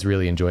always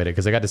really enjoyed it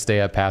because I got to stay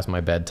up past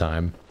my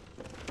bedtime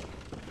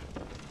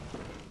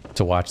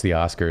to watch the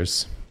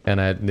Oscars.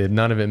 And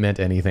none of it meant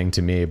anything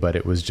to me, but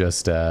it was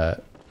just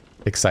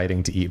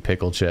exciting to eat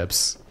pickle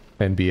chips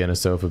and be in a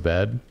sofa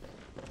bed.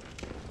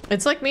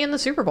 It's like me in the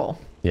Super Bowl.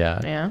 Yeah.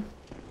 Yeah.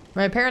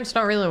 My parents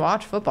don't really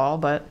watch football,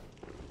 but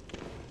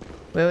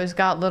we always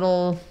got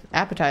little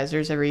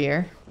appetizers every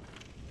year.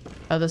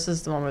 Oh, this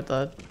is the one with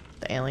the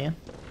alien.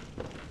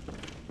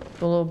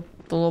 The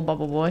little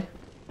bubble boy.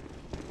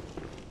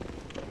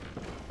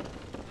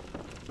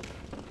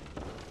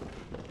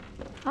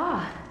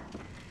 Ah,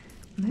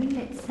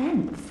 moonlit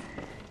scents.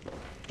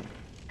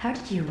 How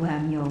did you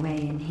worm your way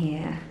in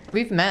here?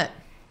 We've met.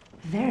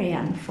 Very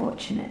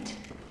unfortunate.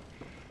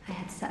 I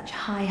had such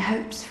high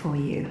hopes for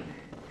you.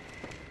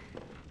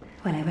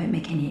 Well, I won't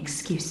make any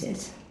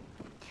excuses.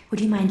 Would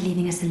you mind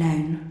leaving us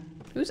alone?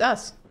 Who's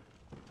us?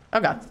 Oh,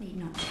 God. Need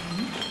not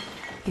change.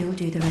 You'll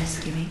do the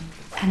rescuing,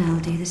 and I'll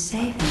do the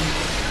saving.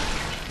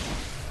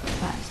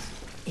 But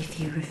if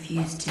you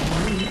refuse to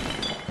leave...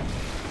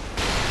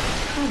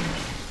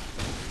 Oh.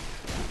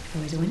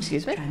 Always wanted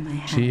Excuse to me? try my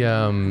hand. She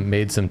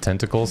made some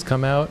tentacles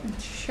come out.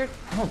 Sure.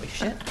 Holy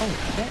shit. Holy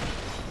shit.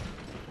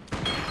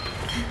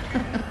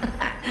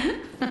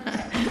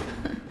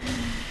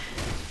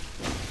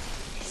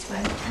 This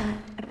won't hurt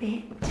a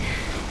bit.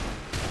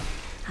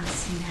 I'll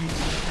soon have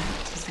you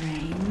right as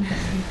rain.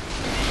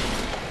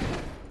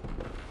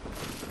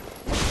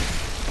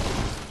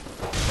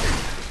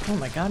 Oh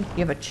my god.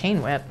 You have a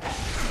chain whip.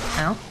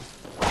 Ow.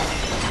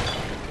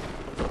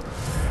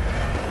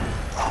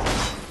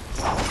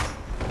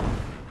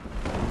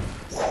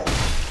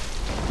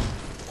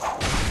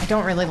 I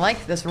don't really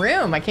like this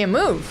room. I can't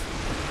move.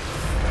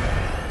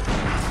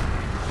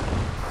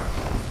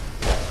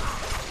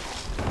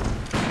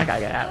 I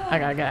gotta get out. I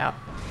gotta get out.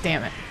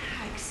 Damn it.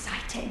 How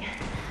exciting.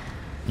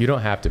 You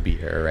don't have to beat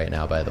her right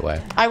now, by the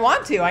way. I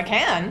want to. I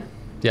can.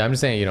 Yeah, I'm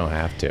just saying you don't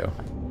have to.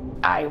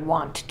 I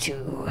want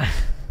to.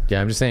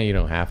 Yeah, I'm just saying you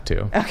don't have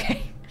to.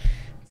 Okay.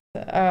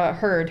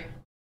 Heard.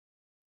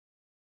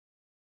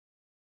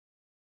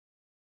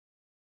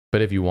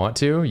 But if you want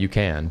to, you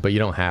can. But you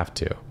don't have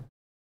to.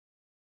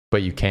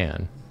 But you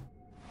can.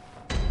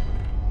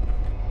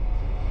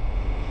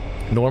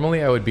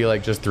 Normally, I would be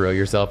like, just throw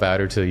yourself at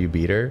her till you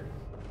beat her.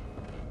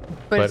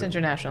 But it's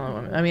International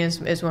Women. I mean,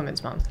 it's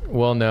Women's Month.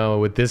 Well, no,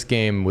 with this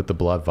game, with the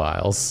blood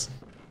vials,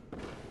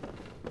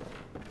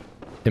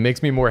 it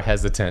makes me more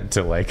hesitant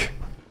to like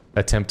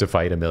attempt to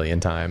fight a million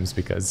times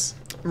because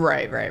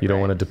Right. you don't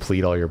want to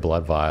deplete all your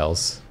blood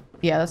vials.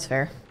 Yeah, that's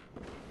fair.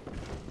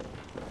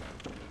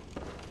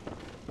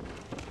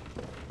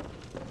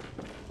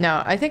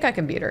 No, I think I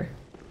can beat her.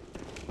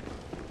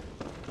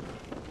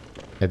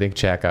 I think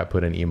chat got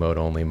put in emote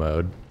only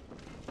mode.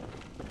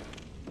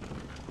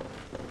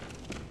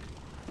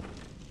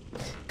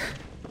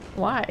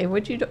 Why?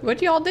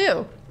 What'd y'all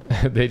do?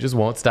 They just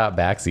won't stop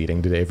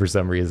backseating today for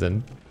some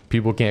reason.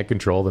 People can't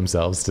control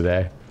themselves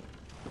today.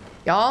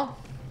 Y'all?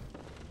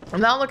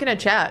 I'm not looking at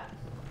chat.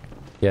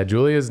 Yeah,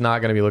 Julia's not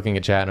going to be looking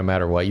at chat no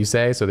matter what you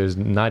say, so there's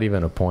not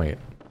even a point.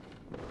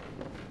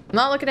 I'm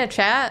not looking at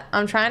chat.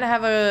 I'm trying to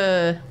have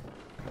a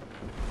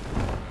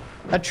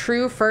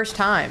true first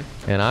time.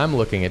 And I'm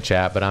looking at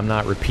chat, but I'm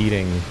not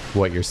repeating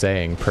what you're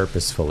saying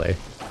purposefully.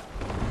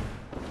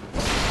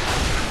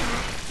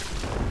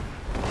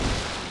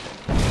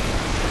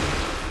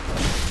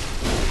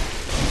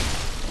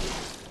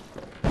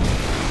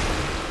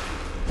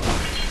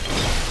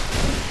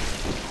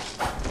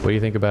 What do you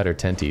think about her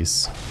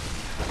tenties?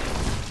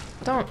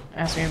 Don't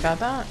ask me about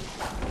that.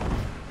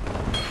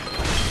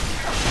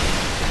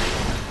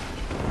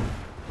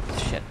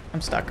 Shit,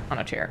 I'm stuck on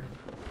a chair.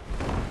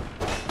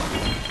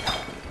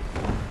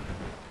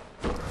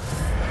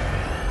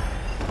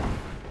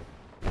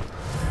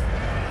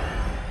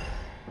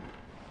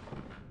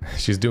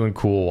 She's doing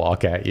cool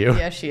walk at you.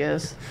 Yeah, she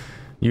is.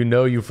 You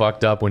know you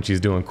fucked up when she's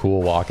doing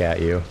cool walk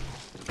at you.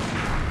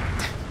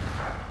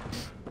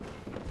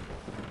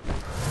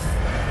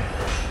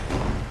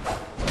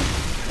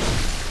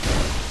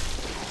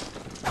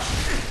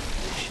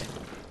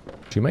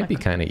 She might be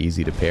kind of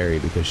easy to parry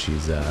because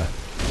she's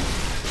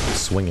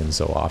swinging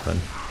so often.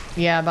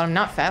 Yeah, but I'm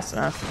not fast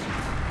enough.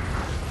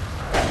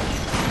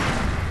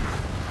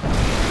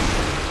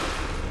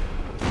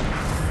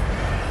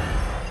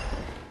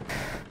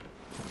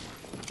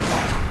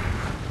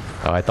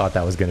 Oh, I thought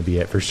that was going to be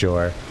it for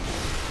sure.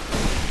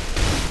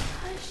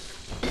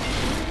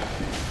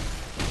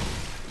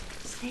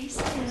 Stay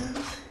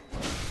still.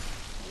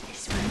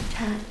 This won't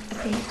hurt a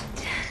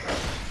bit.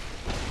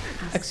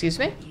 I'll Excuse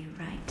me? set you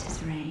right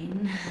as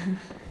rain.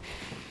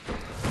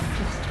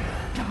 Just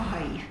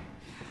die.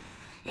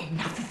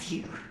 Enough of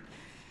you.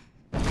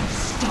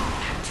 Stop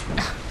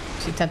that.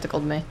 She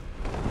tentacled me.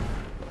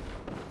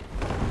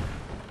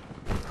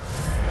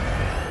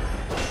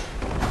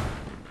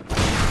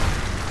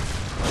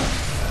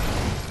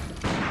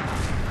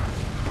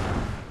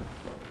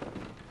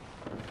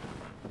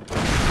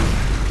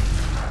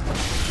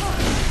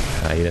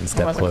 You didn't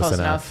step Wasn't close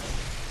enough.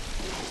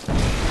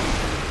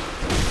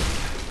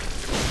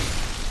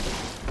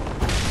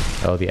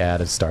 Oh, the ad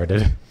has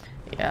started.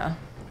 Yeah,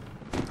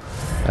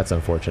 That's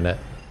unfortunate.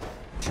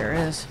 sure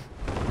is.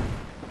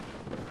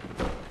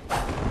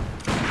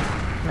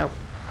 Nope.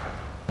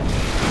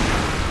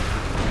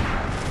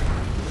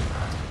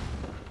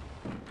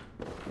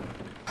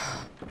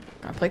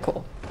 Gotta play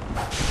cool.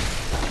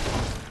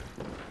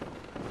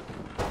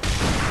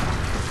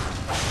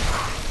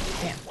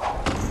 Damn.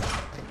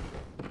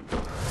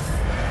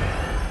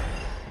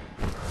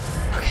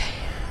 Okay.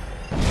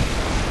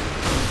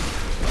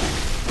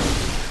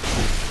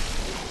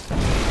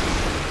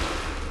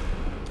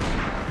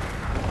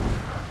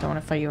 Don't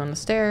want to fight you on the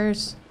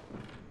stairs.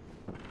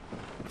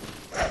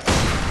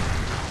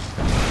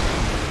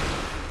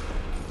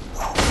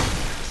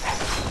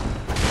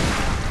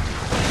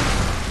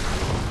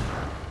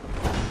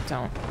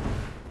 Don't.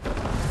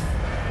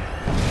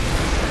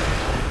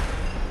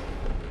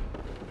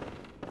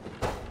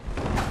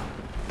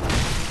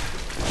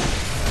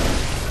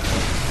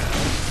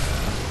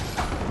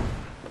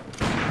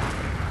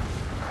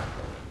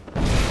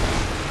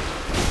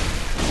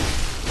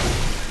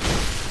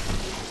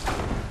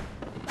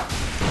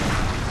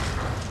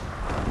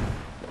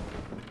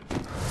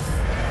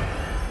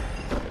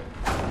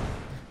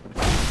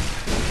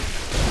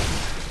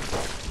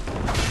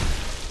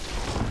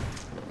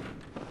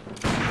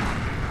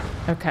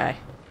 Okay.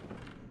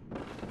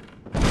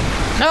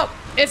 Nope,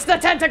 it's the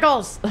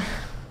tentacles.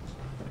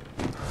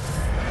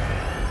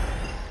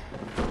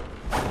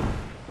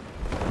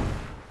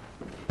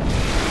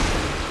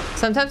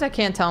 Sometimes I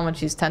can't tell when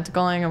she's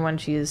tentacling and when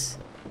she's...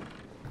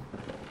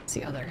 It's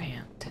the other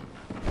hand.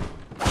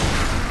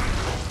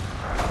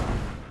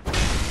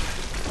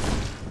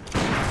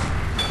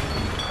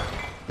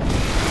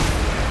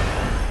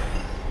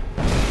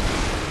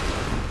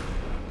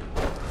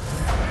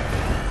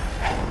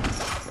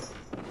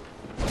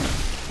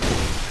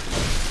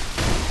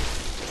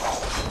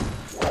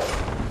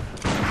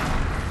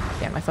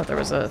 Damn, I thought there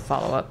was a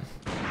follow-up.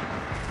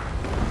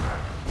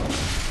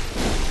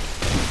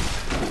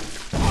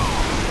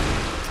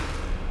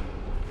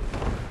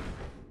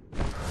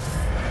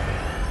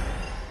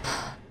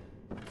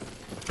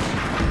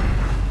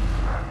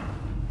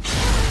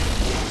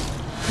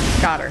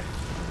 Got her.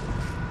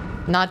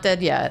 Not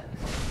dead yet.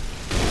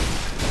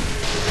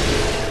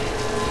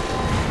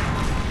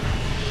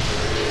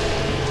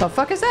 The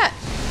fuck is that?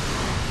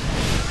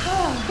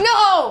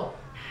 No!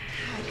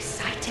 How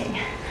exciting.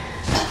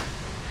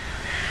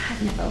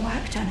 I've never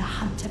worked on a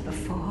hunter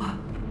before.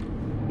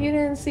 You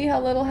didn't see how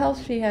little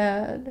health she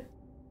had.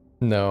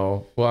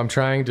 No. Well, I'm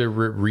trying to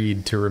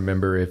read to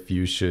remember if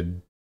you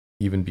should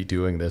even be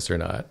doing this or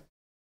not.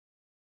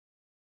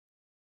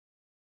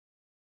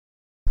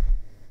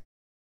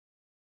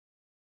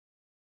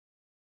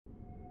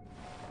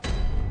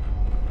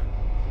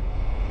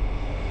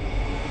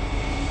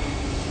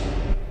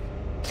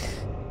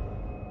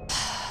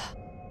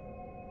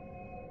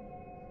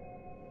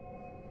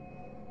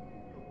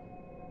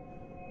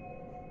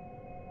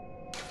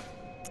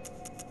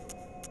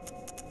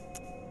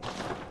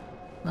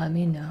 Let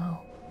me know.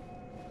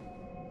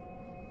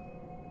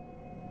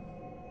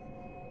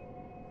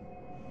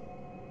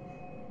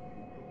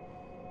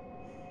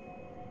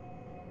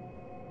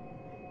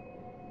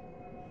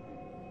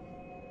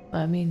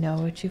 Let me know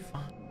what you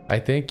find. I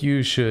think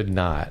you should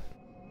not.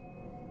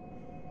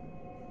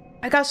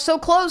 I got so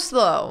close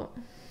though.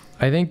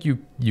 I think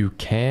you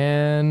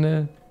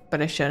can,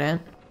 But I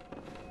shouldn't.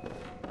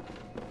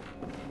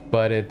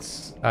 but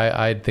it's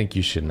I think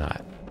you should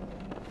not.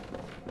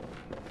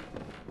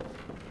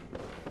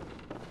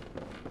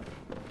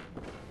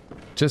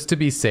 Just to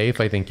be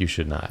safe, I think you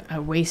should not. I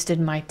wasted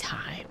my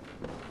time.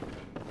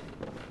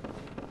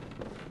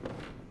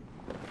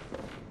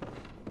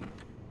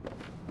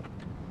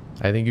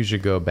 I think you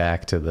should go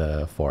back to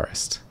the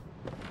forest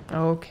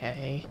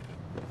Okay.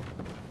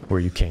 where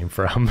you came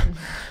from.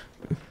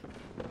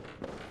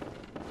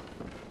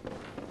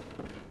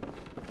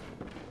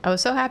 I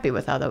was so happy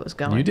with how that was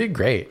going. You did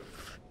great.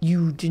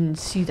 You didn't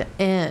see the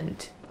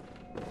end.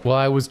 Well,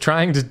 I was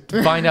trying to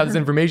find out this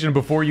information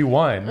before you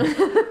won.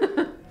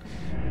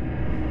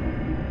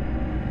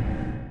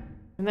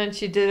 And then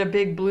she did a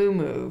big blue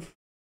move.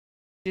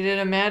 She did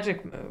a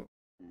magic move.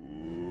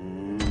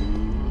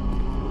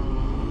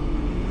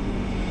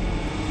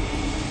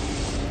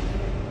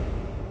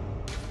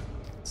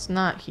 It's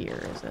not here,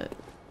 is it?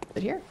 Is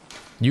it here?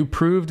 You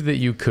proved that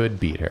you could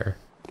beat her.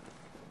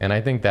 And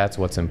I think that's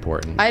what's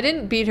important. I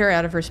didn't beat her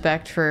out of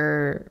respect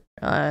for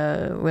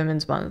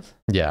Women's Month.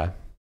 Yeah.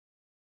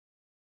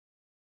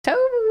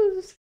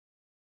 Toes!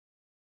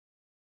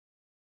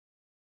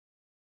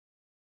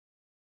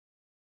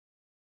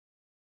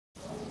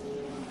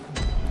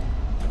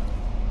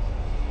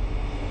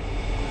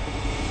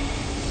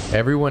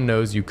 Everyone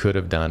knows you could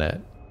have done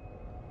it.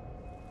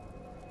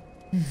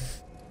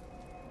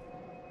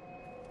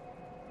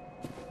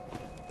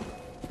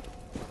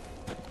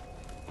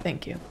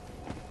 Thank you.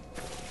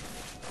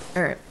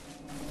 All right.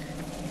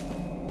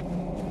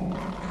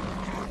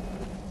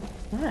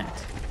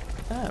 What?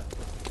 Oh.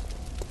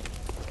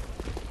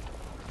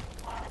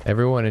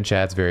 Everyone in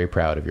chat's very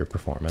proud of your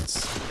performance.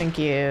 Thank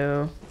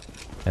you.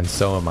 And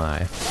so am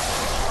I.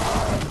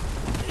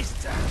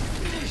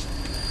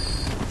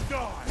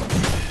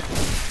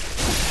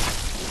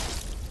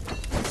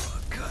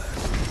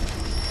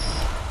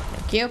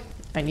 Thank you.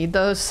 I need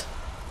those.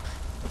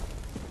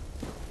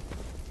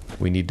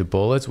 We need the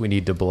bullets. We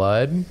need the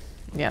blood.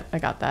 Yep, I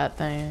got that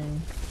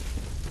thing.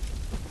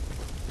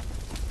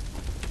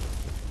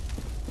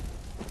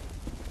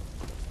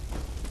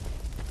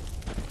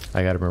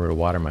 I gotta remember to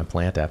water my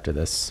plant after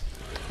this.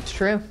 It's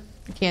true.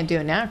 You can't do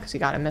it now because you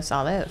gotta miss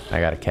all this.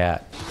 I got a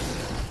cat.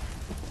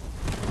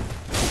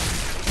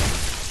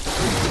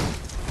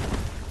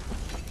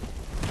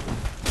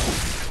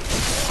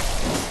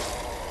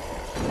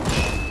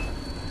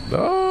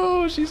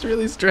 Oh, she's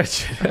really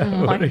stretching out.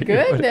 Oh my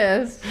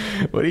goodness.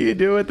 What do you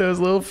do with those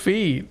little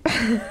feet? Look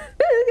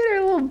at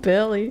her little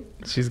belly.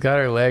 She's got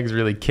her legs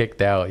really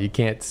kicked out. You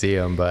can't see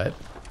them, but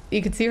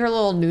You can see her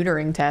little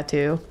neutering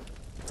tattoo.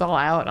 It's all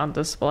out on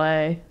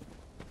display.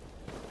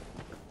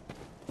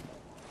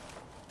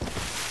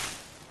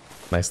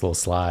 nice little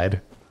slide.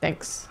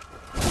 Thanks.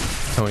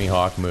 Tony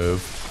Hawk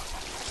move.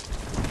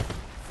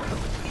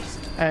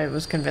 I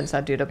was convinced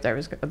that dude up there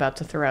was about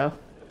to throw.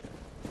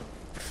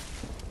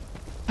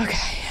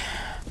 Okay.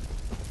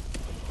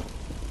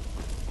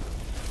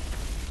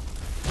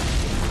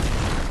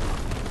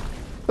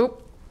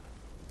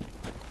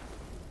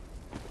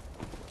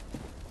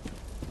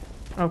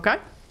 Okay.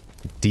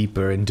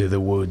 Deeper into the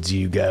woods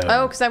you go.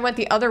 Oh, because I went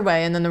the other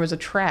way and then there was a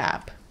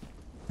trap.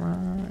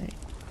 Right.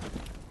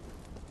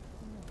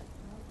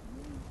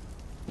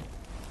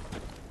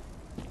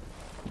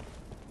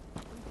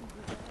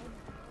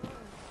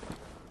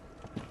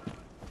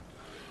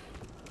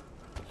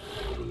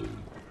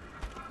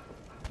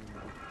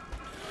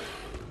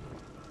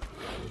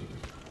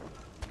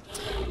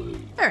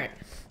 All right.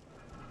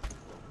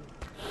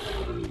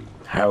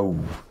 How?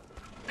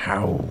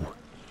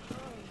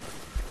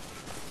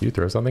 You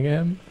throw something at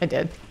him? I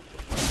did.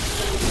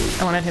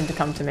 I wanted him to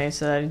come to me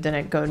so that I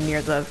didn't go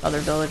near the other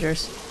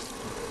villagers.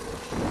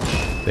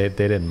 They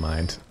didn't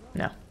mind.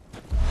 No.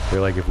 They're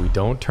like, if we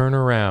don't turn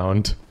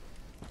around,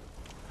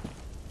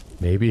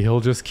 maybe he'll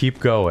just keep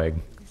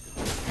going.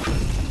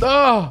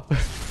 Oh!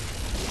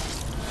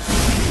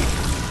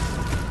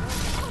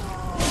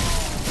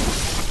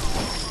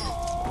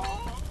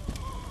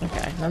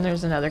 Okay, then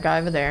there's another guy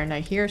over there, and I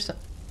hear some...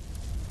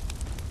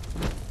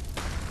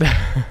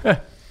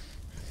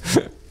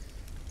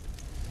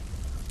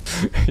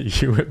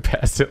 You went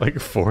past it like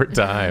 4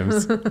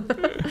 times.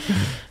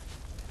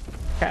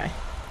 Okay.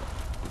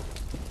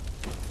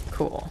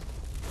 Cool.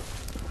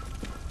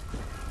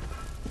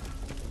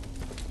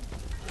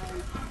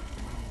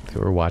 They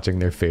were watching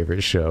their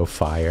favorite show,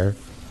 Fire.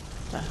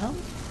 The hell?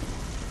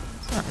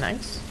 It's not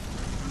nice.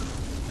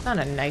 Not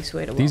a nice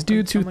way to These welcome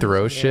dudes who someone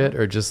throw who's new. shit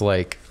are just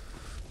like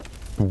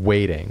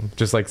waiting,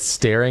 just like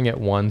staring at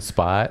one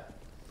spot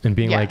and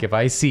being Yeah. like, if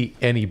I see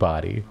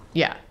anybody,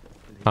 Yeah.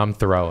 I'm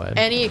throwing.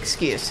 Any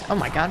excuse. Oh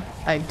my god.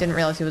 I didn't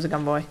realize he was a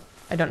gun boy.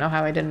 I don't know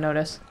how I didn't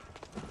notice.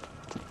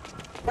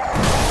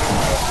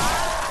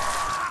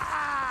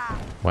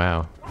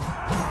 Wow.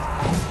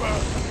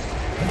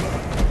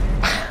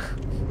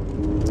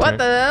 What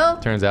the hell?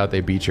 Turns out they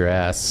beat your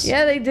ass.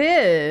 Yeah, they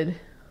did.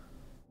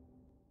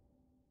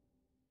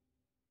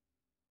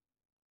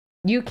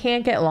 You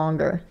can't get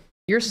longer.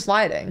 You're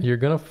sliding. You're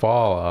gonna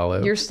fall,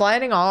 Olive. You're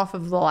sliding off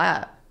of the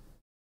lap.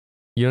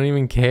 You don't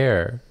even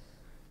care.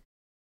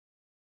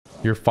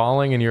 You're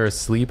falling and you're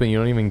asleep and you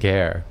don't even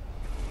care.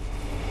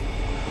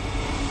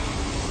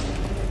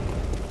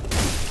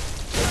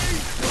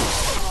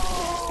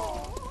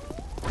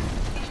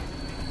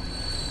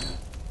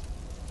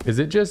 Is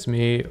it just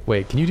me?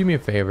 Wait, can you do me a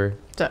favor?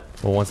 So,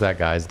 Well, once that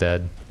guy's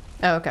dead.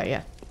 oh, okay,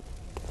 yeah.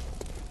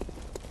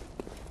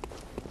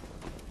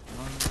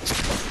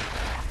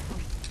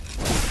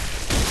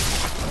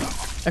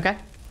 Okay.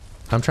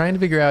 I'm trying to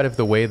figure out if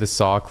the way the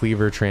saw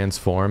cleaver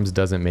transforms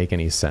doesn't make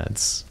any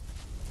sense.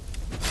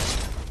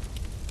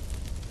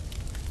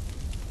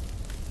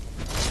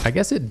 I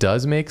guess it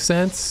does make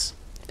sense.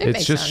 It It's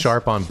makes just sense.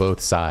 sharp on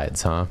both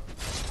sides, huh?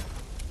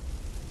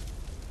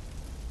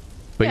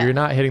 But Yeah. you're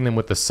not hitting them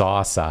with the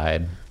saw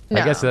side. I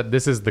No. guess that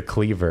this is the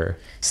cleaver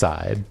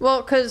side.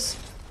 Well, because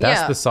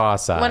That's yeah, the saw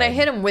side. when I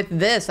hit him with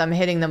this, I'm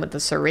hitting them with the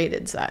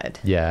serrated side.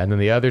 Yeah, and then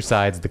the other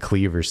side's the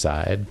cleaver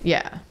side.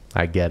 Yeah.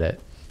 I get it.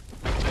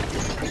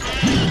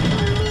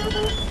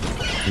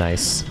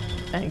 Nice.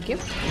 Thank you.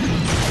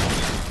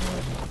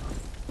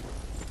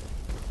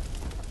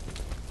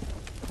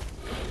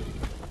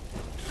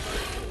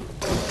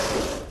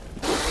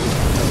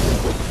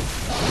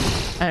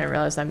 I didn't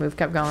realize that move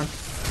kept going.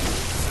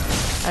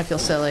 I feel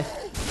silly.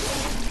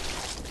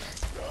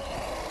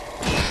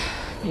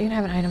 You can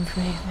have an item for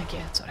me. Thank you.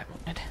 That's what I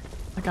wanted.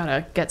 I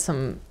gotta get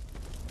some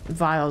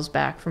vials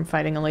back from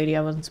fighting a lady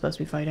I wasn't supposed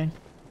to be fighting.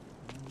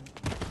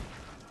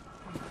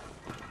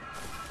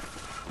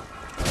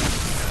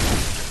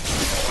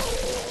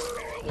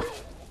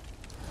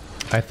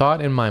 I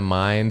thought in my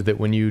mind that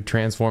when you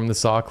transform the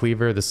saw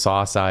cleaver, the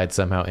saw side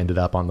somehow ended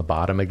up on the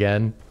bottom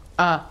again.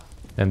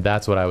 And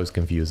that's what I was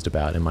confused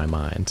about in my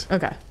mind.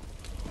 Okay.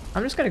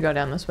 I'm just gonna go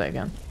down this way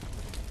again.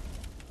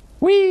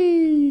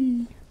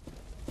 Whee!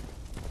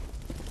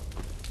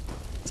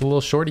 It's a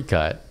little shorty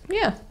cut.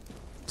 Yeah.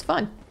 It's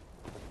fun.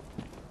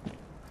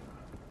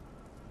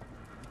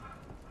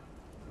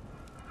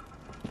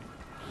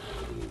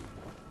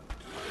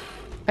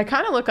 I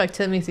kind of look like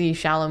Timothy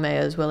Chalamet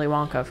as Willy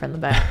Wonka from the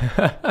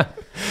back.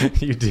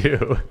 You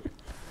do.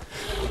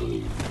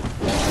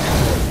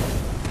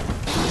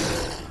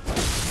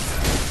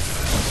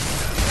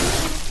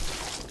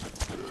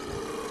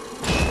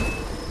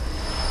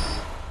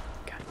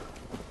 Okay.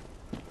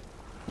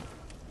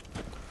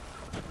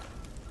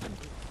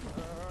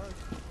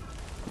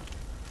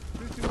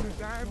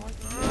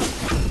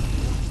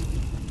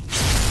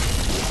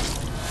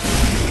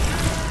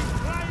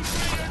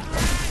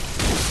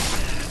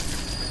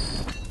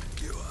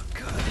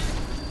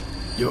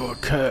 You're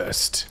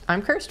cursed.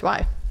 I'm cursed.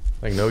 Why?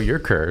 Like, no, you're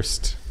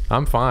cursed.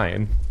 I'm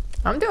fine.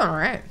 I'm doing all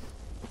right.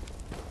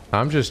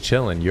 I'm just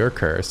chilling. You're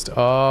cursed.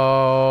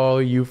 Oh,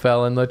 you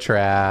fell in the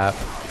trap.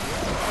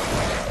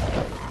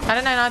 How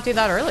did I not do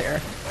that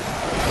earlier?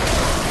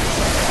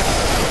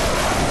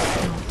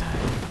 Don't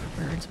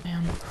die. Birds,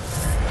 man.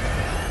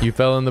 You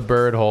fell in the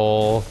bird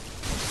hole.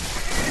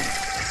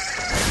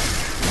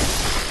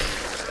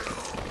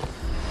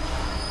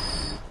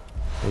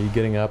 Are you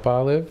getting up,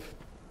 Olive?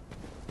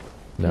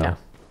 No. No.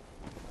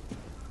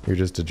 You're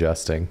just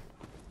adjusting.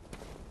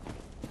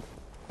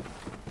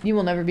 You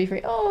will never be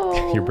free.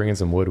 Oh. You're bringing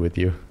some wood with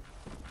you.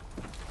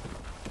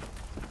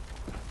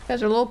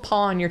 There's a little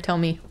paw on your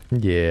tummy.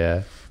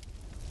 Yeah.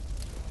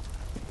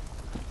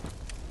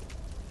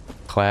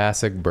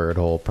 Classic bird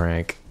hole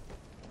prank.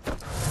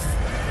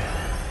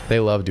 They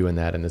love doing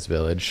that in this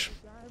village.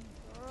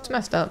 It's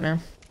messed up, man.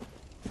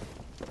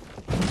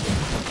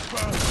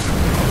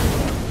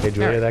 Hey,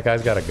 Julia, that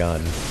guy's got a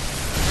gun.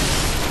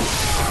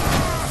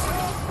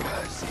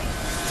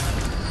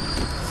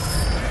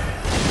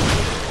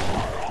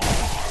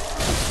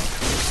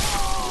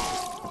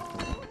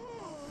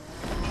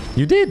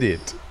 You did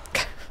it.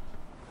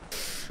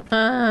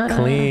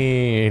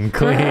 Clean.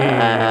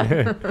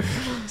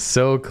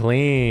 So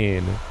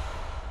clean.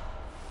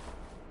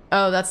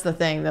 Oh, that's the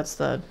thing. That's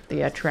the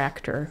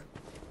attractor.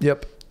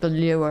 Yep. The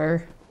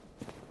lure.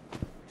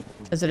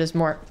 As it is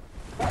more...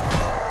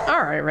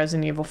 Alright,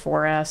 Resident Evil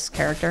 4S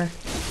character.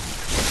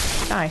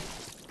 Hi.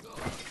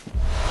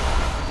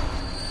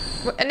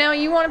 And now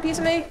you want a piece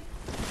of me?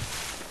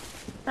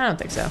 I don't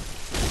think so.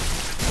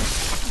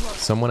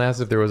 Someone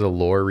asked if there was a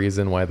lore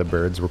reason why the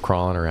birds were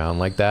crawling around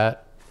like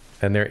that.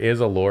 And there is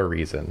a lore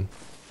reason.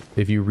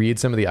 If you read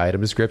some of the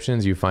item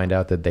descriptions, you find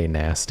out that they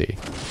nasty.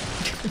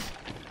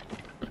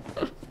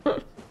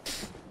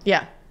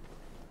 Yeah.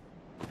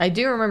 I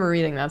do remember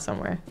reading that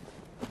somewhere.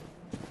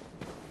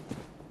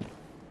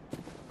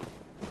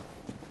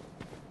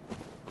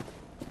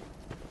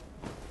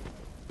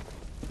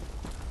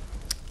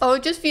 Oh,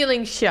 just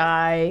feeling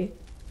shy.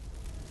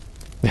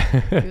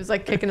 He was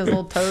like kicking his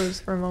little toes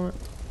for a moment.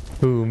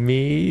 Who,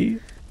 me?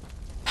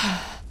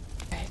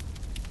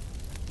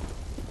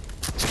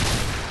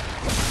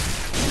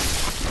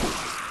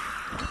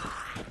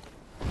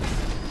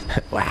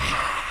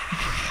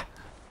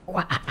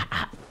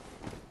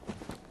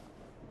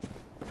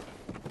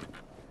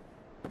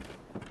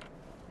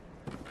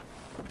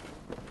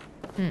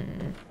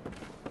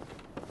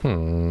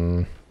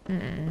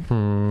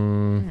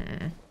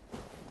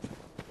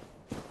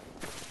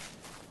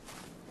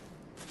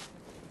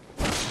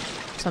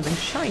 Something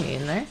shiny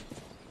in there.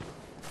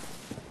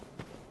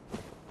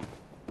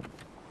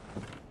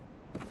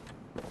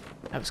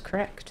 That was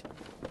correct.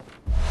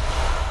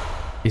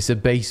 It's a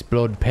base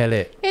blood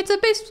pellet. It's a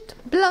beast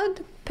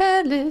blood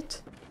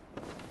pellet.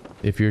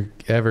 If you're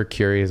ever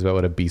curious about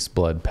what a beast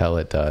blood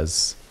pellet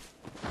does,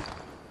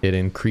 it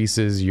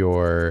increases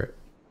your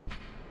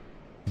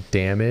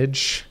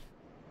damage.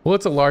 Well,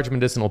 it's a large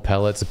medicinal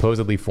pellet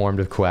supposedly formed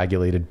of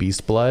coagulated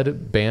beast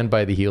blood, banned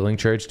by the Healing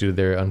Church due to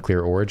their unclear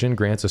origin,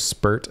 grants a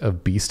spurt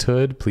of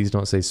beasthood. Please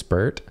don't say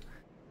spurt.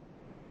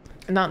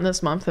 Not in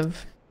this month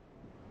of...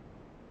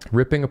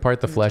 Ripping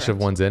apart the flesh of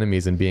one's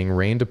enemies and being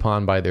rained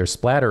upon by their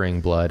splattering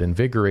blood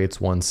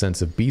invigorates one's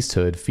sense of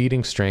beasthood,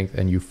 feeding strength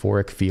and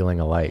euphoric feeling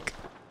alike.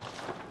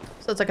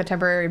 So it's like a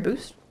temporary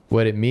boost?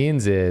 What it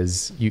means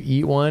is you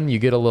eat one, you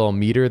get a little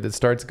meter that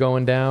starts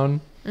going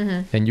down,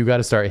 and you got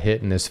to start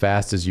hitting as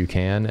fast as you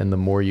can, and the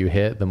more you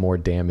hit, the more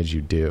damage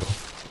you do.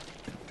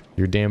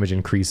 Your damage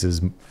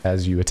increases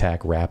as you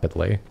attack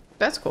rapidly.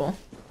 That's cool.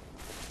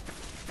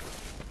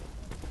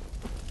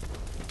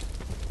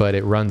 But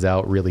it runs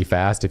out really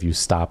fast if you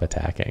stop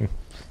attacking.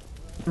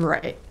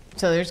 Right.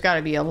 So there's got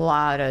to be a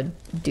lot of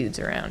dudes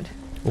around.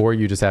 Or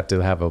you just have to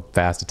have a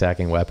fast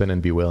attacking weapon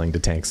and be willing to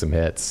tank some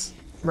hits.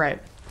 Right.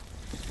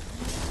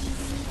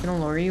 I'm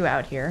gonna lure you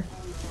out here.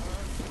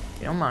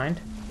 You don't mind.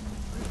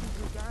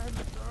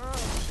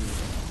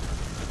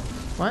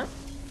 What?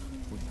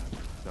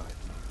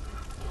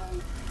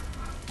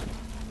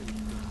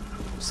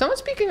 Someone's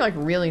speaking like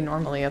really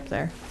normally up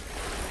there.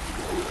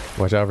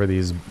 Watch out for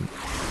these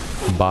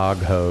bog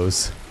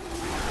hoes.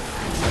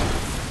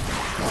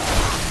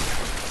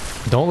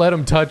 Don't let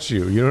them touch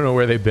you. You don't know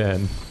where they've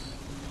been.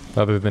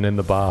 Other than in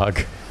the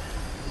bog.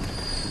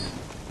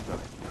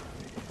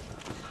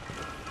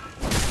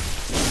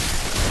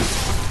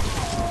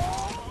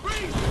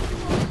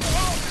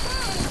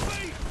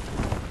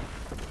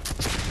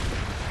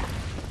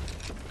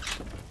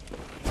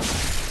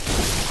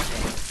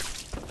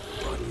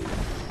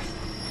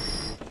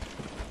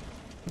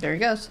 There he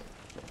goes.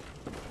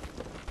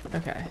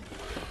 Okay.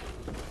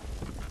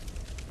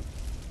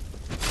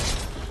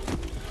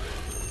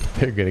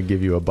 They're gonna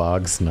give you a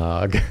bog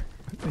snog.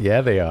 Yeah,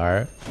 they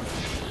are.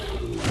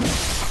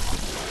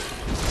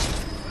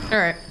 All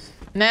right.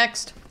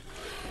 Next.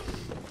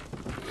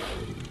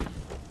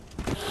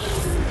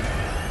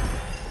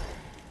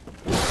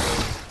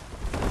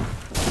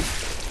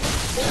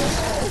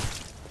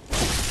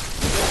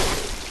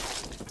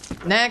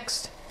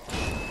 Next.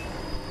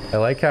 I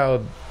like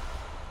how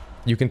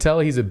you can tell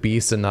he's a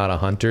beast and not a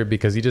hunter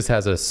because he just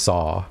has a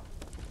saw.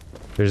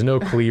 There's no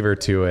cleaver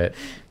to it.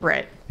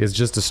 Right. It's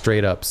just a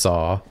straight up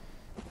saw.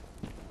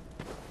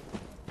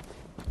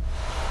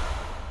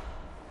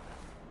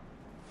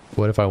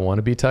 What if I want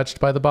to be touched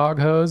by the bog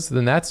hose?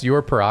 Then that's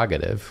your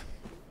prerogative.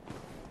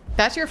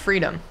 That's your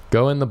freedom.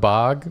 Go in the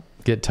bog,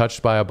 get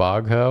touched by a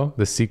bog hoe,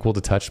 the sequel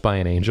to Touched by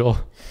an Angel.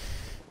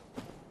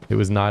 It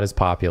was not as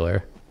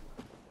popular,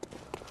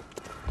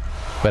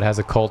 but has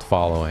a cult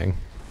following.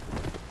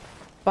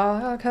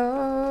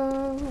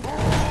 Bogho.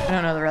 I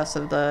don't know the rest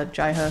of the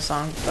Jai-Ho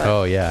song, but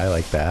Oh yeah, I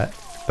like that.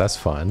 That's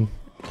fun.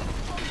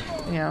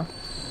 you know,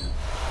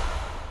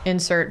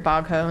 insert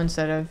Bogho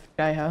instead of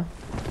Jai-Ho.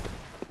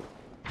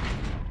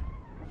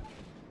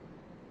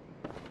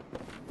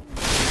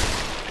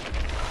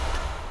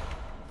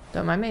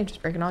 Don't mind me,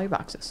 just breaking all your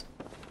boxes.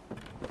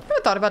 I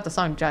haven't thought about the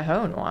song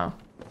Jai-Ho in a while.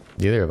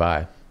 Neither have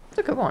I. It's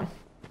a good one.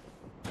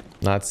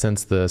 Not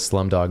since the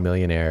Slumdog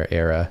Millionaire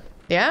era,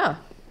 Yeah.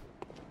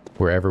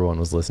 where everyone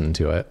was listening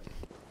to it.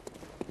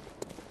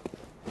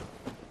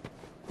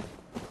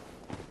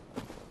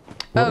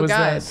 What Oh, was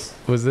guys.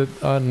 that? Was it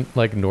on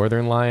like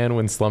Northern Lion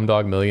when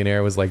Slumdog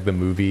Millionaire was like the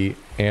movie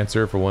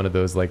answer for one of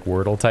those like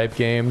Wordle type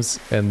games?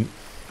 And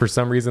for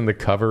some reason the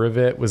cover of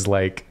it was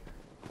like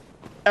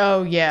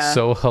Oh, yeah.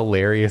 so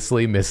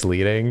hilariously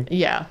misleading.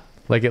 Yeah.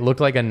 Like it looked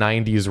like a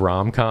 90s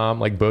rom-com.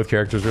 Like both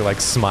characters were like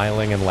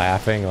smiling and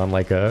laughing on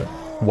like a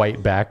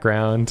white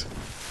background.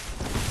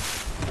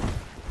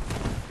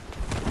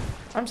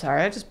 I'm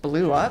sorry, I just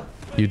blew up.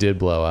 You did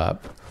blow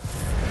up.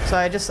 So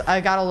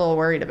I got a little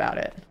worried about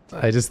it.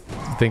 I just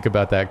think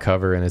about that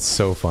cover and it's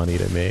so funny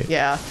to me.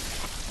 Yeah.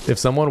 If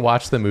someone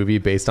watched the movie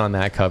based on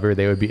that cover,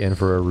 they would be in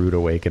for a rude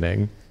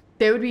awakening.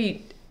 They would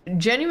be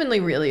genuinely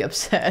really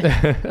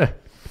upset.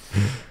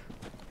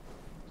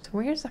 So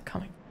where's that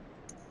coming?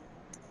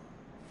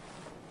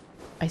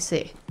 I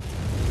see.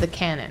 The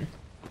cannon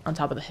on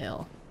top of the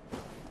hill.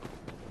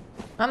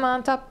 I'm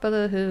on top of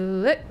the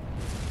hill. Eh.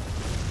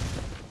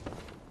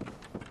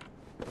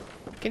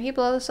 Can he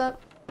blow this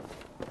up?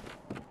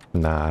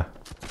 Nah.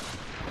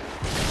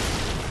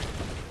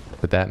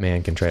 But that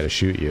man can try to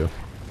shoot you.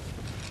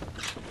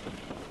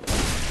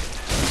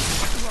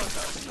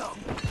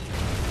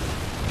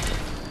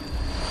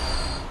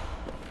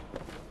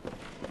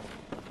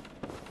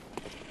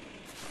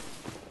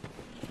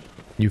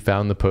 You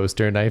found the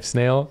poster knife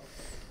snail?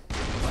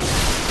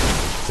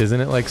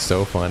 Isn't it like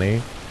so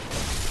funny?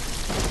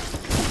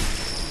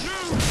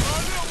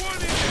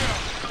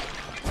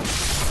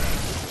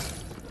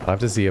 I'll have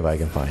to see if I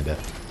can find it.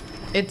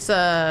 It's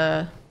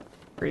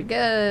pretty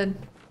good.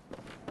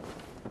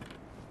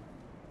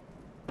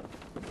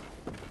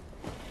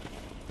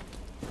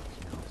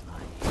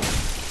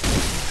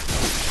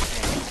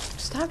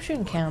 Stop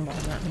shooting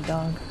cannonballs at me,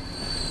 dog.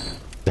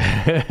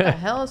 What the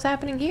hell is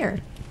happening here?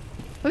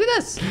 Look at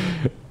this.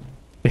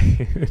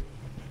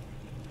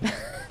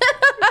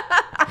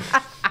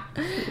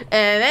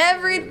 And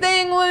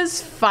everything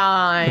was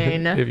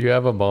fine. If you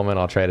have a moment,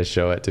 I'll try to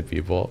show it to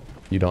people.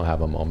 You don't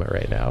have a moment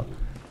right now.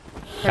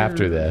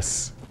 After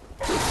this.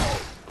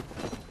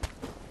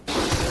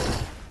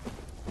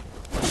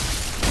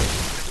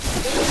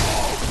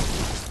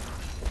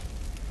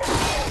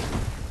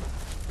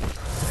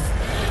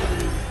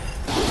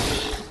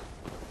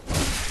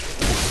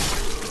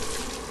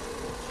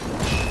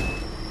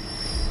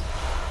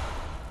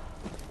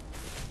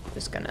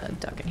 Just gonna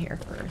duck in here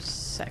for a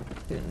second.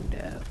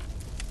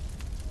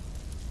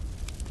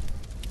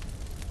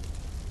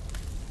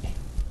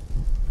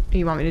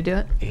 You want me to do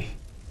it?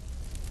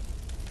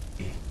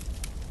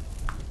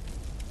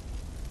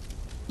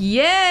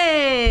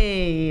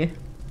 Yay!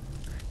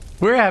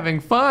 We're having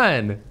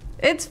fun!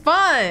 It's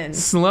fun!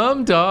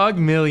 Slumdog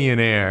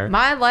Millionaire.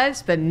 My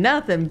life's been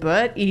nothing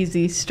but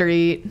easy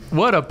street.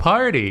 What a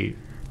party!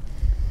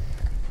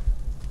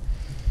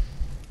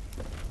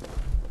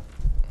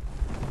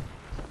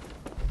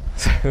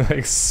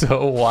 Like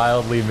so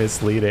wildly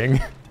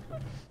misleading.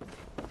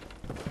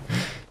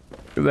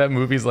 That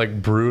movie's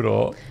like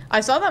brutal.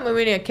 I saw that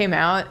movie when it came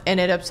out, and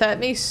it upset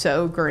me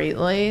so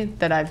greatly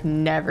that I've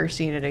never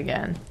seen it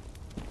again.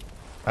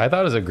 I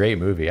thought it was a great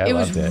movie. I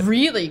loved it. It was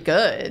really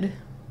good.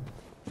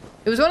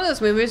 It was one of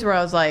those movies where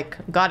I was like,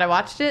 glad I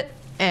watched it,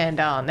 and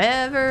I'll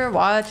never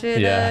watch it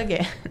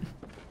again.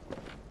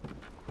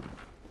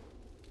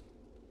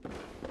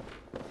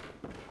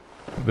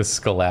 The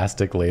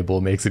Scholastic label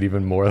makes it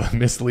even more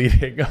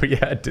misleading. Oh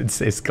yeah, it did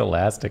say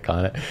Scholastic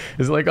on it.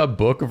 Is it like a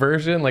book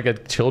version? Like a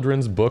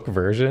children's book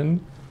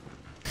version?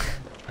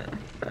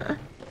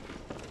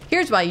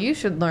 Here's why you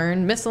should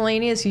learn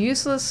miscellaneous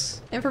useless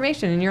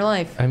information in your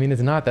life. I mean,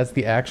 it's not. That's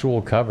the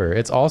actual cover.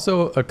 It's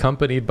also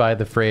accompanied by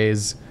the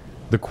phrase,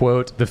 the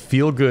quote, the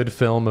feel-good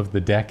film of the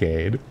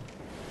decade.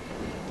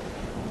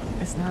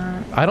 It's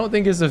not. I don't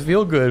think it's a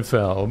feel-good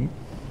film.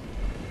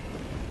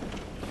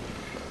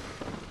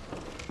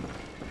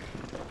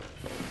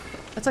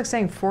 That's like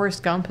saying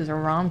Forrest Gump is a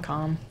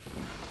rom-com.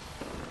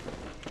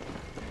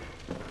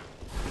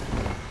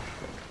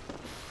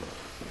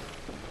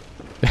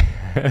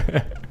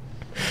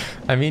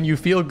 I mean, you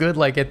feel good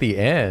like at the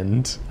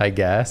end, I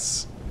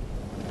guess.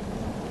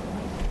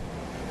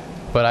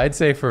 But I'd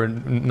say for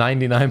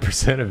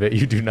 99% of it,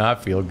 you do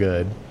not feel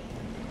good.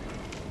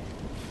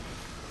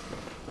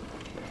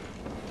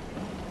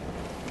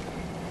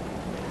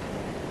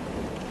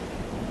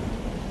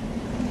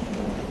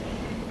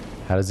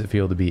 How does it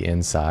feel to be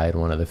inside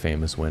one of the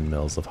famous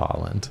windmills of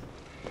Holland?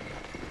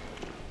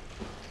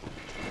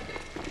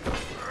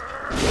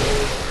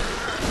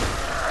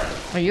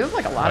 Oh, you have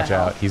like a lot of Watch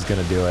out, he's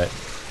gonna do it.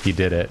 He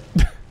did it.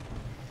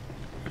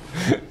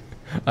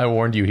 I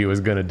warned you he was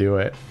gonna do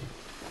it.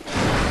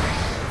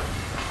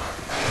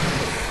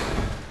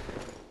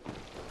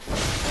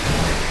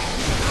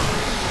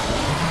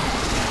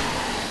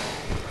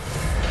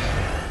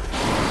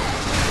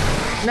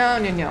 No,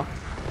 no, no.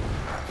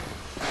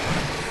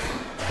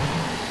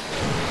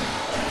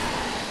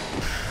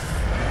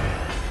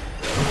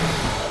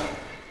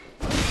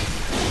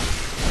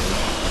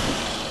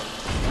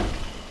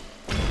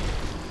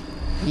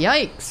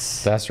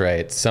 Yikes. That's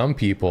right. Some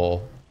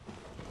people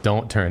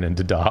don't turn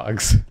into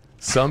dogs.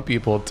 Some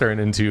people turn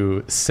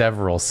into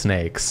several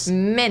snakes.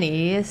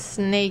 Many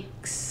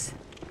snakes.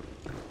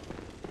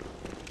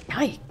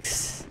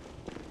 Yikes.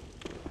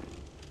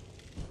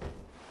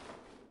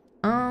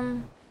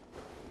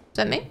 Is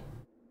that me?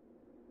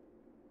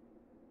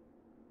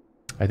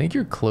 I think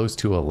you're close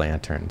to a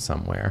lantern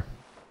somewhere.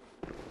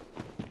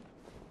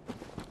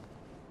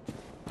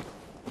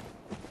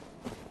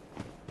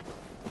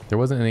 There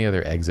wasn't any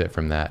other exit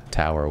from that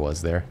tower,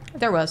 was there?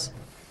 There was.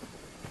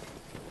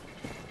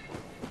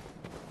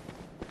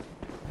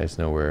 I just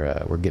know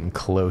we're getting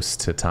close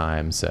to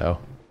time, so.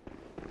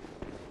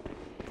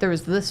 There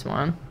was this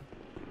one.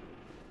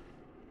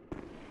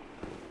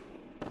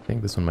 I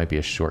think this one might be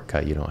a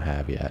shortcut you don't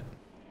have yet.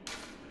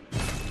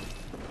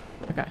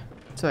 Okay.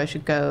 So I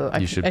should go.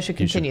 I should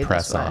continue you should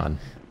press this way. on.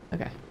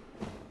 Okay.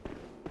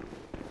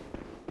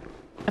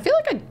 I feel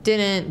like I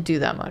didn't do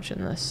that much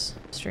in this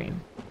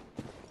stream.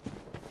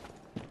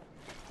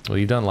 Well,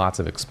 you've done lots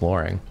of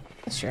exploring.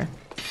 That's true.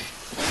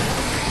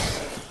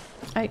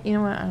 You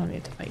know what? I don't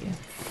need to fight you.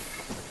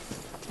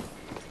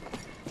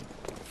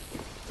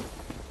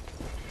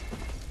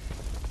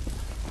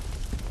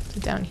 Is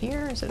it down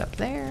here? Is it up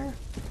there?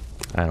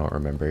 I don't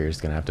remember. You're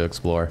just gonna have to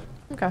explore.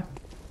 Okay.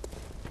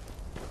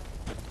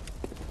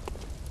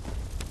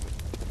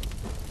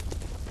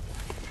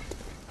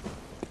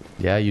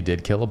 Yeah, you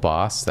did kill a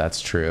boss.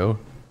 That's true.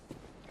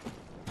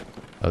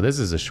 Oh, this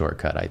is a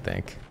shortcut, I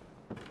think.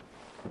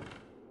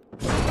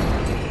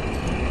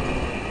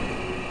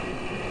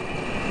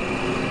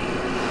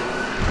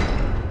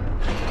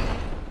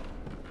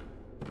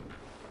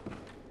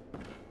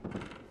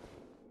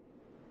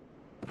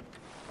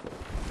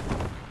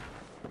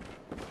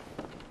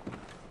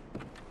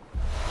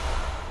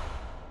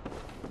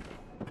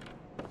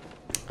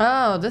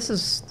 Oh, this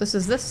is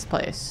this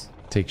place.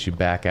 Takes you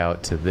back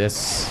out to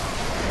this.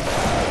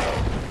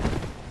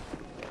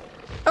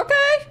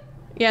 Okay.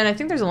 Yeah, and I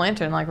think there's a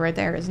lantern like right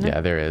there, isn't it?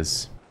 Yeah, there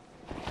is.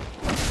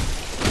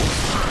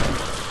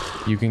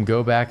 You can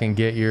go back and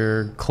get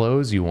your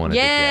clothes you wanted to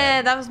Yeah,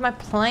 get. that was my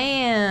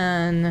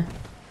plan.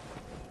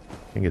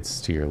 I think it's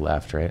to your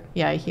left, right?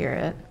 Yeah, I hear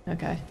it.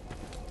 Okay.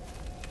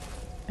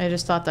 I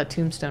just thought that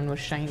tombstone was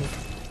shiny.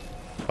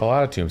 A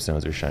lot of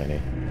tombstones are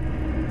shiny.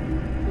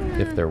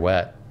 If they're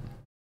wet.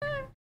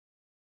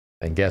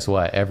 And guess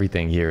what?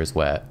 Everything here is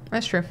wet.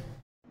 That's true.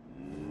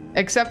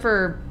 Except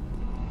for,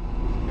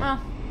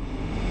 well,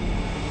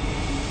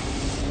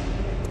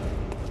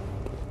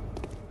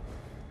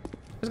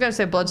 I was gonna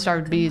say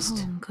blood-starved beast,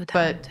 Home, good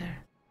but hunter.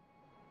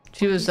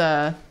 she was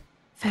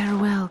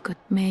Farewell, good.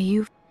 May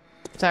you.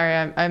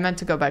 sorry, I meant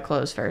to go buy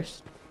clothes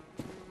first.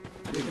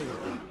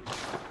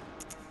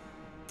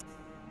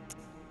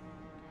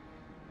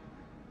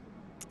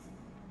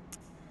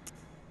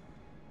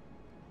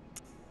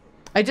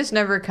 I just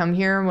never come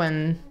here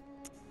when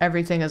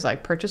everything is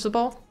like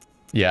purchasable.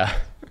 Yeah.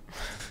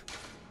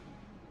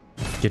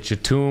 Get your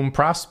tomb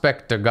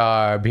prospector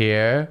garb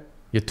here.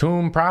 Your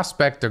tomb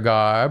prospector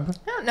garb.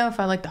 I don't know if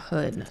I like the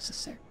hood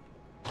necessarily.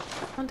 I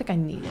don't think I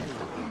need it.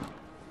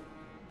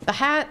 The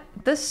hat,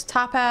 this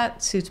top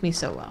hat suits me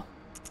so well.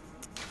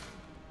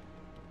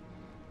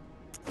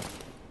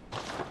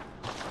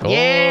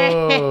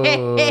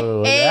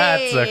 Oh,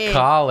 that's a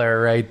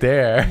collar right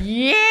there.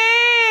 Yeah!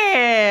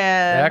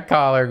 That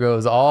collar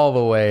goes all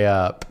the way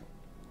up.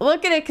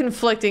 Look at it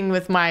conflicting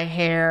with my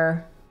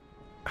hair.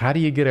 How do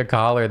you get a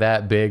collar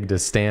that big to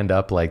stand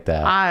up like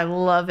that? I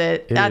love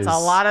it. It That's a is-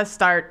 lot of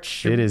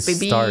starch. It is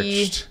baby.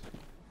 starched.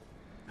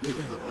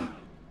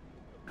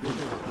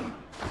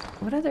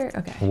 What other?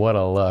 Okay. What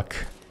a look.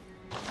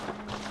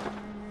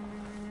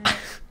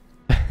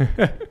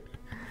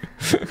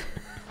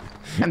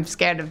 I'm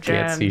scared of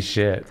germs. Can't see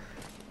shit.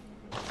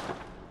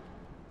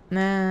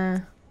 Nah.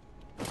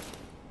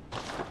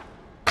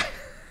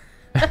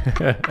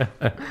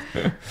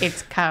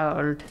 It's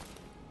cold.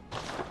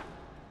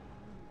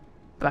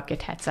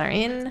 Bucket hats are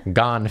in.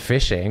 Gone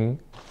fishing.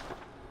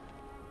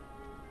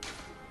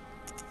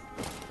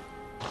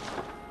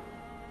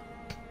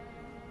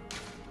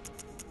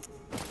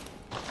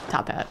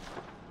 Top hat.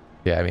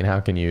 Yeah, I mean, how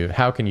can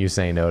you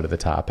say no to the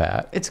top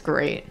hat? It's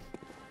great.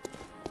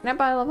 Can I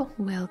buy a level?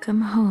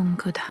 Welcome home,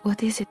 good.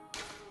 What is it?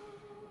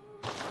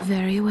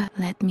 Very well.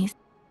 Let me.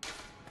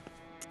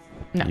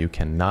 No. You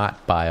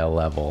cannot buy a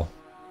level.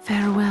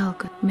 Farewell,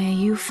 good. May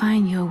you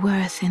find your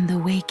worth in the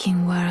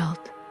waking world.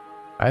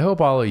 I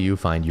hope all of you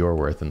find your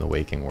worth in the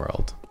waking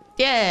world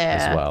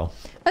Yeah. as well.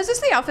 Is this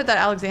the outfit that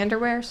Alexander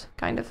wears?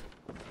 Kind of.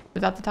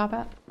 Without the top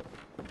hat?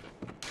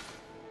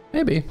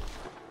 Maybe.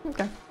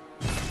 Okay.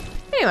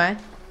 Anyway.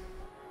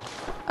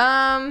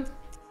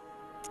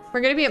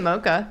 We're gonna be at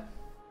Mocha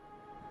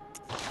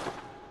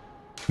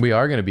We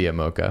are going to be at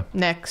Mocha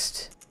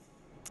next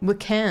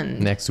weekend.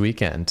 next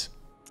weekend,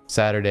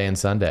 Saturday and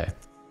Sunday.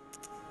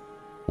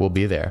 We'll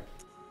be there.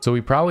 So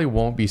we probably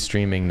won't be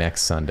streaming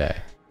next Sunday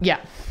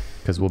Yeah.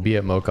 because we'll be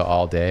at Mocha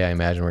all day. I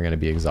imagine we're going to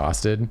be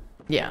exhausted.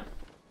 Yeah.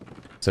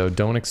 So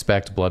don't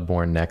expect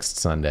Bloodborne next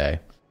Sunday.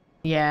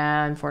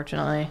 Yeah,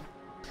 unfortunately.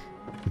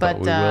 But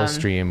we will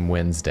stream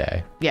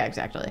Wednesday. Yeah,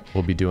 exactly.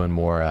 We'll be doing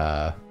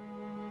more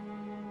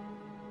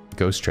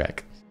Ghost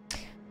Trek.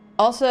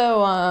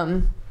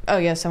 Also, oh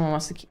yeah, someone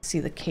wants to see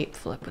the cape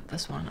flip with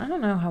this one. I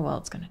don't know how well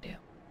it's gonna do.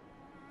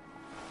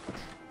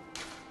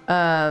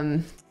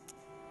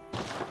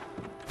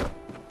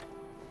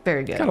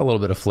 Very good. Got a little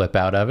bit of flip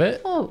out of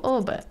it. A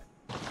little bit.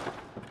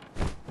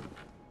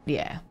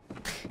 Yeah.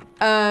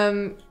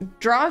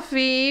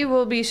 Drawfee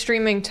will be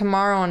streaming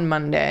tomorrow on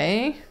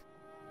Monday.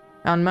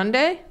 On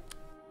Monday?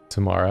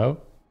 Tomorrow.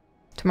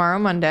 Tomorrow,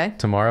 Monday.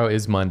 Tomorrow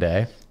is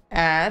Monday.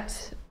 At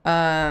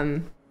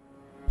 7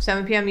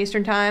 p.m.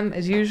 Eastern time,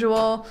 as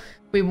usual.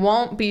 We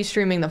won't be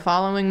streaming the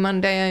following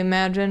Monday, I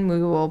imagine.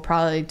 We will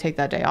probably take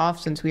that day off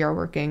since we are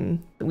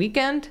working the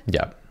weekend.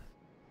 Yep.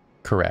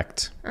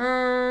 Correct. I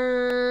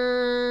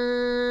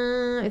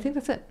think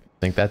that's it.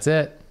 Think that's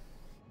it.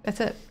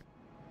 That's it.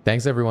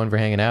 Thanks everyone for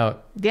hanging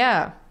out.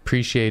 Yeah.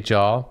 Appreciate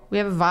y'all. We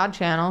have a VOD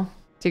channel,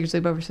 Secret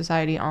Sleepover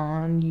Society,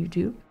 on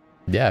YouTube.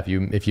 Yeah,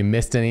 if you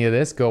missed any of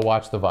this, go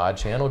watch the VOD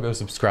channel. Go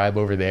subscribe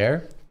over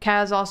there.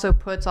 Kaz also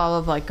puts all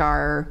of like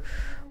our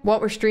what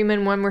we're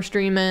streaming, when we're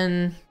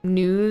streaming,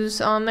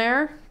 news on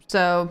there.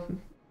 So,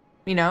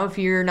 you know, if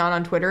you're not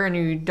on Twitter and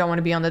you don't want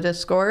to be on the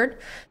Discord,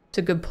 it's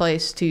a good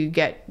place to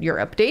get your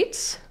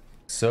updates.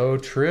 So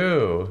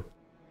true.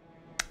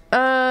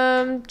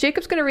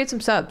 Jacob's gonna read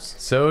some subs.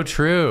 So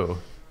true.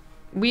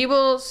 We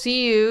will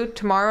see you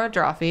tomorrow at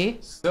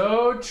Drawfee.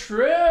 So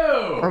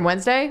true. Or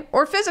Wednesday.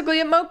 Or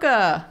physically at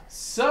Mocha.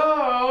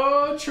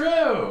 So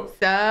true.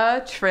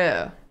 So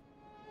true.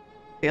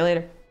 See you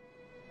later.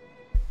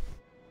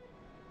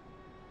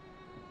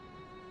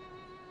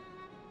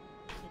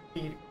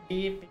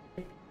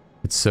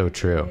 It's so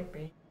true.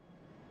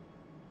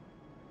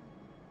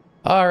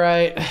 All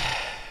right,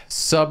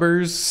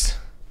 subbers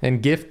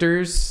and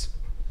gifters,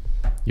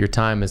 your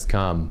time has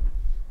come.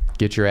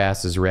 Get your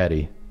asses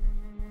ready.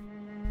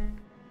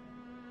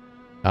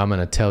 I'm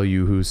gonna tell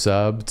you who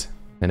subbed,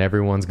 and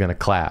everyone's gonna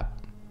clap.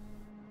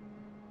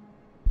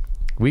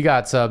 We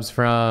got subs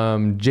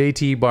from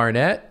JT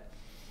Barnett,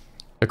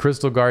 A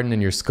Crystal Garden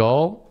in Your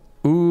Skull,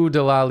 Ooh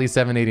Delali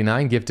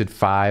 789 gifted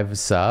 5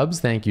 subs.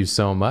 Thank you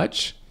so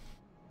much.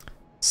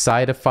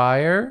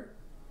 Sideafire.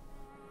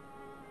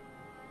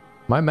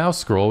 My mouse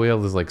scroll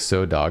wheel is like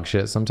so dog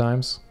shit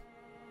sometimes.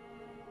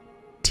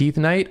 Teeth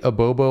Knight,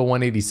 Abobo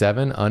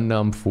 187,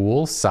 Unnumb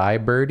Fool, Psy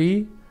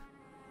Birdie.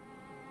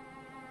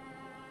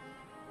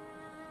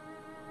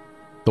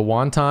 The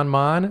Wonton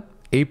Mon,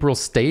 April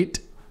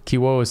State,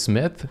 Kiwoa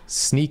Smith,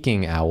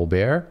 Sneaking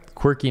Owlbear,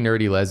 Quirky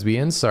Nerdy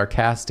Lesbian,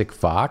 Sarcastic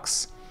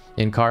Fox,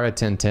 Inkara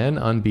 1010,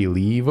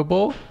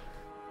 Unbelievable,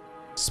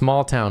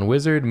 Small Town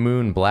Wizard,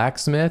 Moon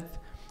Blacksmith,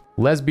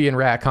 Lesbian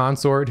Rat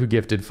Consort, who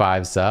gifted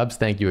 5 subs.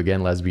 Thank you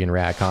again, Lesbian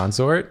Rat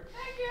Consort.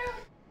 Thank you.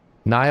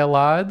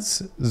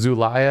 Nialods,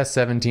 Zulaya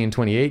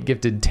 1728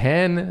 gifted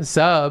 10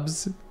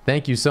 subs.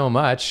 Thank you so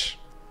much.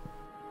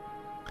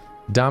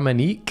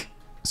 Dominique,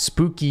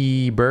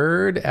 Spooky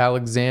Bird,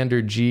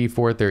 Alexander G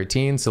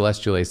 413,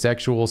 Celestial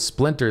Asexual,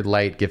 Splintered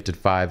Light gifted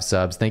 5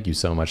 subs. Thank you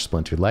so much,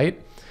 Splintered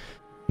Light.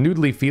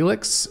 Noodly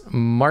Felix,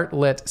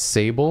 Martlet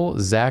Sable,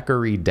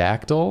 Zachary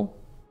Dactyl,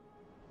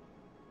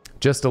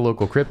 Just a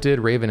Local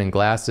Cryptid, Raven in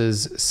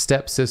Glasses,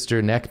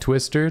 Stepsister Neck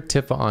Twister,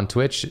 Tifa on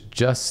Twitch,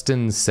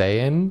 Justin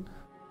Sayin,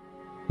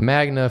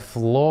 Magna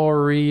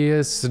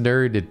Florius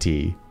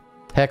Nerdity,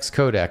 Hex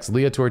Codex,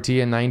 Leah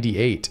Tortilla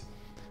 98,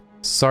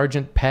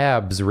 Sergeant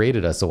Pabs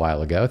rated us a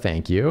while ago,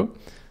 thank you.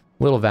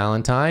 Little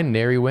Valentine,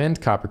 Nary Wind,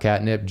 Copper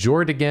Catnip,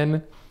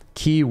 Jordigan,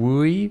 Ki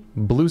Wui,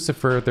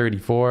 Blucifer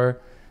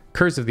 34,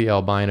 Curse of the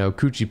Albino,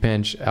 Coochie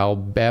Pinch,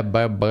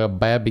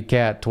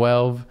 Babycat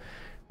 12,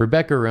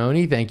 Rebecca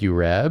Roney, thank you,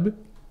 Reb.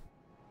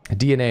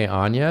 DNA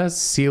Anya,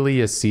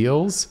 Celia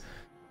Seals,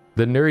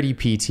 The Nerdy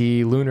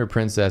PT, Lunar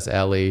Princess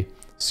Ellie,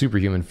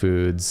 Superhuman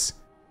Foods,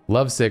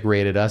 Lovesick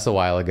rated us a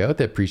while ago.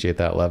 They appreciate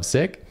that,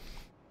 Lovesick.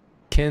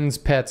 Ken's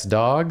Pets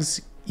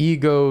Dogs,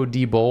 Ego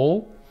D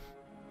Bowl,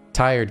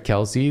 Tired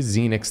Kelsey,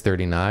 Xenix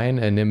 39,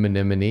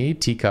 Anemone,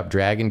 Teacup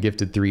Dragon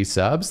gifted 3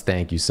 subs.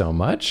 Thank you so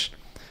much.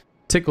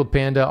 Tickled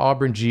Panda,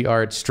 Auburn G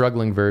Art,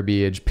 Struggling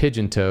Verbiage,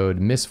 Pigeon Toad,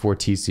 Miss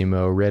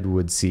Fortissimo,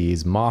 Redwood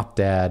Seas, Moth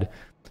Dad,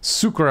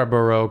 Sucra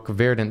Baroque,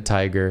 Verdant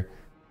Tiger,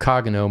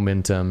 Cogno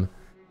Mintum,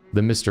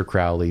 The Mr.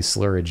 Crowley,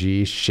 Slurra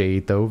G, Shay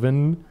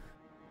Thoven,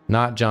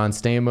 Not John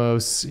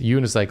Stamos,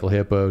 Unicycle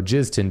Hippo,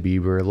 Jizton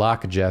Bieber,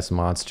 Lock Jess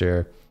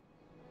Monster,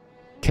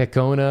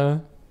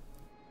 Kekona,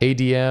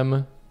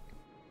 ADM,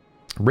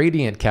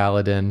 Radiant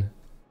Kaladin,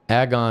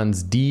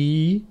 Agon's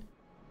D,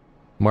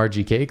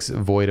 Margie Cakes,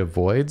 Void of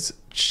Voids,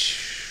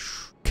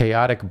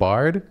 Chaotic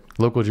Bard,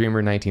 Local Dreamer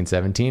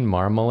 1917,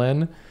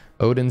 Marmalin,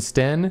 Odin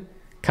Sten,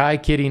 Kai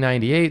Kitty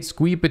 98,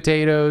 Squee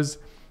Potatoes,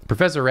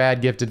 Professor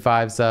Rad gifted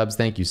 5 subs.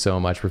 Thank you so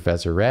much,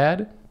 Professor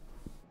Rad.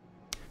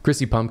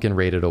 Chrissy Pumpkin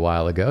rated a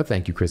while ago.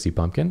 Thank you, Chrissy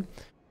Pumpkin.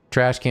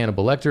 Trash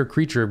Cannibal Lecter,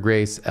 Creature of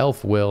Grace,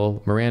 Elf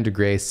Will, Miranda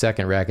Grace,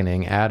 Second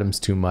Reckoning, Adams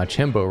Too Much,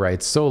 Himbo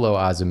Writes, Solo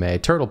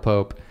Azume, Turtle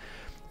Pope,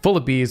 Full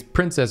of Bees,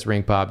 Princess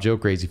Ring Pop, Joe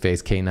Crazy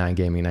Face, K9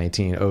 Gaming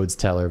 19, Odes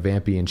Teller,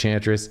 Vampy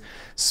Enchantress,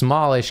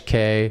 Smallish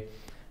K,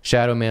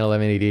 Shadow Man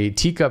 1188,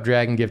 Teacup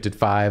Dragon gifted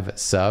 5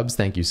 subs.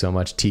 Thank you so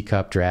much,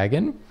 Teacup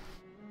Dragon.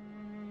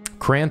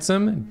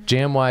 Cransome,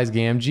 Jamwise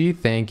Gamgee,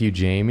 thank you,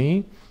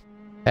 Jamie.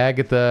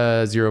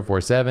 Agatha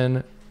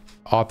 047,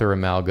 Author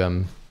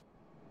Amalgam.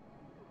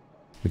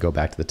 We go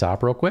back to the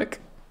top real quick.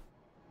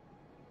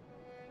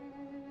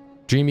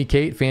 Dreamy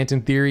Kate,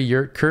 Phantom Theory,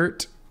 Yurt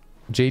Kurt,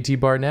 JT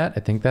Barnett. I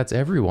think that's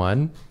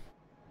everyone.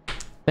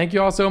 Thank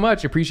you all so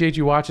much. Appreciate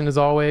you watching as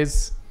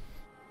always.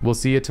 We'll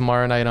see you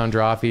tomorrow night on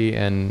Drawfee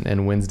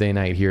and Wednesday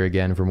night here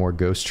again for more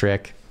Ghost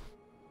Trick.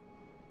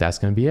 That's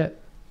going to be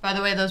it. By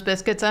the way, those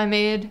biscuits I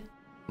made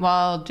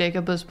while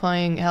Jacob was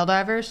playing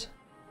Helldivers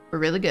were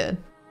really good.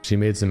 She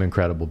made some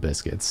incredible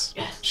biscuits.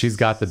 Yes. She's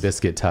got the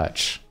biscuit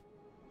touch.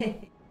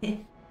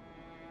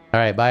 All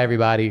right, bye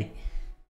everybody.